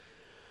 so...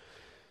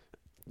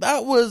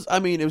 That was, I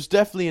mean, it was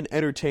definitely an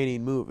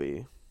entertaining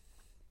movie.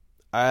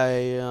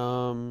 I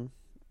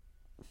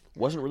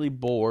wasn't really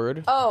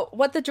bored. Oh,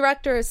 what the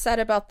director has said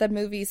about the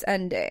movie's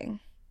ending.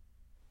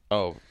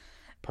 Oh,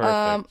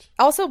 perfect.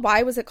 Also,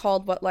 why was it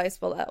called What Lies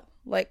Below?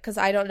 Like, because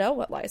I don't know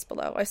what lies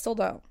below. I still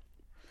don't.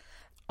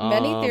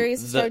 Many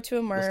theories start to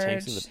emerge.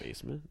 Tanks in the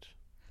basement?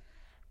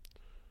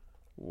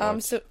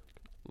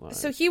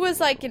 So he was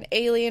like an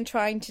alien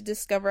trying to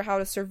discover how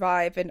to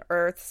survive in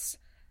Earth's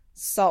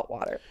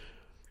saltwater.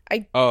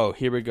 Oh,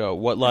 here we go.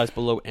 What lies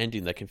below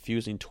ending, that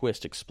confusing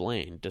twist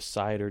explained.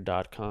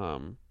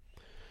 Decider.com.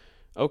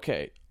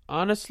 Okay,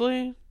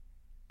 honestly...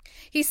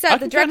 He said,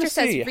 the director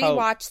says,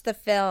 rewatch the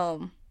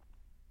film.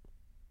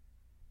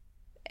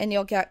 And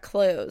you'll get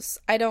clues.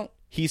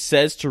 He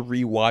says to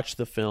rewatch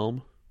the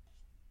film?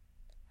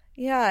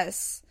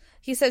 Yes.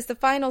 He says, the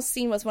final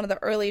scene was one of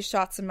the earliest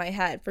shots in my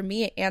head. For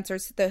me, it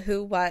answers the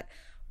who, what,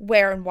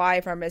 where, and why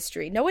of our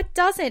mystery. No, it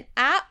doesn't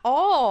at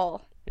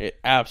all. It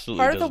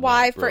absolutely Part of the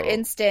why, not, for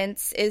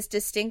instance, is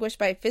distinguished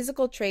by a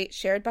physical trait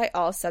shared by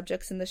all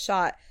subjects in the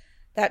shot.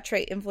 That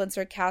trait influences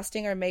our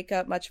casting or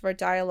makeup, much of our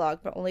dialogue,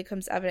 but only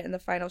comes evident in the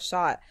final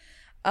shot.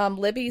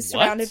 Libby's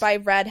surrounded by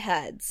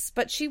redheads,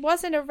 but she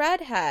wasn't a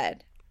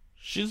redhead.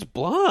 She's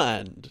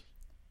blonde.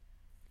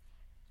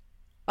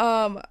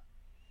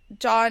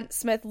 John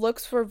Smith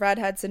looks for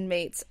redheads and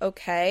mates.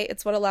 Okay,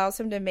 it's what allows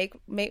him to mate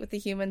with the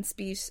human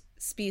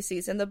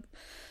species. In the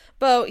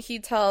boat, he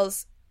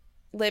tells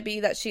Libby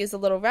that she is a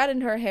little red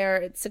in her hair.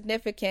 It's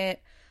significant.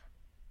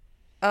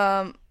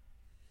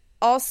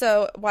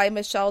 Also, why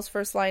Michelle's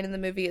first line in the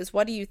movie is,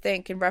 what do you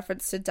think, in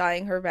reference to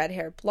dyeing her red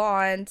hair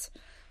blonde.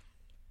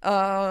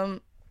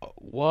 Um,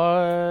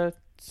 What?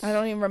 I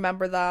don't even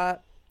remember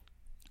that.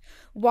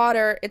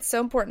 Water, it's so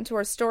important to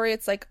our story.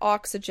 It's like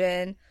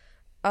oxygen.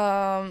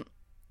 Um,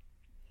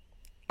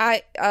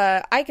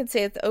 I could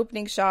say that the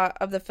opening shot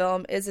of the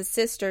film is a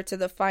sister to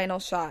the final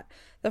shot.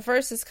 The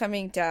first is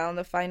coming down,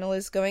 the final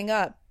is going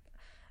up.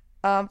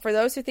 For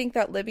those who think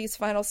that Libby's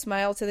final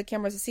smile to the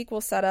camera is a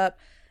sequel setup,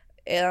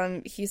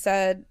 he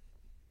said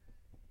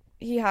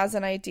he has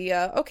an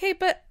idea. Okay,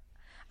 but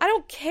I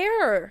don't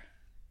care.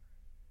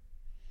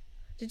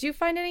 Did you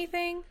find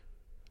anything?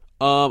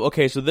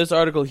 Okay, so this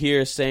article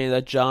here is saying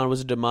that John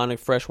was a demonic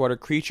freshwater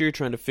creature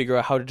trying to figure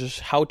out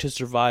how to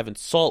survive in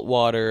salt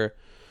water.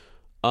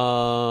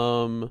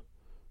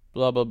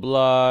 Blah blah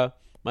blah.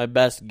 My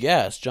best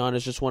guess, John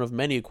is just one of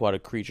many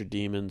aquatic creature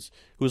demons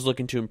who is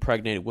looking to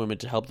impregnate women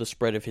to help the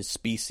spread of his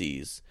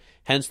species.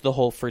 Hence the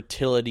whole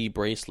fertility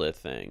bracelet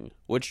thing,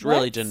 which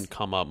really What? didn't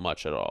come up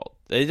much at all.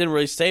 They didn't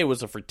really say it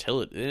was a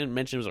fertility. They didn't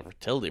mention it was a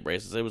fertility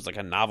bracelet. It was like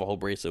a Navajo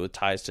bracelet with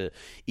ties to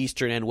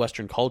Eastern and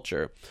Western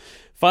culture.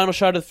 Final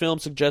shot of the film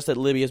suggests that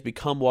Libby has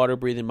become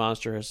water-breathing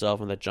monster herself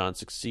and that John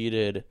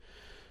succeeded.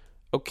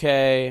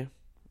 Okay.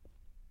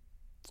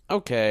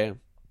 Okay.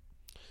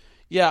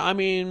 Yeah, I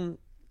mean,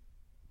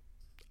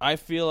 I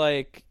feel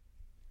like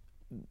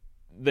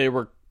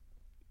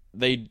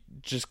they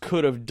just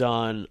could have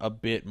done a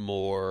bit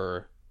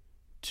more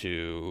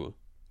to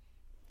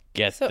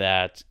get So,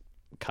 that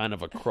kind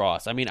of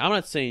across. I mean, I'm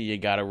not saying you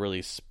got to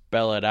really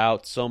spell it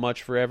out so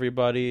much for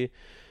everybody,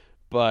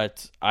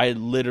 but I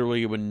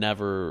literally would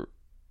never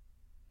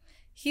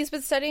he's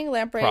been studying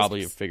lampreys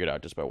probably have figured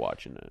out just by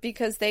watching it.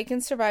 because they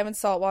can survive in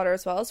salt water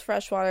as well as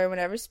freshwater,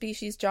 whenever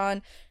species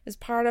John is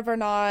part of or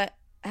not.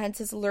 Hence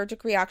his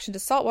allergic reaction to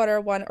salt water.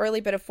 One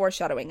early bit of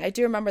foreshadowing. I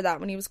do remember that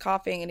when he was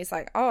coughing and he's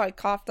like, "Oh, I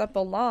coughed up a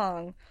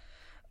lung."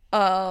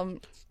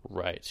 Um,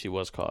 Right, she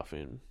was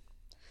coughing.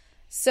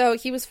 so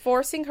he was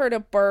forcing her to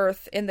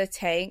birth in the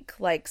tank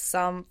like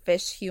some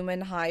fish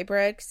human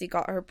hybrid because he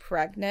got her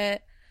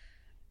pregnant.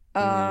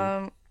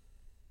 Um,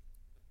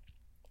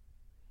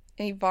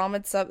 and he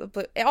vomits up the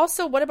blue.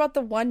 Also, what about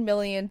the 1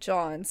 million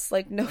Johns?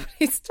 Like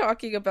nobody's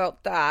talking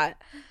about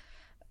that.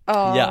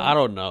 Yeah, I Um,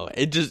 don't know.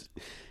 It just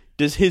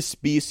does his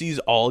species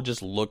all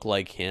just look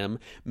like him?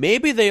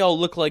 Maybe they all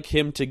look like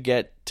him to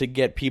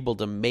get people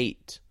to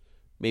mate.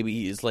 Maybe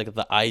he's like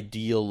the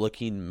ideal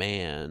looking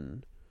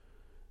man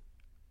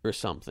or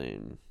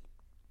something.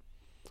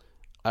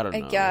 I don't I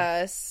know.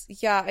 guess.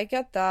 Yeah, I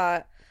get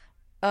that.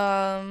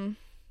 Um,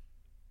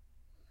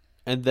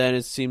 And then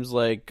it seems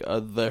like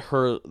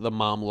the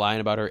mom lying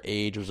about her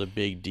age was a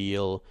big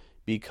deal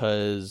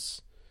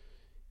because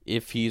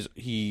if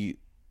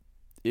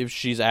if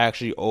she's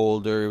actually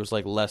older, it was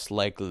like less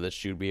likely that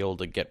she would be able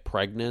to get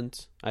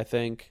pregnant, I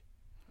think.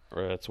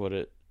 Or that's what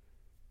it's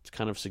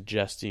kind of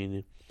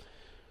suggesting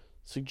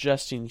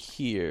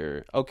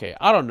here. Okay,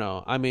 I don't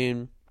know. I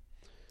mean,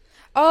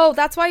 oh,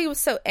 that's why he was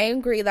so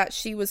angry that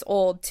she was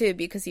old too,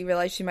 because he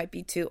realized she might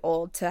be too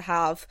old to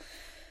have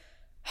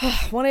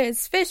one of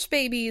his fish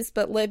babies,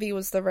 but Libby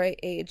was the right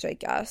age, I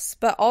guess.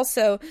 But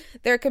also,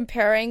 they're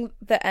comparing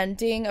the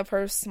ending of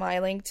her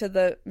smiling to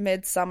the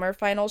midsummer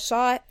final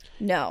shot.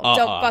 No,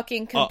 don't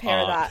fucking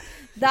compare that.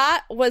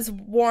 That was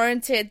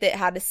warranted, that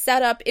had a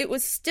setup. It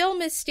was still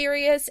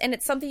mysterious, and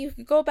it's something you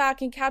could go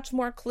back and catch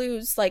more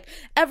clues. Like,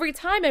 every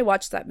time I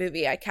watch that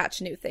movie, I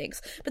catch new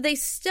things. But they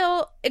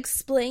still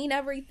explain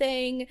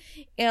everything,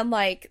 and,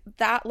 like,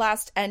 that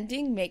last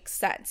ending makes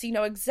sense. You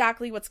know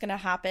exactly what's going to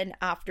happen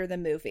after the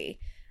movie.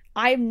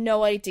 I have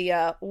no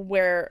idea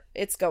where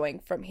it's going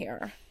from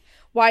here.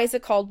 Why is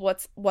it called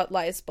What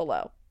Lies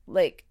Below?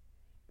 Like,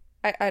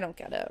 I don't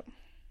get it.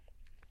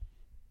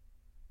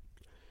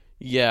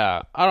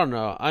 yeah, I don't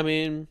know. I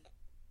mean,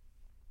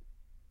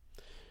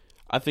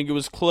 I think it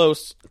was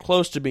close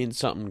to being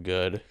something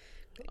good.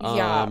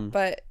 Yeah,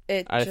 but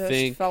it I just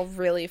think, fell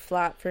really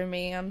flat for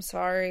me. I'm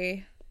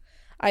sorry.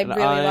 I and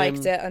really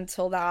liked it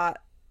until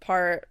that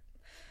part.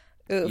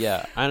 Oof,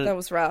 yeah, that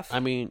was rough. I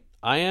mean,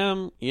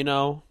 I'm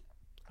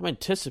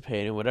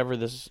anticipating whatever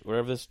this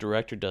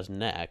director does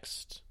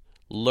next,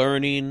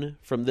 learning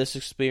from this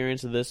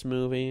experience of this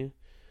movie,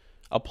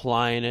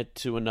 applying it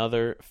to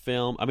another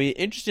film. I mean,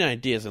 interesting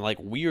ideas and like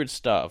weird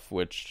stuff,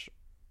 which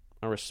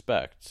I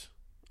respect.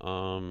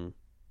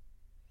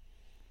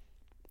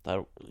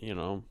 That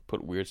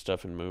put weird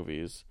stuff in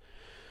movies.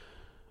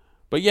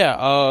 But yeah,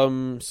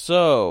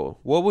 so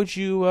what would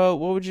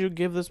you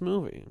give this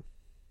movie?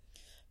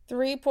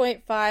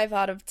 3.5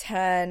 out of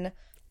 10.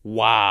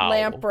 Wow.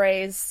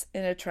 Lampreys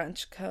in a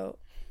trench coat.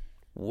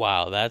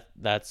 Wow,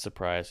 that's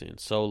surprising.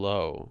 So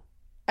low.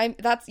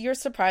 You're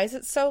surprised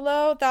it's so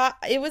low? That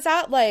it was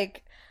at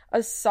like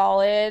a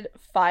solid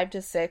 5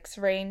 to 6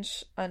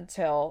 range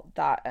until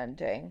that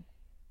ending.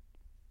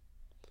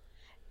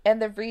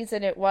 And the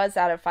reason it was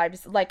out of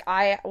 5 to like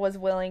I was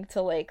willing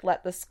to like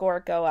let the score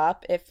go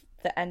up if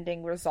the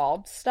ending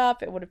resolved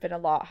stuff. It would have been a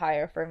lot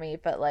higher for me,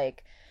 but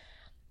like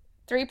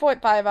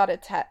 3.5 out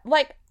of 10.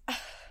 Like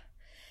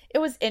it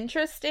was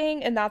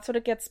interesting, and that's what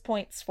it gets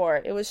points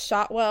for. It was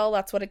shot well,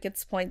 that's what it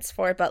gets points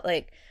for, but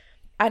like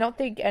I don't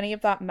think any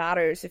of that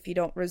matters if you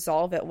don't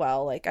resolve it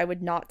well. Like, I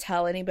would not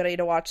tell anybody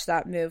to watch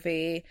that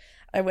movie.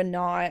 I would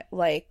not,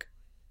 like,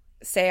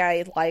 say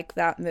I like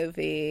that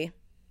movie.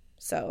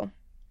 So,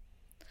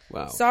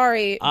 Wow.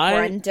 sorry,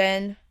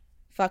 Brendan.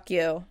 Fuck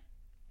you.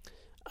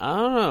 I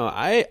don't know.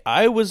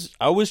 I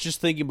was just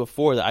thinking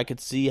before that I could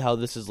see how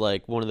this is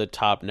like one of the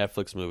top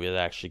Netflix movies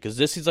actually, because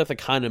this seems like the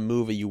kind of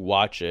movie you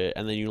watch it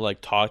and then you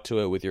like talk to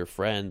it with your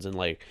friends and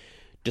like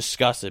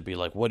discuss it. Be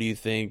like, what do you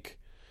think?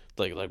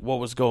 Like what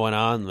was going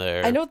on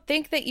there? I don't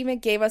think they even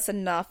gave us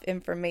enough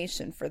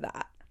information for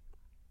that.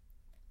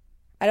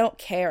 I don't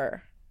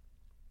care.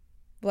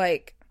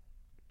 Like,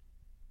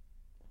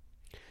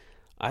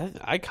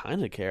 I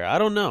kind of care. I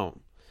don't know.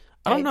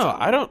 I don't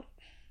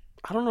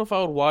know if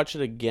I would watch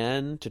it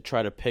again to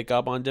try to pick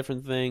up on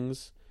different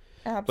things.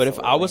 Absolutely but if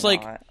I was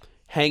like not.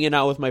 hanging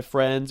out with my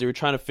friends, they were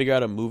trying to figure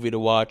out a movie to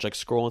watch, like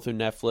scrolling through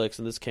Netflix,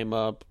 and this came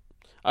up,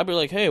 I'd be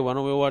like, hey, why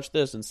don't we watch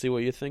this and see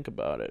what you think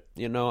about it?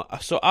 You know?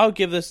 So I'll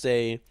give this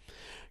a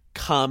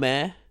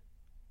comment,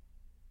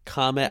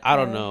 I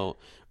don't know,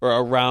 or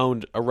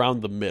around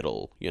the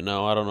middle, you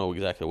know? I don't know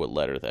exactly what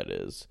letter that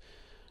is.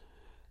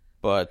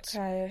 But,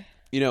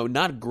 you know,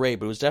 not great,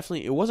 but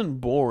it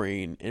wasn't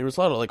boring. And it was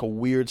a lot of, like, a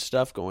weird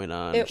stuff going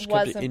on. It just kept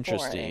wasn't it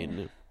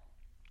interesting.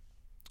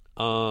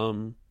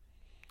 boring.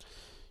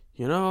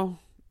 You know,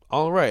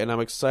 all right. And I'm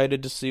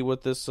excited to see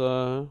what this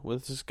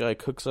guy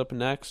cooks up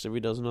next, if he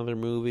does another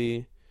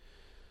movie.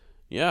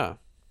 Yeah.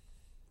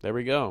 There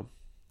we go.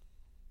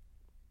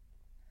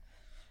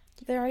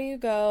 There you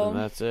go. And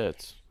that's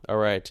it. All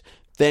right.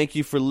 Thank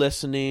you for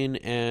listening.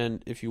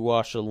 And if you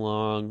watch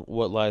along,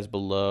 What Lies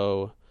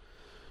Below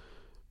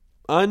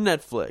on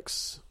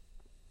Netflix.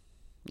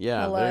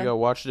 Yeah, Hello. there you go.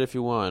 Watch it if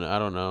you want. I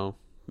don't know.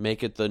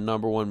 Make it the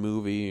number one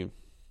movie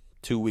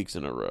 2 weeks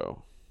in a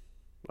row.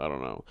 I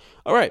don't know.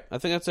 All right. I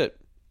think that's it.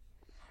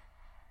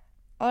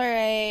 All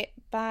right.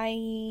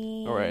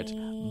 Bye. All right.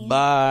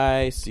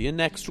 Bye. See you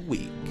next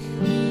week.